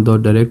signed on the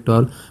direct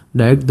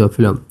the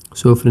film.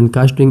 So friend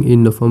casting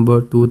in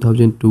November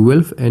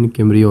 2012 and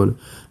Cameron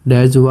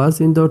Diaz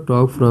was in the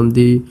talk from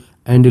the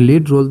and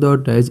lead role the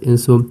Diaz and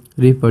so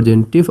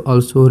representative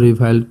also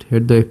revealed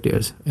head the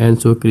actors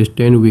and so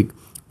Kristen Wiig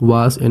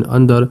was an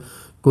under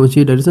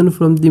consideration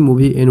from the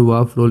movie and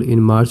WAF role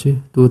in March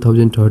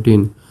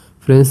 2013.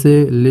 Friends,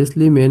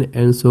 Leslie Mann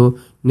and so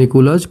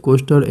Nikolaj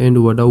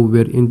Coster-Waldau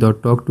were in the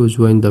talk to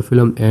join the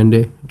film and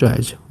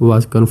Diaz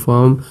was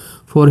confirmed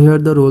for her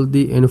the role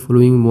the and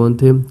following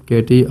month.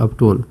 Katie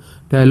Upton,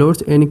 Taylor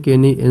and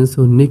Kinney and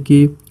so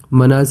Nicki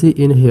Minaj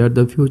in here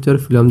the future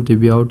film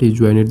debut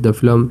joined the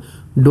film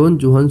Don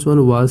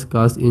Johansson was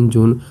cast in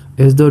June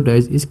as the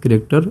Diaz's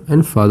character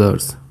and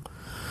fathers.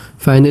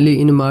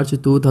 Finally, in March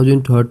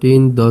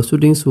 2013, the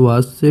shootings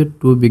was set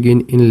to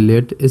begin in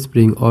late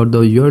spring or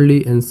the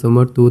early and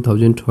summer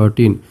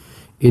 2013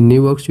 in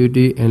New York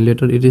City, and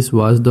later it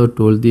was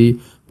told the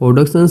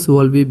productions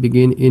will be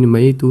begin in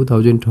May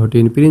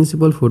 2013.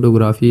 Principal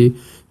photography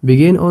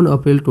began on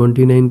April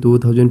 29,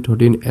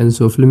 2013, and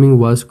so filming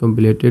was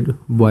completed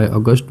by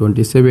August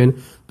 27,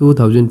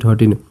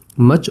 2013.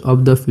 Much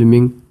of the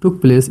filming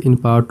took place in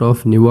part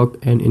of New York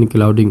and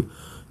including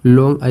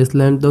Long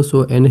Island, the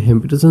show and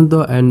Hampton,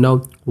 the and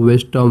now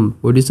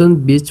West-Raunder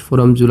Beach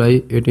from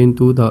July 18,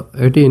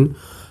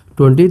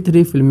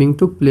 2023. Filming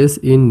took place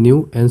in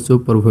New and so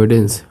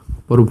Providence,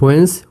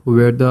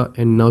 where the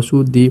and now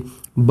the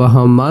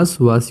Bahamas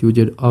was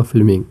used of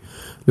filming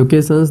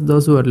locations.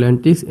 The show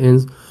Atlantic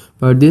and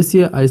Paradise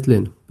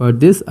Island.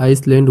 Paradise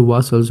Island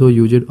was also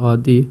used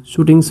as the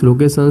shooting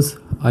locations.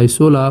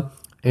 Isola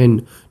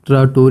and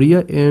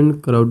Trattoria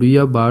and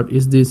Claudia Bar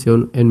is the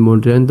Sion and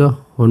Mondrian. The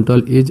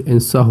hotel is in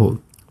Soho.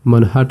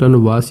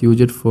 Manhattan was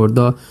used for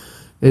the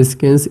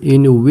scenes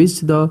in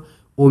which the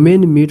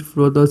women meet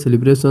for the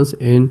celebrations,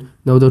 and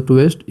now the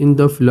twist in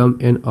the film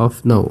and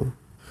of now.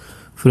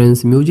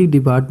 Friends, music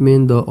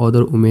department. The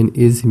other woman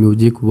is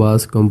music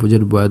was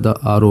composed by the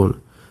Aaron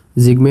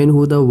Zigman,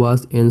 who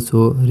was and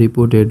so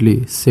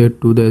reportedly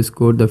set to the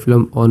score the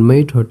film on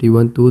May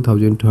 31,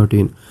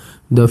 2013.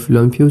 The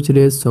film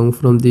featured songs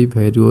from the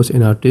various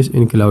artists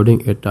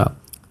including Etta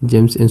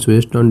James and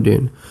Weston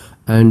Dean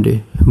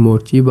and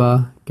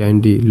Mochiba,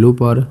 Candy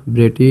Looper,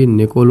 Bretty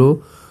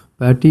Nicolo,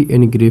 Patty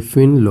and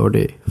Griffin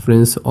Lode.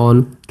 Friends,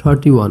 on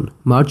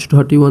March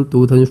 31,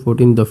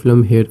 2014, the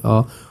film had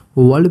a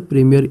world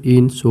premiere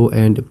in Seoul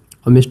and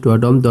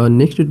Amsterdam. The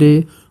next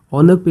day,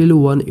 on April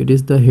 1, it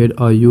is the head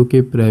a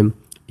UK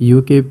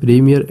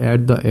premiere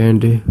at the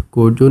end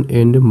Cordon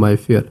and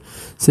Mayfair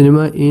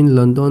Cinema in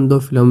London. The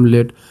film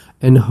led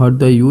and had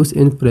the US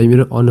in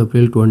premiere on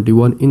April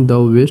 21 in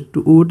the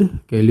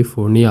Westwood,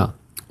 California.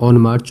 On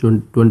March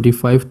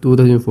 25,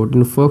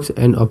 2014, Fox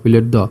and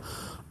appealed the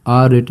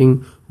R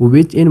rating,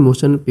 which in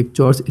Motion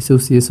Pictures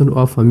Association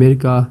of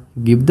America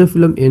give the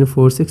film N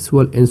for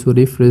sexual and so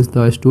reference.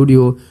 The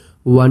studio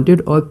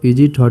wanted a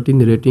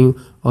PG-13 rating.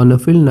 On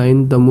April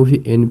 9, the movie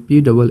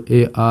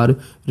NPAA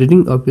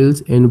rating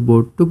appeals and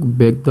board took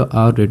back the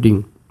R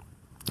rating.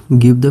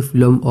 Give the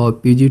film a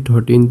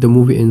PG-13. The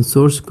movie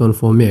ensures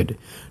confirmed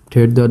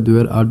that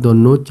there are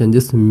no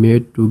changes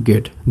made to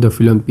get the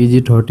film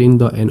PG-13.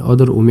 The and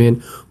Other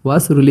Woman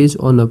was released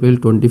on April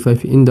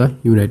 25 in the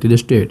United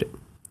States.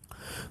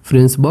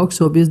 Friends,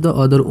 box office. The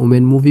Other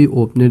Woman movie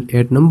opened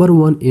at number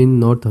 1 in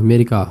North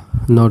America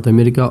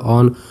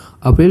on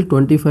April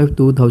 25,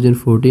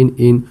 2014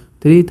 in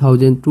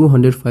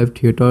 3,205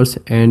 theaters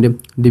and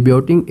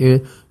debuting a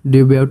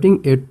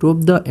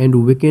top the end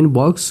weekend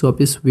box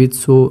office with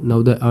so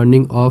now the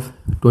earning of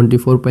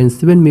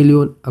 24.7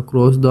 million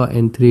across the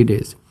and 3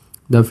 days.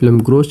 The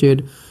film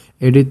grossed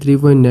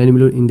 83.9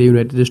 million in the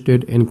United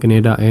States and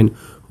Canada and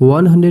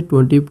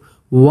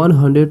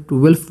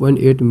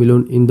 112.8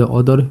 million in the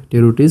other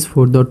territories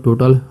for the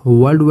total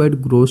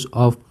worldwide gross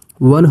of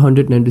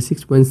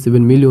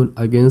 $196.7 million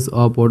against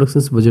a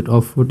production's budget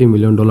of $40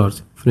 million.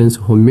 Friends,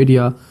 home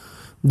media.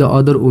 The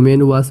Other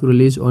Woman was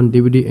released on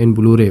DVD and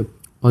Blu-ray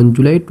on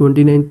July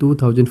 29,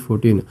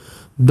 2014.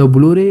 The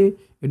Blu-ray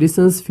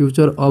editions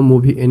feature a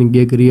movie and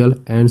gag reel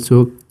and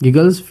so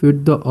giggles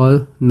fit the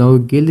all now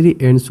gallery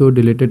and so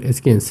deleted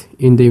skins.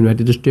 In the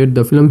United States,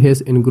 the film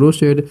has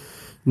engrossed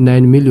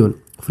 9 million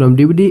from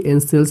DVD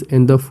and sales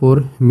and the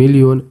 4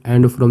 million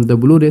and from the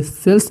Blu-ray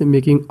sales,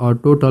 making a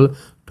total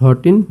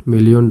 $13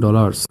 million.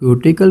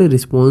 Critical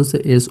response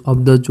as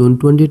of the June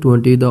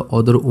 2020, The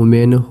Other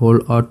Woman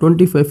hold a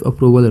 25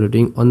 approval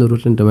rating on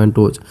Rotten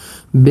Tomatoes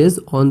based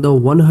on the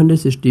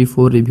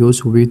 164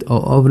 reviews with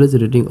an average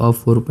rating of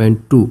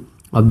 4.2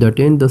 of the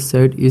 10. The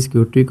site is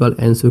critical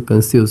and so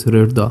conscious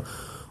rate The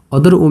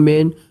Other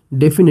Woman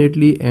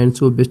definitely and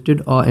so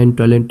bested and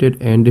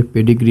talented and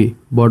pedigree,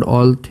 but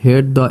all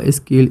that the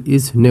skill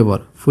is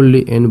never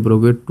fully and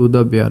brought to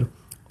the bear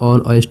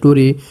on a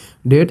story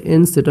that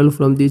and settle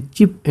from the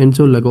cheap and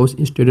so Lagos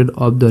instead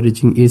of the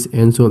reaching is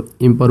and so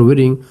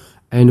empowering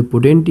and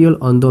potential.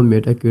 On the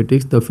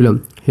Metacritic, the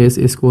film has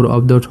a score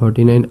of the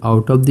 39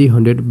 out of the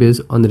 100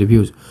 based on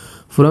reviews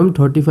from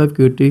 35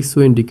 critics,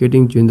 so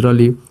indicating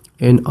generally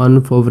an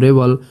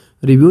unfavorable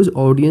reviews.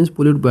 Audience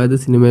polled by the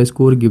Cinema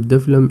Score give the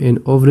film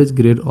an average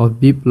grade of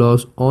B+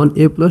 on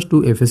A+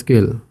 to F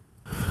scale.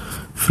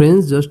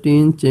 Friends,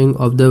 Justin Cheng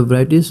of the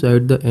Variety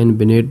site the and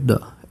Bennett the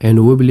and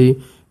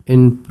Wibbly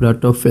in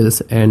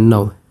Pratophils and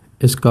now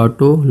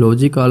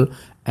eschatological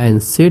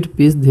and set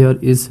piece there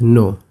is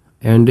no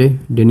and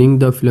denying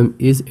the film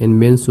is and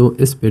men so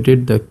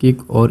expected the kick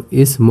or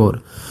is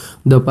more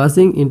the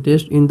passing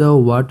interest in the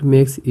what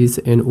makes is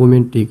an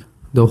romantic.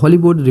 The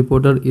Hollywood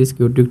Reporter is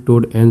critic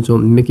told and so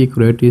Mickey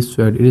Creative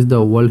said it is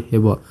the world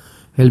ever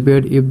helped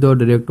if the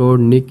director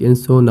Nick and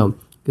so now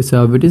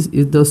Cassavetes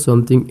is the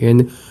something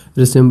and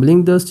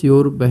resembling the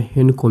sure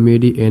behind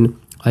comedy and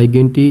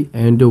identity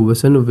and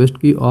Wesson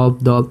Westky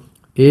of the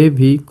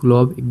AV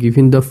Club,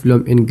 giving the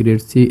film in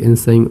grade C and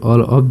saying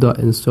all of the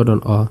answer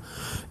on A.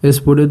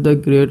 Spotted the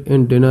great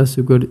and dinner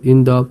secured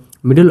in the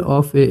middle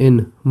of a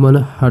in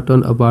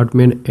Manhattan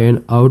apartment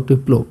and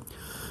outflow.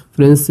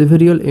 French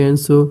several and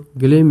so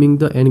gleaming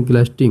the and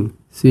glasting.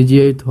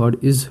 CGI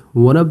thought is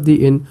one of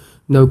the in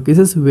now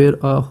cases where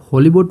a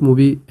Hollywood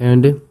movie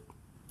and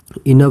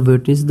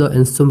innovates the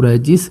and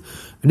summarizes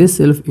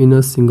itself in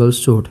a single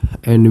shot.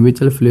 And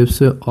Mitchell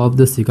Phillips of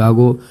the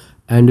Chicago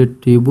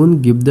and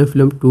Tribune give the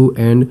film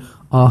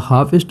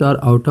 2.5 star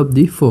out of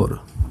the 4.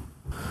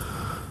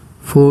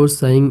 For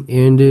saying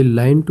and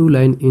line to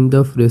line in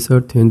the fresher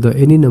than the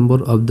any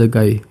number of the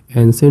guy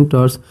and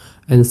centers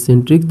and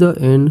centric the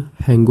end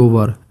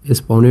hangover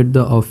expounded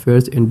the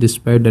affairs and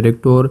despite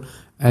director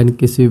and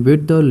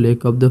Cassavetes the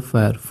lake of the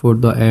fire for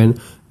the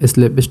end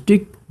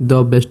slapstick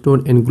the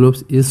Beston and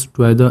Globes is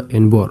to the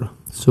Enbor.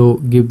 So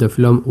give the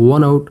film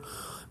 1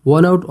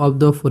 out of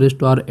the 4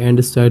 star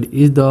and side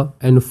is the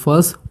and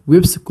first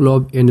whips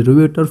club and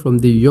reviewer from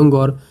the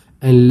younger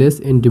and less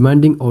in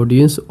demanding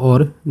audience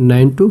or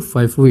 9 to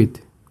 5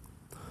 with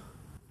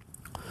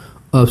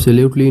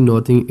absolutely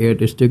nothing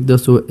at stake. The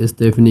show is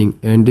deafening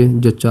and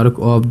the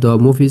chark of the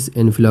movie's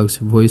influx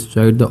voice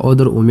tried the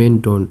other women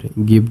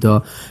don't give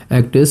the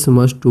actress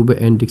much to be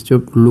and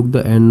except look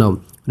the end now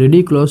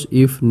ridiculous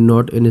if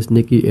not in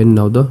sneaky and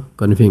now the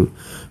conving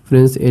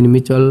friends and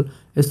Mitchell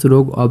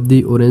Stroke of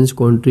the Orange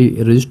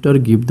County Register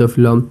give the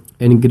film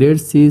and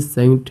grade C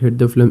saying that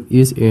the film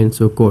is and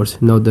so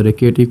course now the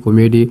rickety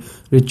comedy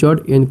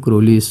Richard and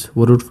Crowley's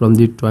wrote from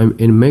the time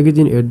in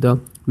magazine at the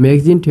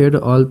magazine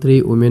theater all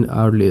 3 women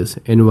are less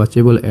and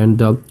watchable and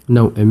the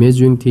now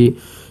amazing the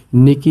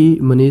Nicki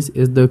Minaj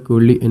is the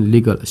currently and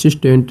legal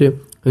assistant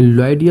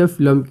Lydia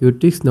film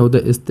critics now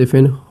the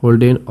Stephen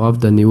Holden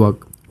of the New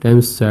York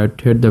Times said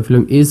that the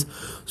film is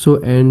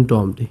so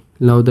endomed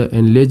now the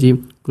and lazy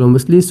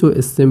clumsily so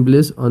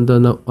assembled on the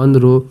now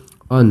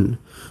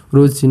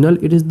original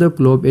it is the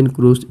club and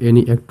cruised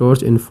any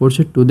actors and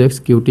forced to the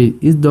executive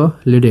is the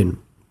leaden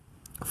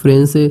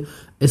French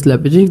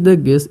slapstick the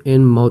gas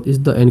and mouth is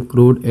the and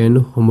crude and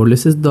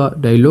homolysis the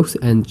dialogues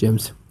and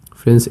gems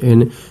French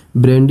and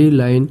brandy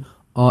line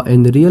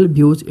and real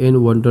views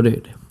and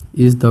wondered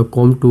is the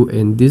come to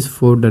and this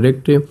for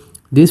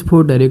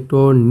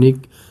director Nick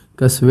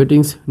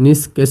Cassavetes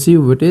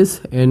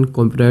and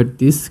compared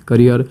this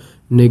career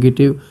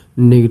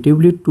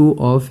negatively to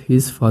of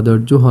his father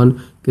Johann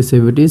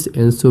Cassavetes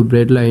and so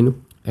breadline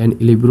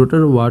and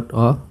elaborator what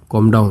a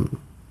calm down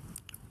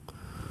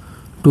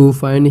to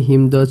find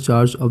him the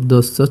charge of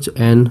the such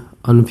an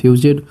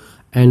unfused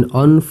and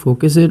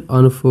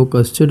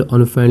unfocused,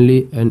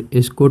 unfriendly and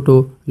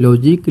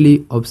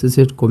eschatologically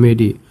obsessed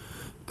comedy.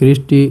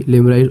 Christy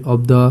Limerick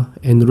of the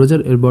and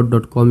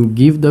RogerErbert.com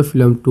give the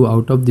film 2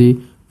 out of the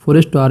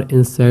 4 star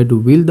and said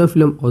will the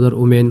film other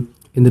women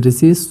in the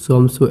receive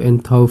some so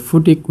and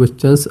footy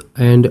questions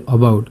and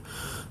about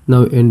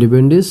now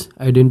independence,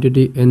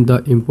 identity and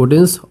the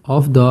importance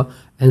of the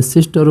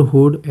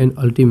sisterhood and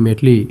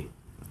ultimately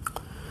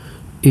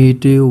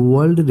it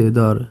world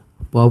rather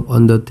pop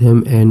on the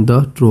theme and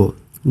the throw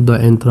the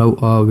and throw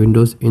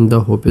windows in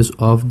the hopes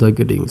of the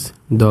gettings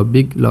the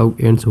big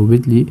log ends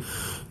with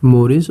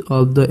Morris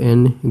of the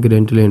end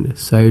Grantland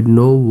side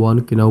no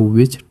one can know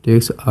which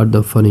takes are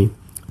the funny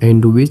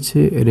and which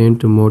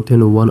aren't more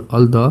than one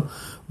all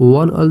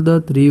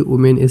the 3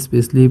 women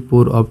especially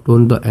poor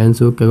Upton the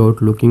answer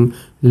out looking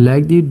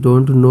like they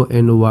don't know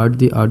and what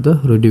they are the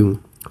reading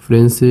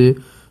friends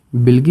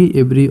Bilgi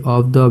Avery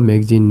of the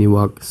magazine New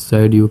York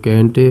said you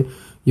can't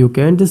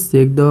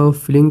shake the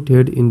feeling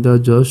that in the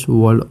just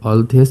world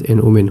all things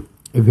and women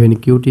when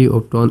cutie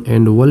Upton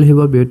and will have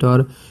a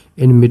better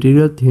and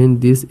material than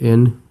this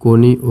and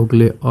Connie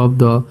Oakley of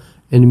the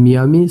and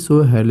Miami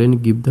so Helen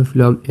give the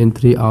film and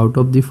 3 out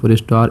of the 4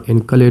 star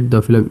and collect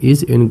the film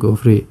is in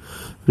Goffrey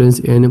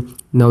friends and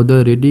now the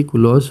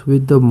ridiculous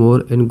with the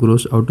more and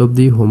gross out of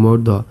the humor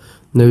the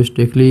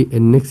mistakenly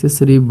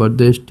unnecessary but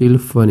they still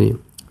funny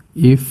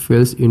if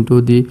falls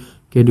into the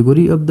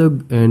category of the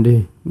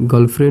and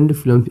girlfriend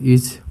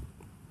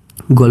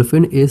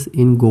is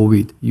in go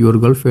with your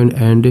girlfriend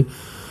and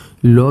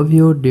love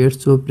your date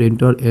so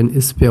printer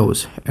and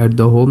spouse at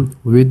the home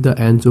with the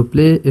and so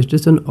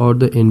PlayStation or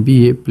the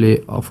NBA play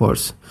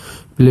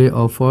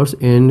offers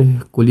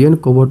and Collian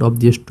covered of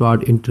the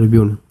start in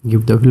Tribune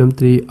give the film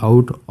 3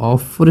 out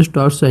of 4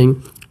 stars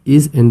saying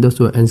is in the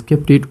show and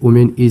skeptic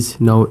woman is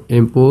now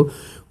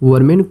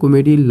empowerment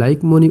comedy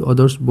like many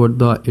others but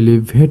the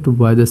elevated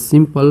by the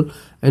simple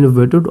and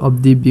weighted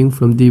of the being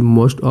from the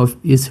most of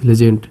its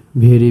legend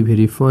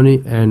very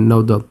funny and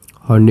now the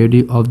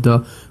Hornady of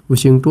the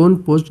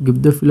Washington Post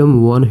give the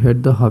film 1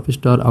 had the half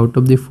star out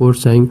of the 4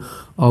 saying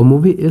our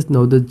movie is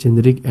now the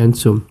generic and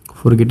so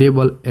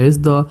forgettable as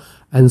the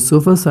and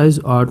sofa size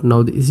art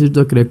now this is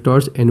the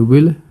characters and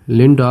Will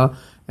Linda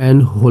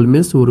and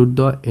Holmes wrote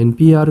the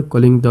NPR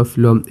calling the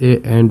film a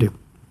and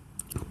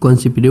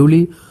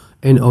conceptually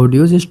and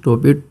audios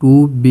stopped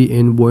to be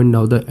in point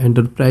now the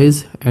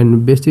enterprise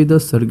and basically the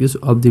circus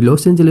of the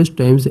Los Angeles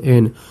Times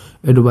and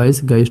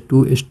advised guys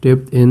to step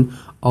in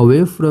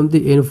away from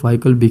the end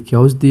vehicle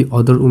because the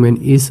other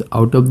woman is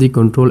out of the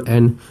control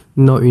and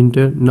now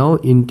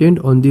intent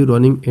on the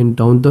running and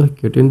down the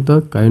getting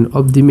the kind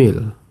of the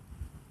male.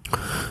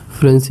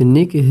 Friends,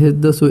 Nick has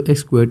the so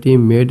equity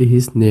made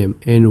his name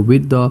and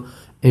with the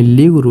and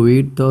League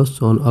Royd, the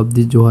son of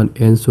the Johann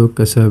and so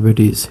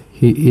Cassavetes.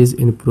 He is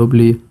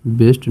probably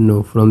best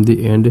known from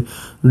the end,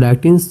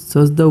 directing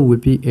such the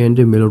whippy and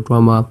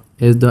melodrama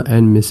as the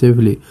and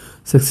massively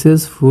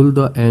successful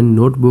the and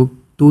Notebook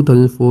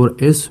 2004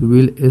 as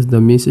well as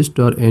the Miss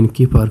Star and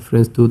Keeper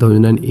Friends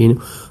 2009 in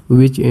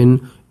which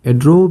in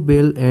Edro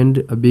Bell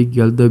and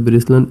Abigail the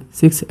Brislan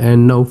 6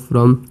 and now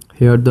from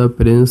here the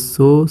parents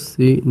so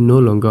she no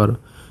longer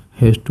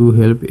has to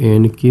help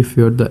and keep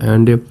her the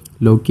and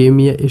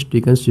leukemia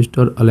stricken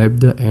sister alive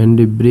the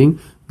and bring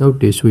now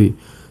Teshui.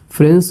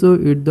 Friends so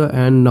it the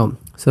and now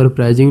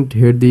surprising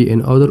that the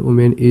another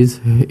woman is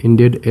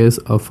indeed as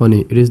a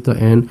funny. It is the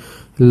and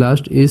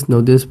last is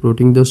now this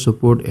protein the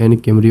support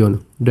and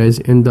Cameron Diaz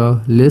and the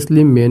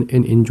Leslie Mann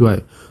and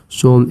enjoy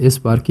some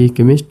sparky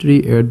chemistry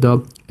at the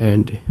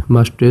end.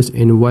 Mistress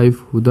and wife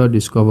who the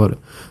discover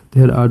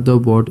there are the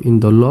both in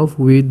the love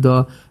with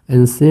the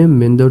and same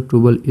man the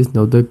trouble is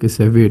now the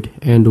Cassavetes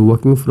and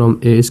working from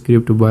a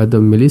script by the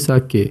Melissa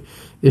K.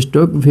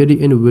 Stuck very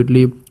and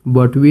weirdly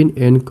between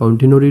and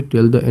continually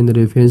tell the and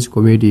revenge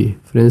comedy.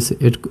 Friends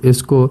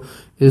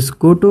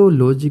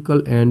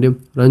escatological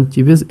and run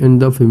chiefs in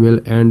the female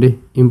and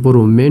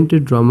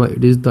improvement drama.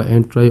 It is the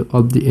entry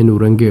of the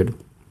enranged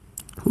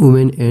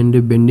women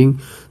and bending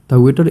the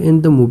waiter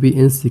in the movie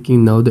and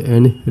seeking now the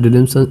end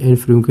redemption and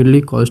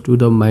frequently caused to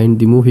the mind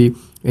the movie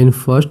and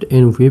first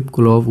and whip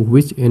club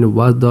which and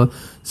was the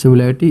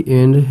similarity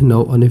and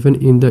now uneven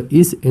in the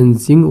is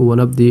and sing one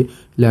of the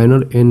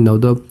liner and now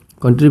the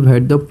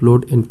contribute the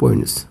plot and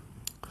points.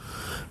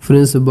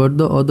 Friends, but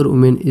the other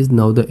woman is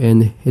now the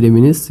end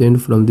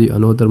reminiscent from the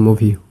another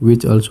movie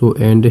which also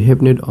and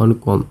happened on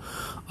com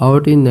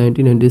out in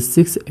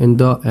 1996 and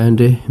the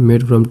and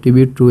made from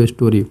TV true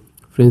story.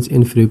 Friends,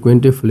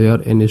 infrequent flair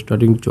and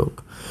starting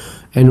joke.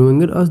 And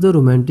Wenger as the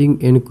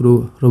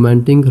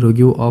romantic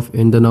review of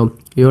and the now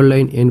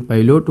airline and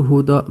pilot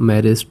who the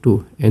marriage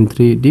to and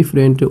three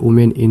different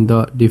women in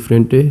the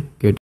different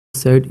categories.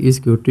 Side is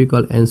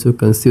critical and so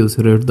conscious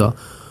read the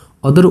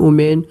other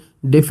women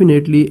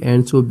definitely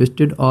and so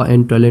bested are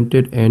and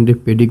talented and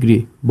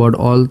pedigree but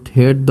all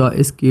had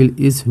the skill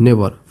is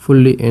never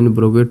fully and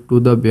brought to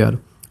the bear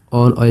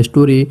on a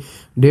story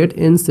that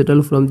and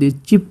settle from the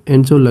cheap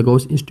and so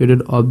Lagos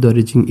instead of the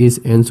reaching is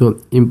and so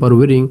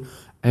empowering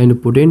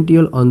and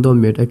potential on the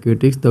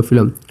Metacritic. The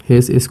film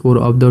has a score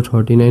of the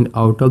 39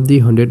 out of the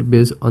 100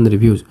 based on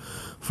reviews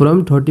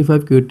from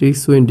 35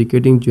 critics so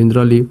indicating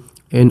generally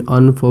an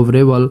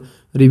unfavorable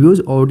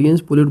reviews.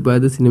 Audience polled by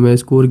the cinema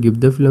score give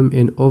the film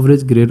an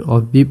average grade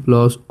of B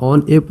plus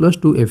on A plus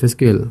to F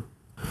scale.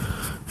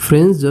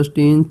 Friends,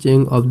 Justin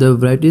Cheng of the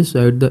variety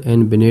side the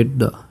and Bennett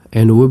the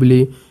and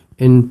Wibbly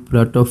in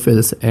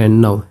Pratophils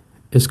and now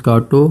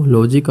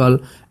eschatological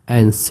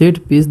and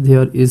set piece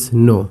there is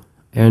no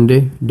and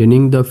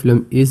denying the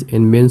film is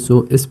and men so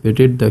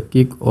expected the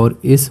kick or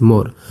is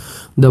more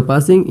the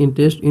passing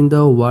interest in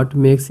the what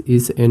makes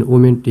is an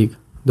romantic.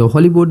 The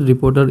Hollywood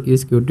Reporter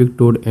is critic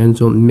told and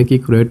so Mickey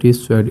Creative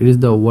said it is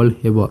the world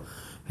ever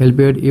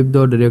helped if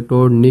the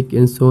director Nick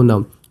and so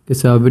now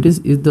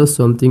Cassavetes is the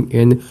something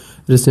and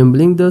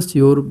resembling the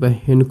sure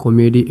behind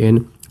comedy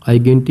and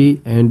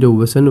identity and the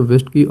Western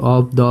Westky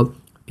of the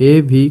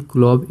AV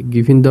Club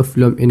giving the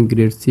film in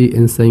grade C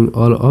and saying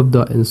all of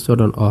the and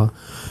sudden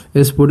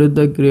spotted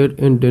the great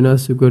and dinner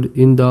sequence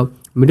in the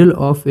middle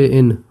of a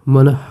in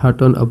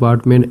Manhattan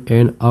apartment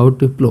and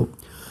outflow.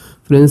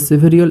 Friends,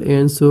 several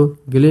and so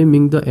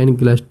gleaming the and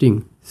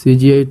glasting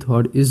CGI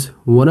thought is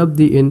one of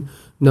the in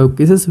now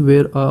cases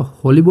where a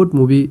Hollywood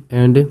movie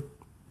and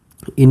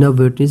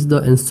innovates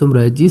the and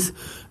summarizes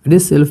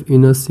itself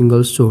in a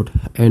single shot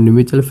and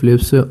Mitchell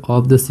Phillips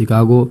of the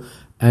Chicago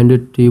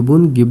and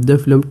Tribune give the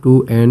film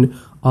 2 and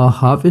a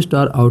half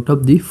star out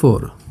of the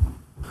 4.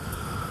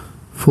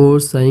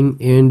 For saying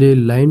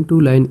and line to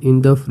line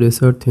in the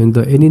fresher than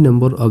the any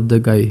number of the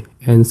guy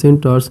and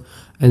centers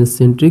and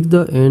centric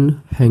the end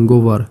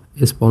hangover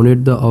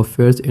expounded the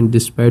affairs and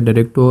despite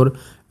director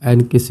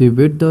and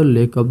Cassavetes the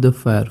lake of the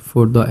fire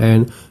for the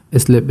end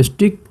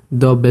slapstick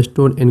the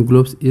Beston and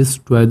Globes is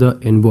to the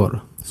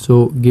Enbor.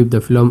 So give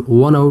the film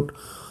one out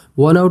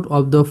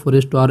of the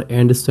 4 star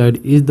and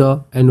side is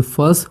the and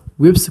first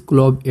whips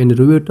club and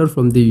reviewer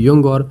from the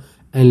younger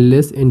and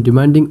less in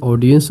demanding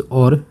audience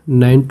or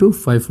 9 to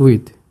 5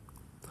 with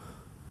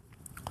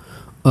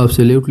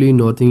absolutely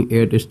nothing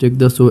at stake.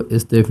 The show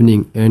is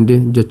deafening and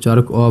the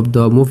chark of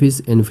the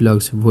movies and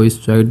flux voice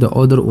side the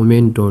other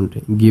women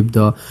don't give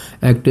the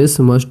actors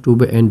much to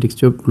be and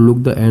except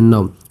look the end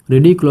now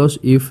ridiculous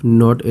if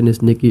not in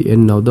sneaky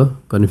and now the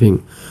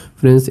convincing.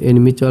 Friends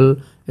and Mitchell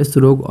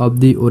stroke of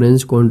the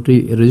orange country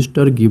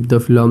register give the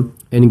film,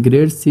 and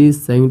grade C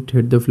sang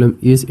that the film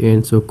is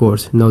and so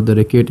course. Now the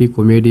rickety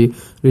comedy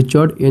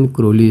Richard and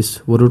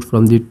Crowley's wrote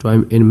from the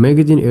Time in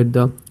magazine at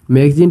the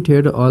magazine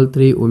theater all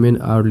three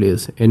women are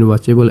less and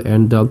watchable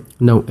and the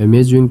now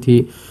amazing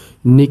the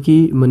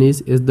Nicki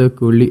Minaj is the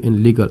currently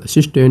and legal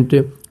assistant.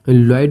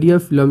 Lydia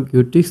film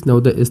critics now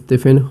the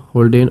Stephen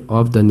Holden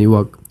of the New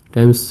York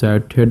Times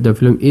said that the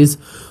film is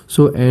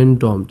so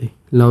endomed.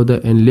 Now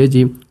the and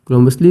lazy,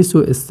 chromously so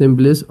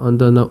assembles on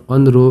the now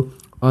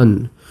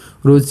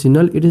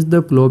original. It is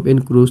the club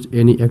and cruise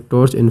any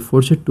actors and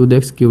forced to the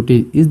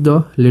executive is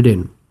the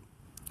leaden.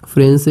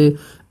 Friends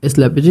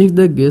slapstick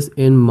the gaze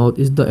and mouth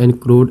is the and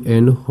crude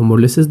and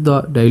humorless is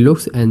the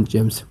dialogues and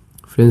gems.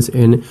 Friends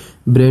and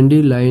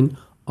brandy line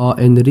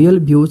and real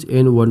views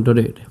and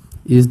wondered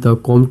is the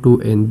come to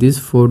and this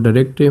for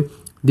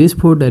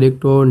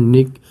director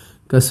Nick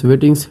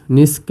Cassavetes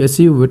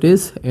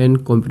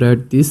and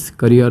compared this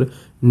career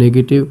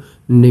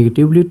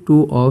negatively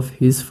to of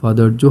his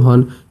father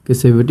Johann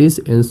Cassavetes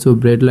and so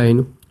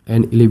breadline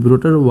and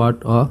elaborator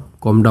what a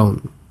calm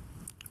down.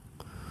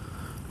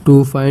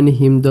 To find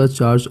him the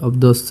charge of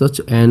the such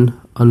an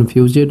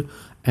unfused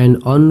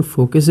and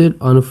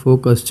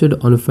unfocused,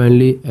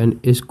 unfriendly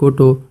and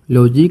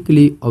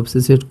eschatologically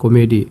obsessed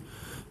comedy.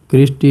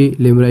 Christy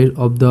Limerick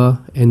of the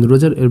and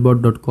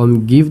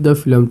RogerEbert.com give the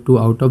film 2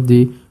 out of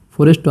the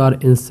 4 star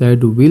and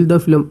said will the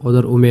film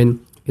other women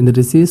in the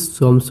receives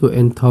some so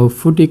and thou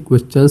footy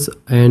questions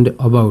and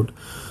about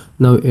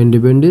now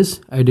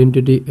independence,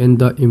 identity and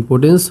the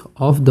importance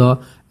of the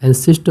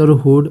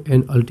ancestorhood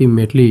and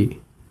ultimately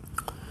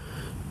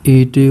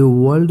it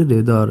world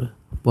rather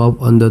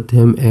pop on the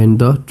theme and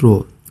the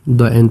throw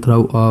the and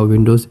throw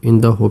windows in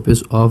the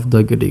hopes of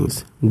the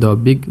gettings. The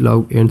big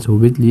log ends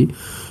whichly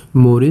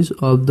Morris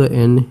of the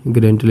end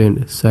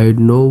Grantland side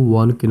no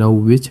one can know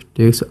which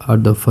takes are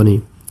the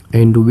funny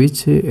and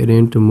which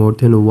rent more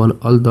than one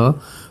all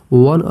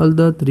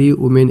the three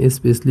women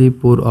especially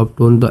poor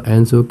Upton the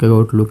answer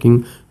out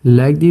looking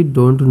like they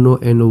don't know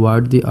and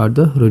what they are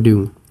the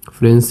reading.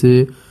 Friends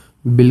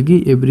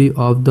Bilgi Every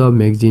of the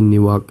magazine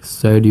New York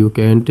said you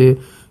can't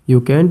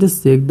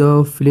shake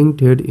the feeling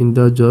that in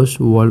the just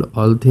world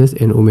all things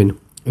and women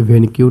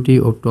when cutie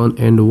Upton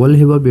and will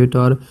have a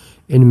better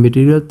and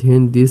material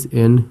than this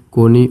and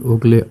Coney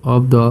Oakley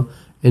of the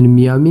and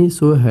Miami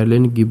so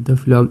Helen give the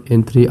film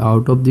and 3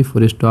 out of the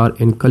 4 star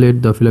and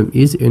collect the film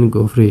is and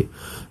go free.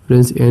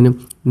 Friends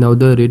and now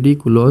the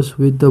ridiculous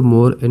with the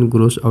more and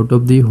gross out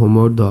of the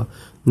humor the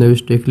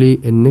mistakenly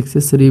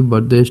unnecessary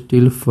but they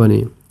still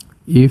funny.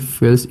 If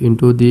falls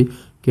into the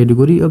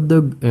category of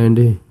the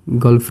and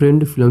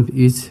girlfriend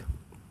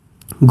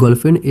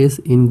is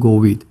in go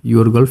with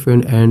your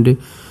girlfriend and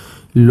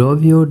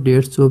love your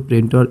date so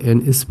printer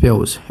and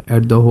spouse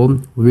at the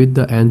home with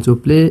the and so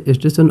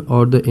PlayStation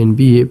or the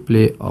NBA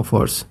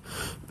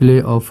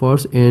play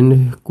offers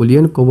and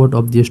Collian covered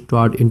of the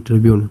start in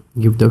Tribune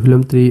give the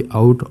film 3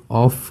 out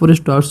of 4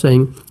 stars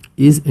saying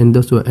is in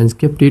the show and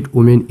skeptic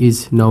woman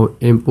is now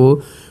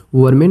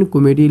empowerment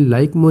comedy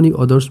like many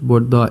others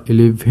but the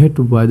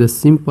elevated by the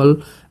simple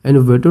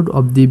and weighted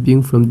of the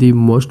being from the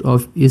most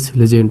of its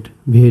legend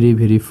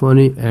very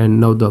funny and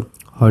now the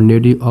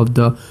Hornady of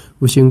the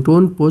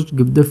Washington Post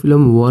give the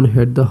film 1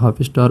 had the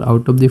half star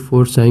out of the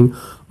 4 saying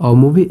our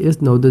movie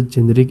is now the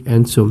generic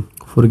and so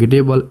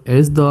forgettable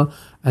as the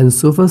and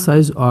sofa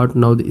size art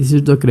now this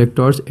is the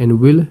characters and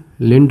Will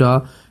Linda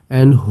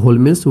and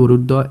Holmes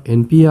wrote the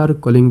NPR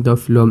calling the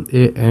film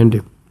a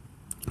and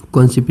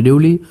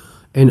conceivably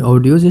and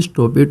audios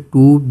stopped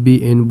to be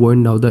in point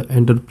now the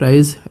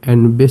enterprise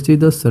and basically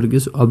the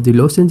circus of the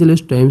Los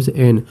Angeles Times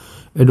and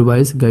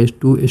advised guys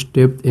to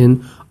step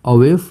in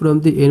away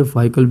from the end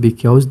vehicle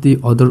because the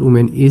other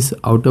woman is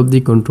out of the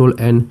control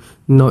and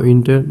now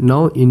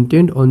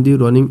intent on the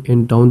running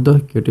and down the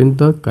kitten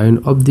the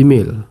kind of the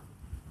male.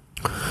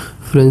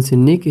 Friends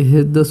Nick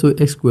has the so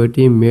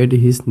equity made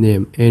his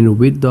name and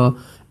with the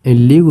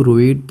and League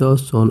Royd the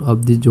son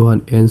of the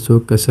Johann and so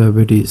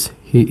Cassavetes.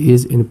 He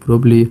is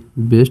probably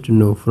best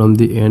known from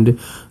the end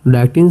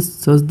directing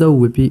such the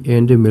whippy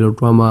and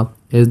melodrama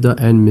as the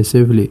and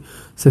massively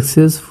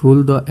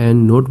successful the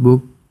and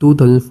Notebook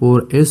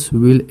 2004 as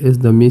well as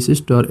the Miss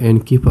Star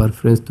and Keeper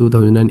Friends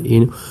 2009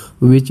 in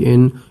which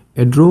in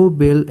Edro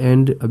Bell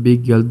and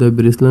Abigail the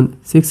Brisland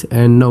 6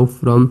 and now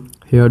from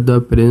here the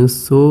parents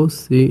so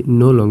she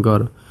no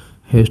longer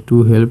has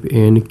to help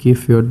and keep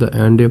her the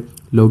and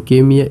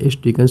leukemia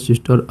stricken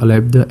sister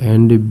alive the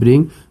and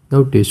bring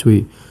now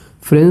Teshui.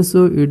 Friends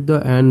so it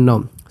the and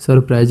now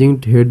surprising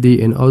that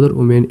the and other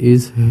woman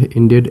is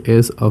indeed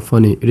as a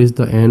funny. It is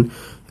the and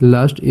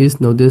last is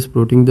now this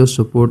promoting the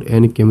support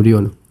and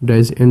Cameron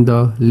Diaz and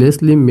the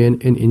Leslie Mann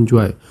and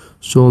enjoy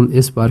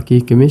some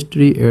sparky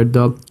chemistry at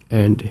the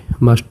end.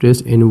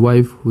 Mistress and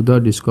wife who the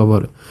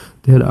discover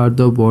there are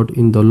the both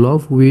in the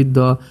love with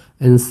the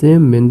and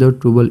same man the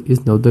trouble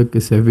is now the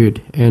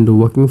Cassavetes and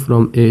working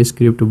from a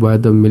script by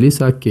the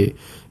Melissa K.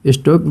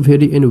 Stock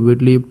very and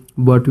weirdly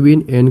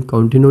between and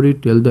continually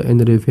tell the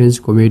and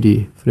revenge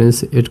comedy.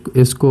 Friends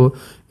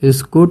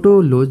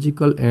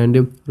eschatological and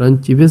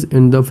ranchives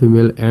in the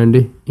female and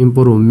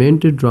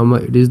empowerment drama.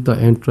 It is the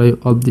entry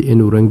of the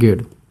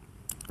enraged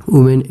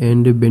women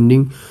and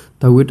bending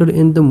the waiter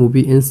in the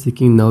movie and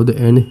seeking now the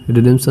end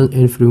redemption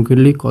and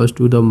frequently caused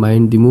to the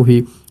mind the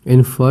movie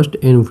and first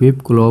and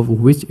whip club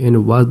which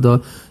and was the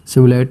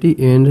similarity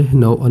and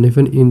now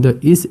uneven in the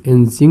east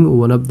and sing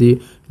one of the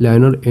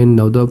liner and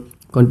now the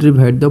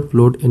contribute the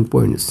plot and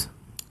points.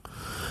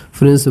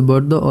 Friends,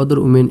 but the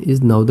other woman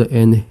is now the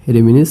end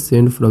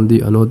reminiscent from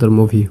the another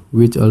movie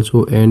which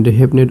also and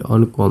happened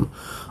on com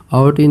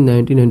out in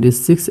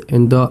 1996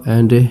 and the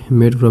and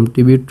made from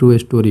TV true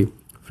story.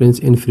 Friends,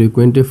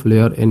 infrequent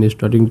flair and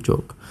starting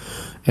joke.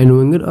 And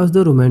Wenger as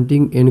the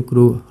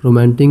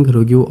romantic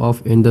review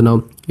of and the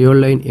now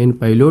airline and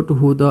pilot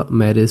who the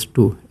marriage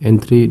to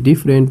and three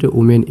different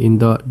women in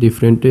the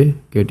different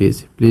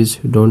categories. Please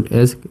don't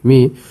ask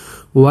me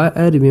why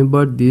I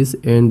remember this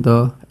and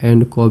the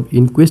and Cobb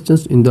in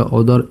questions in the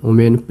other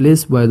women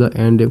placed by the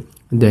and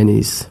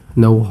Dennis.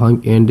 Now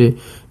hung and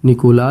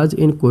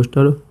Nikolaj and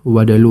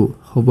Coster-Waldau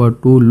hover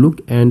to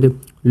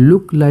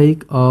look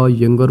like a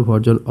younger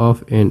version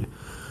of and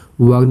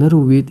Wagner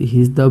with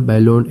his the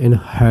ballon and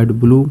had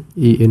blue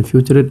and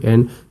featured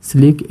and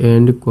sleek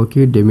and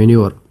cocky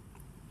demeanor.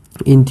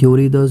 In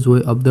theory, the joy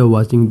of the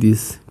watching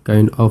this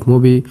kind of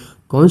movie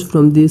comes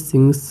from the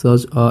things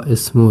such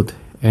as smooth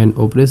and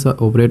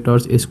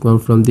operators come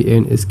from the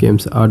end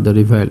schemes are the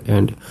rival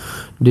and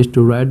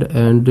destroyed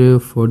and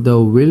for the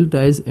will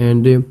dice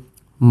and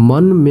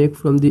Mann make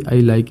from the eye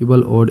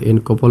likable odd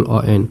and couple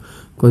and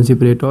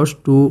conspirators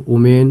to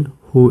women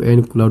who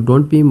and cloud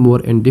don't be more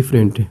and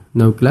different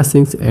now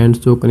classics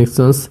and so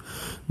connections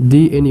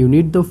the and you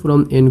need the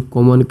from in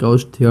common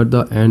cause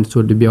theater and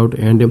so debate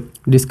and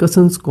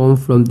discussions come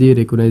from the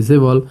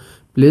recognizable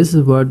place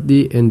but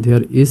the and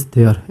there is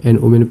there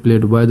and women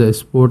played by the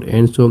sport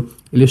and so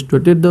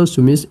illustrated the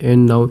sumis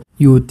and now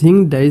you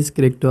think Dice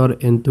character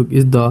and took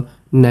is the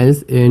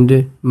Niles and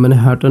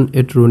Manhattan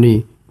at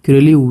Rooney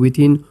clearly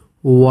within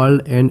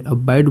world and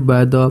abide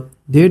by the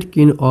that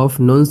kind of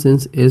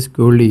nonsense as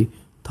purely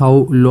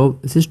thou love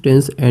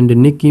assistance and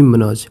Nicki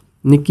Minaj.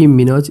 Nicki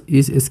Minaj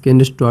is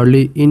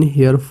scandalously in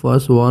her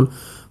first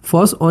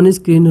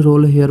on-screen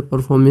role. Her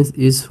performance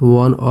is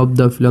one of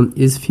the film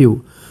is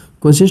few,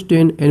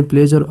 consistent and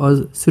pleasure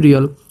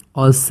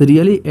as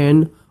serially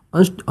and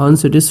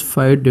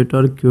unsatisfied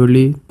daughter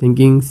currently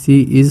thinking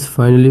she is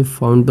finally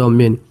found the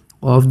man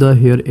of the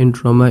hair and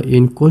drama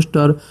in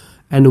Coaster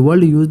and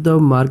world use the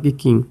Mark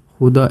King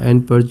who the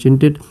and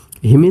presented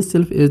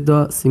himself as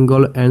the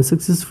single and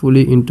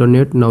successfully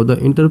internet now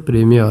the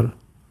entrepreneur.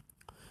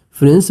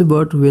 Friends,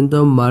 but when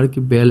the Mark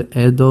Bell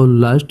at the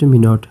last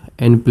minute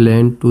and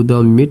planned to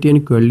the meet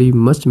and Curly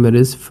much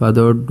marriage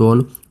father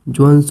Don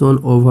Johnson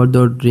over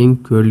the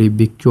drink Curly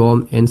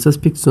became and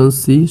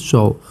suspicions she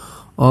saw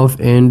of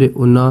and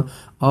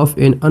of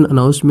an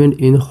announcement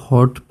in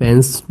hot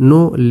pants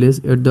no less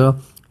at the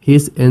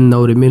his and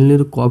now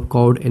remaining cop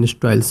code and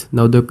styles.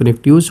 Now the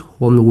connectives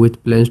home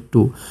with plans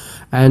too.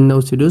 And now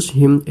seduce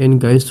him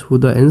and guys who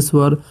the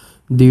answer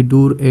the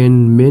door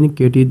and men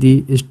Katie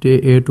the stay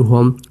at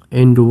home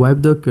and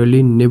wipe the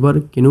curly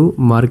never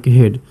mark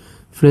head.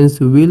 Friends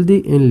will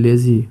the and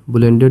lazy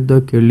blended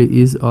the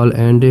curly is all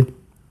and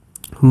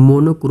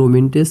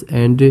monochromatis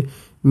and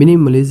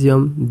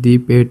minimalism the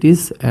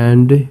patties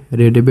and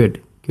red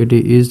bed.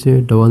 Katie is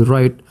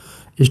downright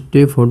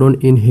stay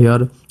found in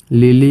here.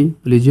 Lily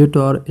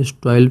Pleasator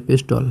style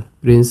pistol.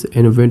 Prince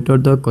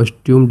invented the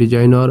costume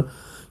designer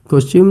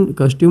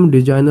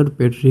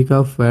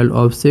Patricia file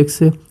of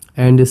Sex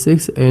and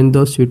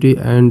the City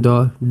and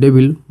the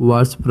Devil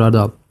Wears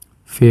Prada.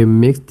 Fame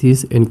makes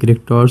these and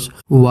characters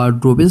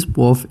wardrobes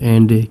pop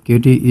and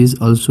Katie is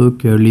also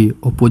clearly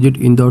opposite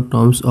in the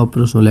terms of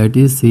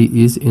personality. She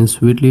is in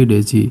sweetly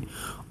daisy,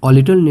 a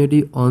little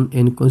needy on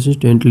and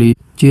consistently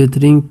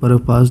cheering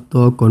purpose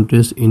the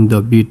contrast in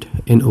the beat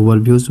and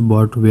overviews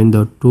but when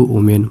the two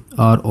women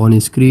are on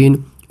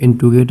screen and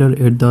together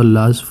at the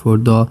last for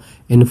the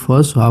in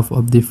first half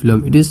of the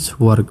film it is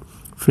work.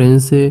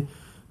 Friends,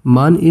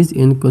 Mann is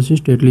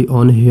inconsistently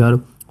on her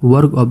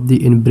work of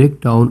the in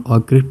breakdown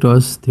of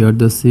characters there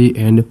the sea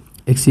and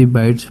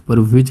exhibits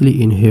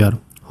perfectly in her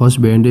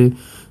husband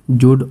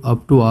Jude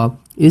Upton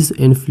is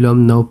in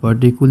film now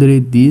particularly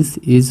this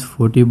is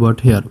 40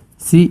 but here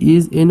she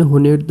is in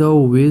honored the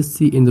way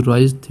she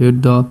enriched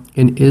the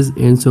and is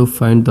and so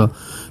find the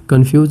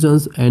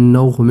confusions and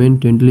now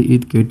momentally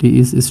it Katie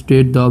is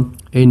straight the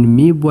and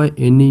me by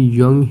any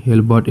young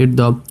hell but at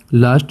the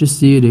last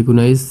she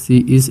recognized she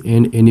is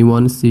an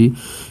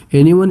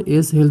anyone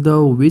else held the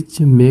which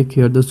make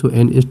her the so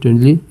and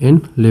strangely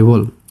and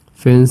level.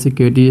 Fancy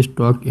Katie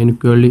stock and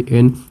curly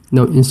and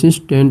now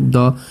insistent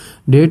the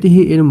that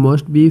he and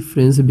must be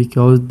friends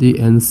because the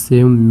and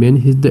same man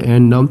his the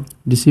and now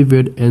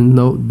deceived and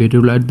now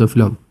better light the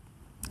film.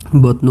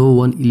 but no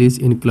one else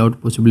in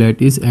cloud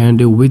possibilities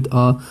and with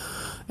a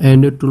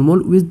and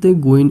turmoil which they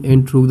going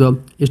and through the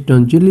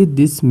strangely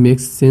this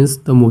makes sense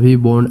the movie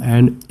Bond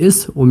and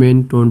is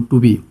woman turned to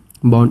be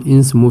Bond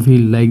in movie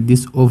like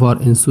this over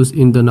and sus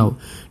in the now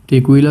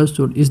Tequila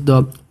short is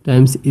the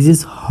times it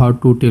is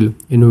hard to tell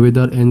in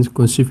whether and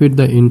constitute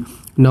the in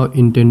now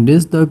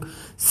intends the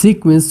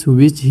sequence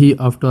which he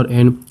after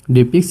and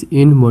depicts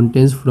in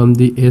mountains from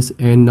the S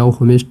and now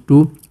homage to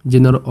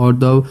genre or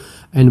the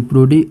and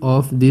parody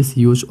of this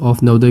use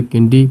of now the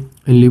candy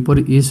and leper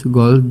is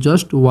girl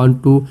just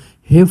want to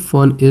have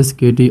fun is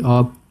Katie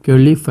up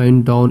curly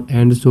find down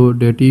and so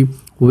dirty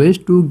ways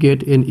to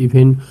get an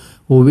event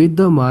with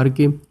the mark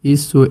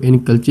is so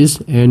encultures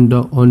and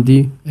on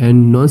the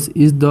and nose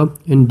is the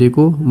and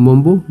deco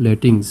mumbo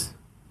latings.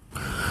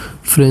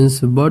 Friends,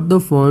 but the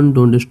fun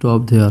don't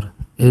stop there.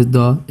 As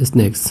the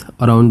snakes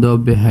around the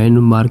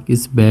behind Mark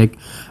is back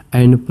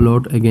and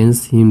plot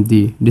against him,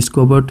 the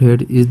discovered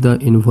head is the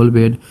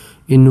involved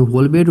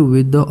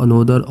with the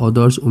another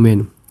other's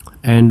woman,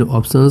 and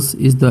options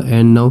is the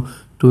end now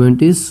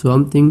 20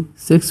 something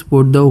sex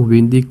put the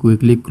windy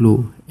quickly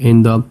clue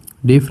in the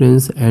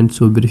difference and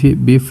so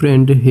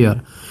befriend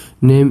here.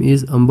 Name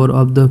is Amber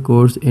of the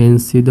course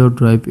and see the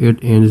drive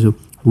it ends.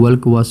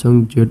 Walk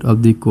Wasong jet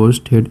of the course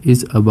head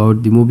is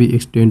about the movie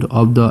extent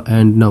of the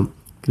end now.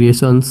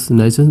 Creations,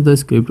 license the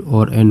script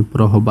or and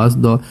prohibits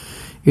the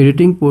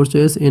editing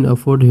process and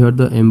afford here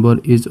the Amber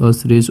is a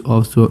series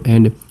of so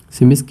and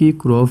Simiski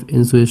Croft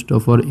and so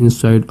stuffer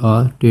inside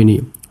a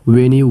tiny.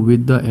 Winnie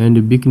with the and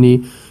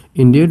bikini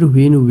indeed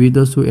win with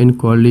the so and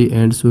Corley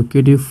and so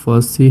Katie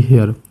first see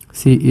here.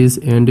 She is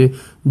and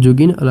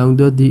jogging along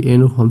the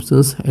end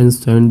Thompsons and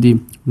Sandy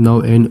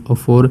now and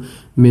for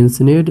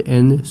mentioned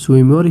and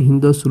swimmer in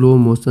the slow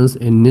motions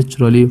and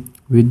naturally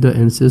with the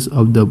answers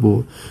of the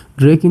bow.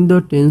 Drake in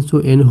the tense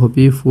and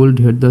happy full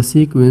head the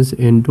sequence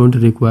and don't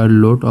require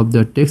lot of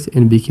the text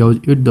and because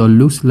it the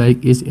looks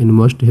like it and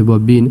must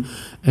have been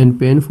and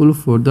painful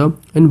for the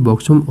and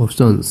boxum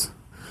options.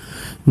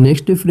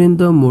 Next friend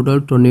the model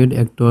tornado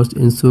actors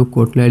and so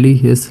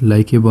Cotlally is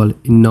likable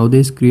in now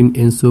the screen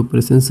and so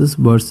presences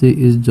Barcy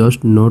is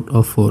just not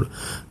a for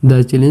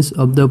the challenge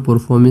of the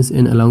performance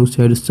and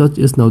alongside such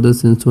as now the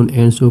Simpson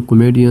and so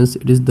comedians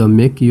it is the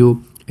make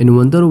you and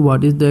wonder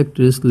what is the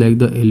actress like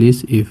the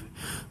Alice if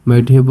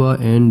might have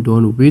and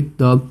done with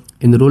the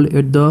enroll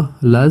at the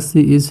last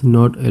she is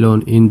not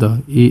alone in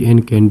the E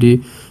and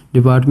Candy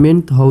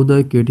department how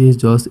the Katie is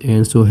just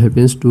and so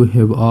happens to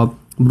have a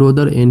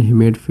brother and he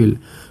made Phil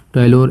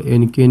Taylor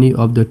and Kinney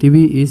of the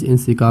TV is in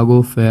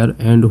Chicago Fair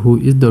and who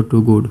is the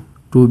too good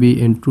to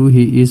be and true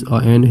he is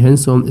and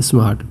handsome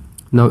smart.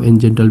 Now in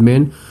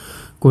gentleman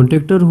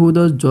contractor who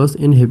does just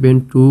and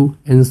happen to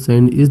and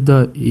sign is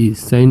the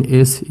sign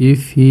as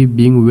if he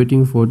being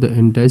waiting for the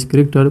entire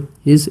character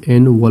his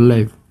and one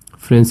life.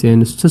 Friends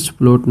and such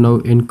plot now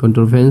in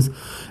contrivances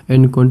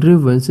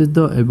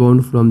the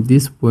abound from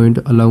this point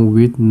along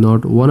with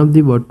not one of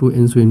the but two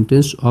and so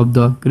intense of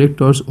the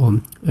characters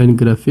on and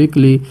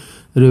graphically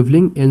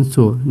revealing and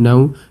so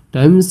now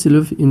time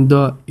itself in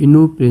the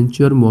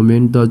premature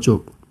moment the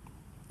joke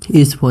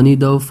is funny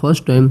the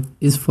first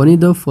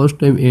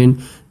time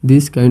and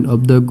this kind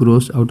of the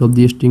gross out of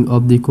the sting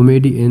of the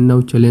comedy and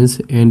now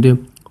challenge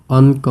and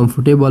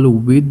uncomfortable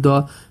with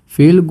the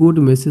feel good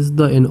message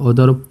the and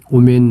other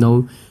women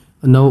now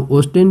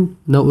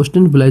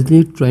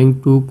ostensibly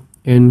trying to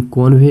and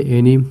convey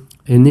any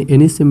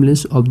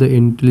semblance of the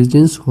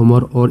intelligence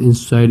humor or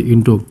insight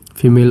into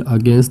female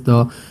against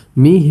the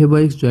me have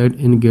excited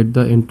and get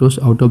the entos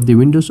out of the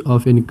windows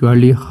of an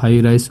equally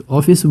high-rise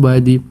office by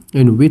the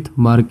and with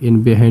Mark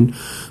in behind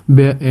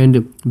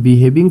and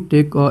behaving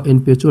take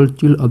and petrol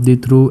chill of the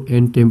through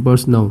and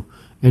tempers now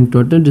and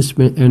total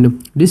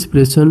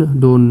dispression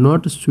do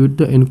not suit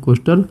the and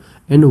Coster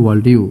and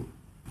Waldau.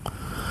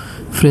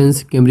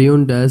 Friends,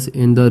 Cameron Diaz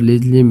and the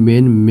Leslie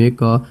Mann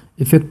make a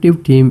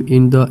effective team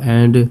in the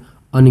and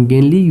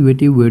ungainly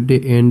witty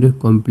and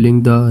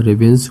compelling the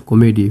revenge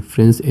comedy.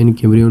 Friends and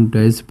Cameron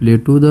Diaz play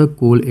to the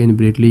Cole and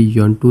Bradley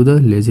Young to the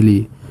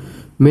Leslie.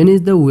 Mann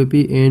is the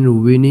whippy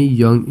and Winnie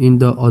Young in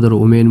the other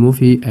woman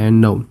movie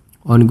and now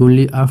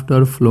ongoingly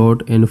after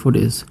flawed and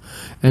footage.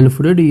 And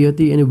Fred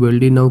Yeti and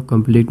Weldy now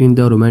completing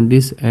the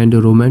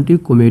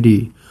romantic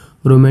comedy.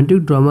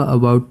 Romantic drama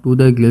about two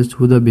the girls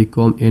who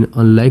become an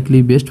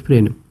unlikely best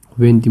friend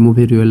when the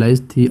movie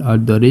realized they are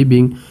the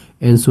raving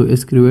and so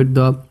escalated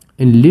the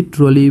and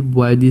literally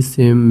by the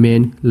same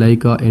man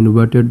like and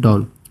watered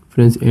down.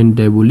 Friends and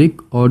Diabolic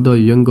or the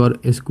younger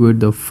escort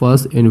the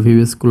first and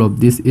viewers club.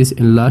 This is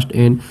in last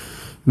and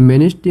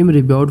managed team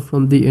rebound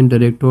from the end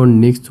director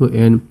Nick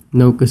and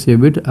now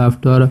Cassavetes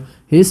after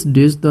his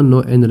dish the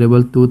no and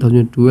rebel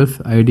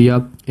 2012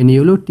 idea and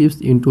yellow tips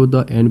into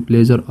the end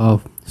pleasure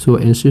of so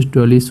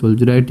ancestrally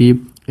solidarity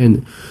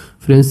and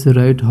friends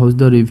right house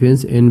the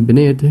revenge and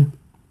beneath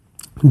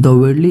the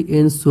worldly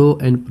and so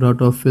and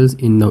proud of feels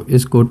in now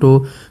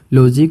escoto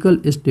logical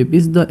step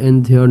is the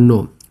end there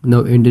no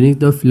now ending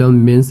the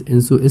film means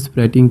and so is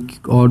spreading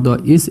or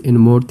the is in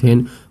more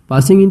than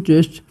passing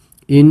interest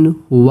in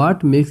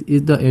what makes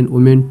is the end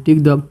woman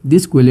tick the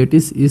these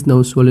qualities is now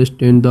sole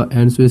stand the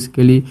and so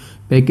Skelly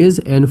package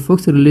and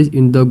Fox released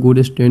in the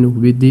good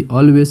stand with the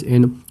always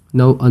and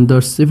now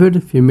under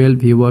severed female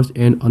viewers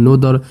and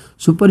another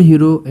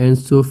superhero and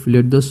so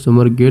let the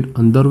summer get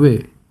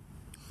underway.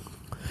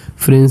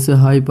 Friends,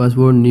 high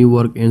password new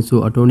work and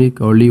so attorney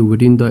currently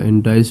within the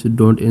and dice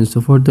don't and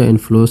suffer the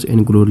inflows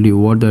and grossly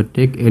what the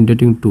tech and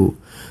dating too.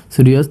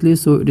 Seriously,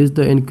 so it is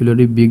the end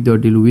clearly big the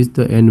deal with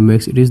the end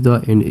makes it is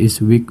the end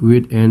is weak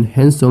wit and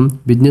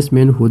handsome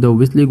businessman who the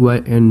whistling guy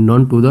and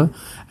known to the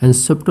and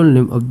subtle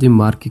name of the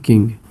Mark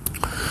King.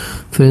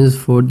 Friends,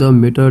 for the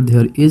matter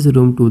there is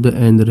room to the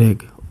end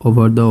rag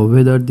over the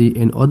whether the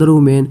and other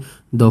women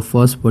the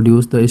first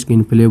produced the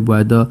screenplay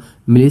by the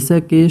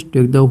Melissa Case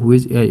take the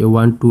which I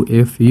want to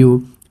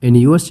FU and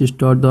your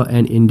sister the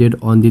and ended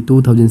on the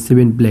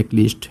 2007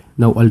 blacklist.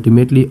 Now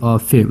ultimately a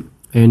fame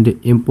and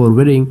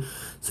empowering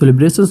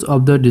celebrations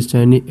of the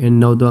destiny and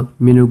now the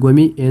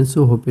monogamy and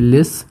so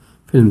hopeless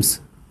films.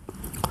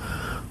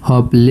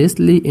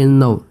 Hopelessly and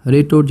now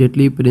Reto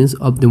Jetly Prince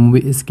of the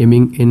movie is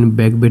coming in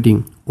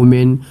backbiting.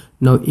 Women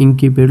now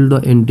incapable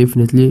and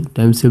definitely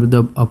themselves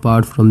the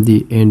apart from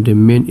the end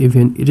main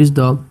event it is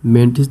the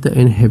meant is the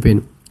end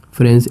heaven.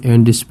 Friends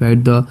and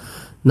despite the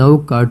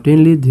now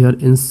certainly there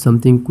is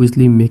something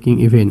quickly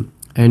making event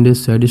and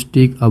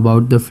sadistic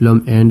about the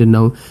film and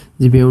now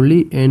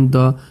genuinely and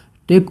the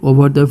take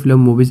over the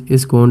film movies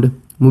is called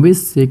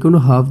movies second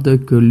half the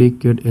curly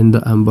cat in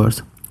the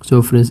embers.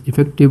 So friends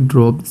effective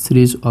drop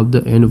series of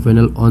the end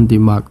final on the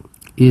mark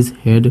is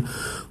head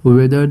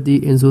whether the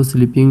Enzo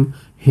sleeping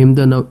him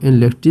the now and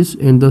lectures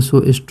and the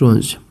so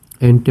strange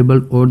and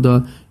table or the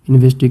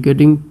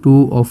investigating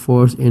two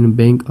offers in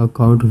bank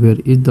account where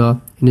is the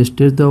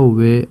instead the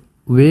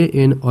way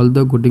in all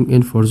the gooding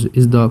in force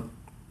is the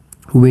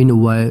win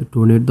why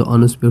donate the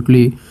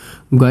unexpectedly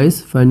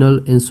guys final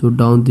and so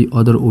down the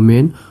other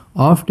women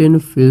often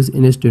feels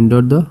in a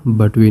standard the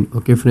between.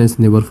 Okay friends,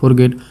 never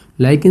forget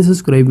like and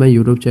subscribe my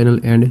YouTube channel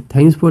and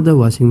thanks for the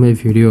watching my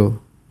video.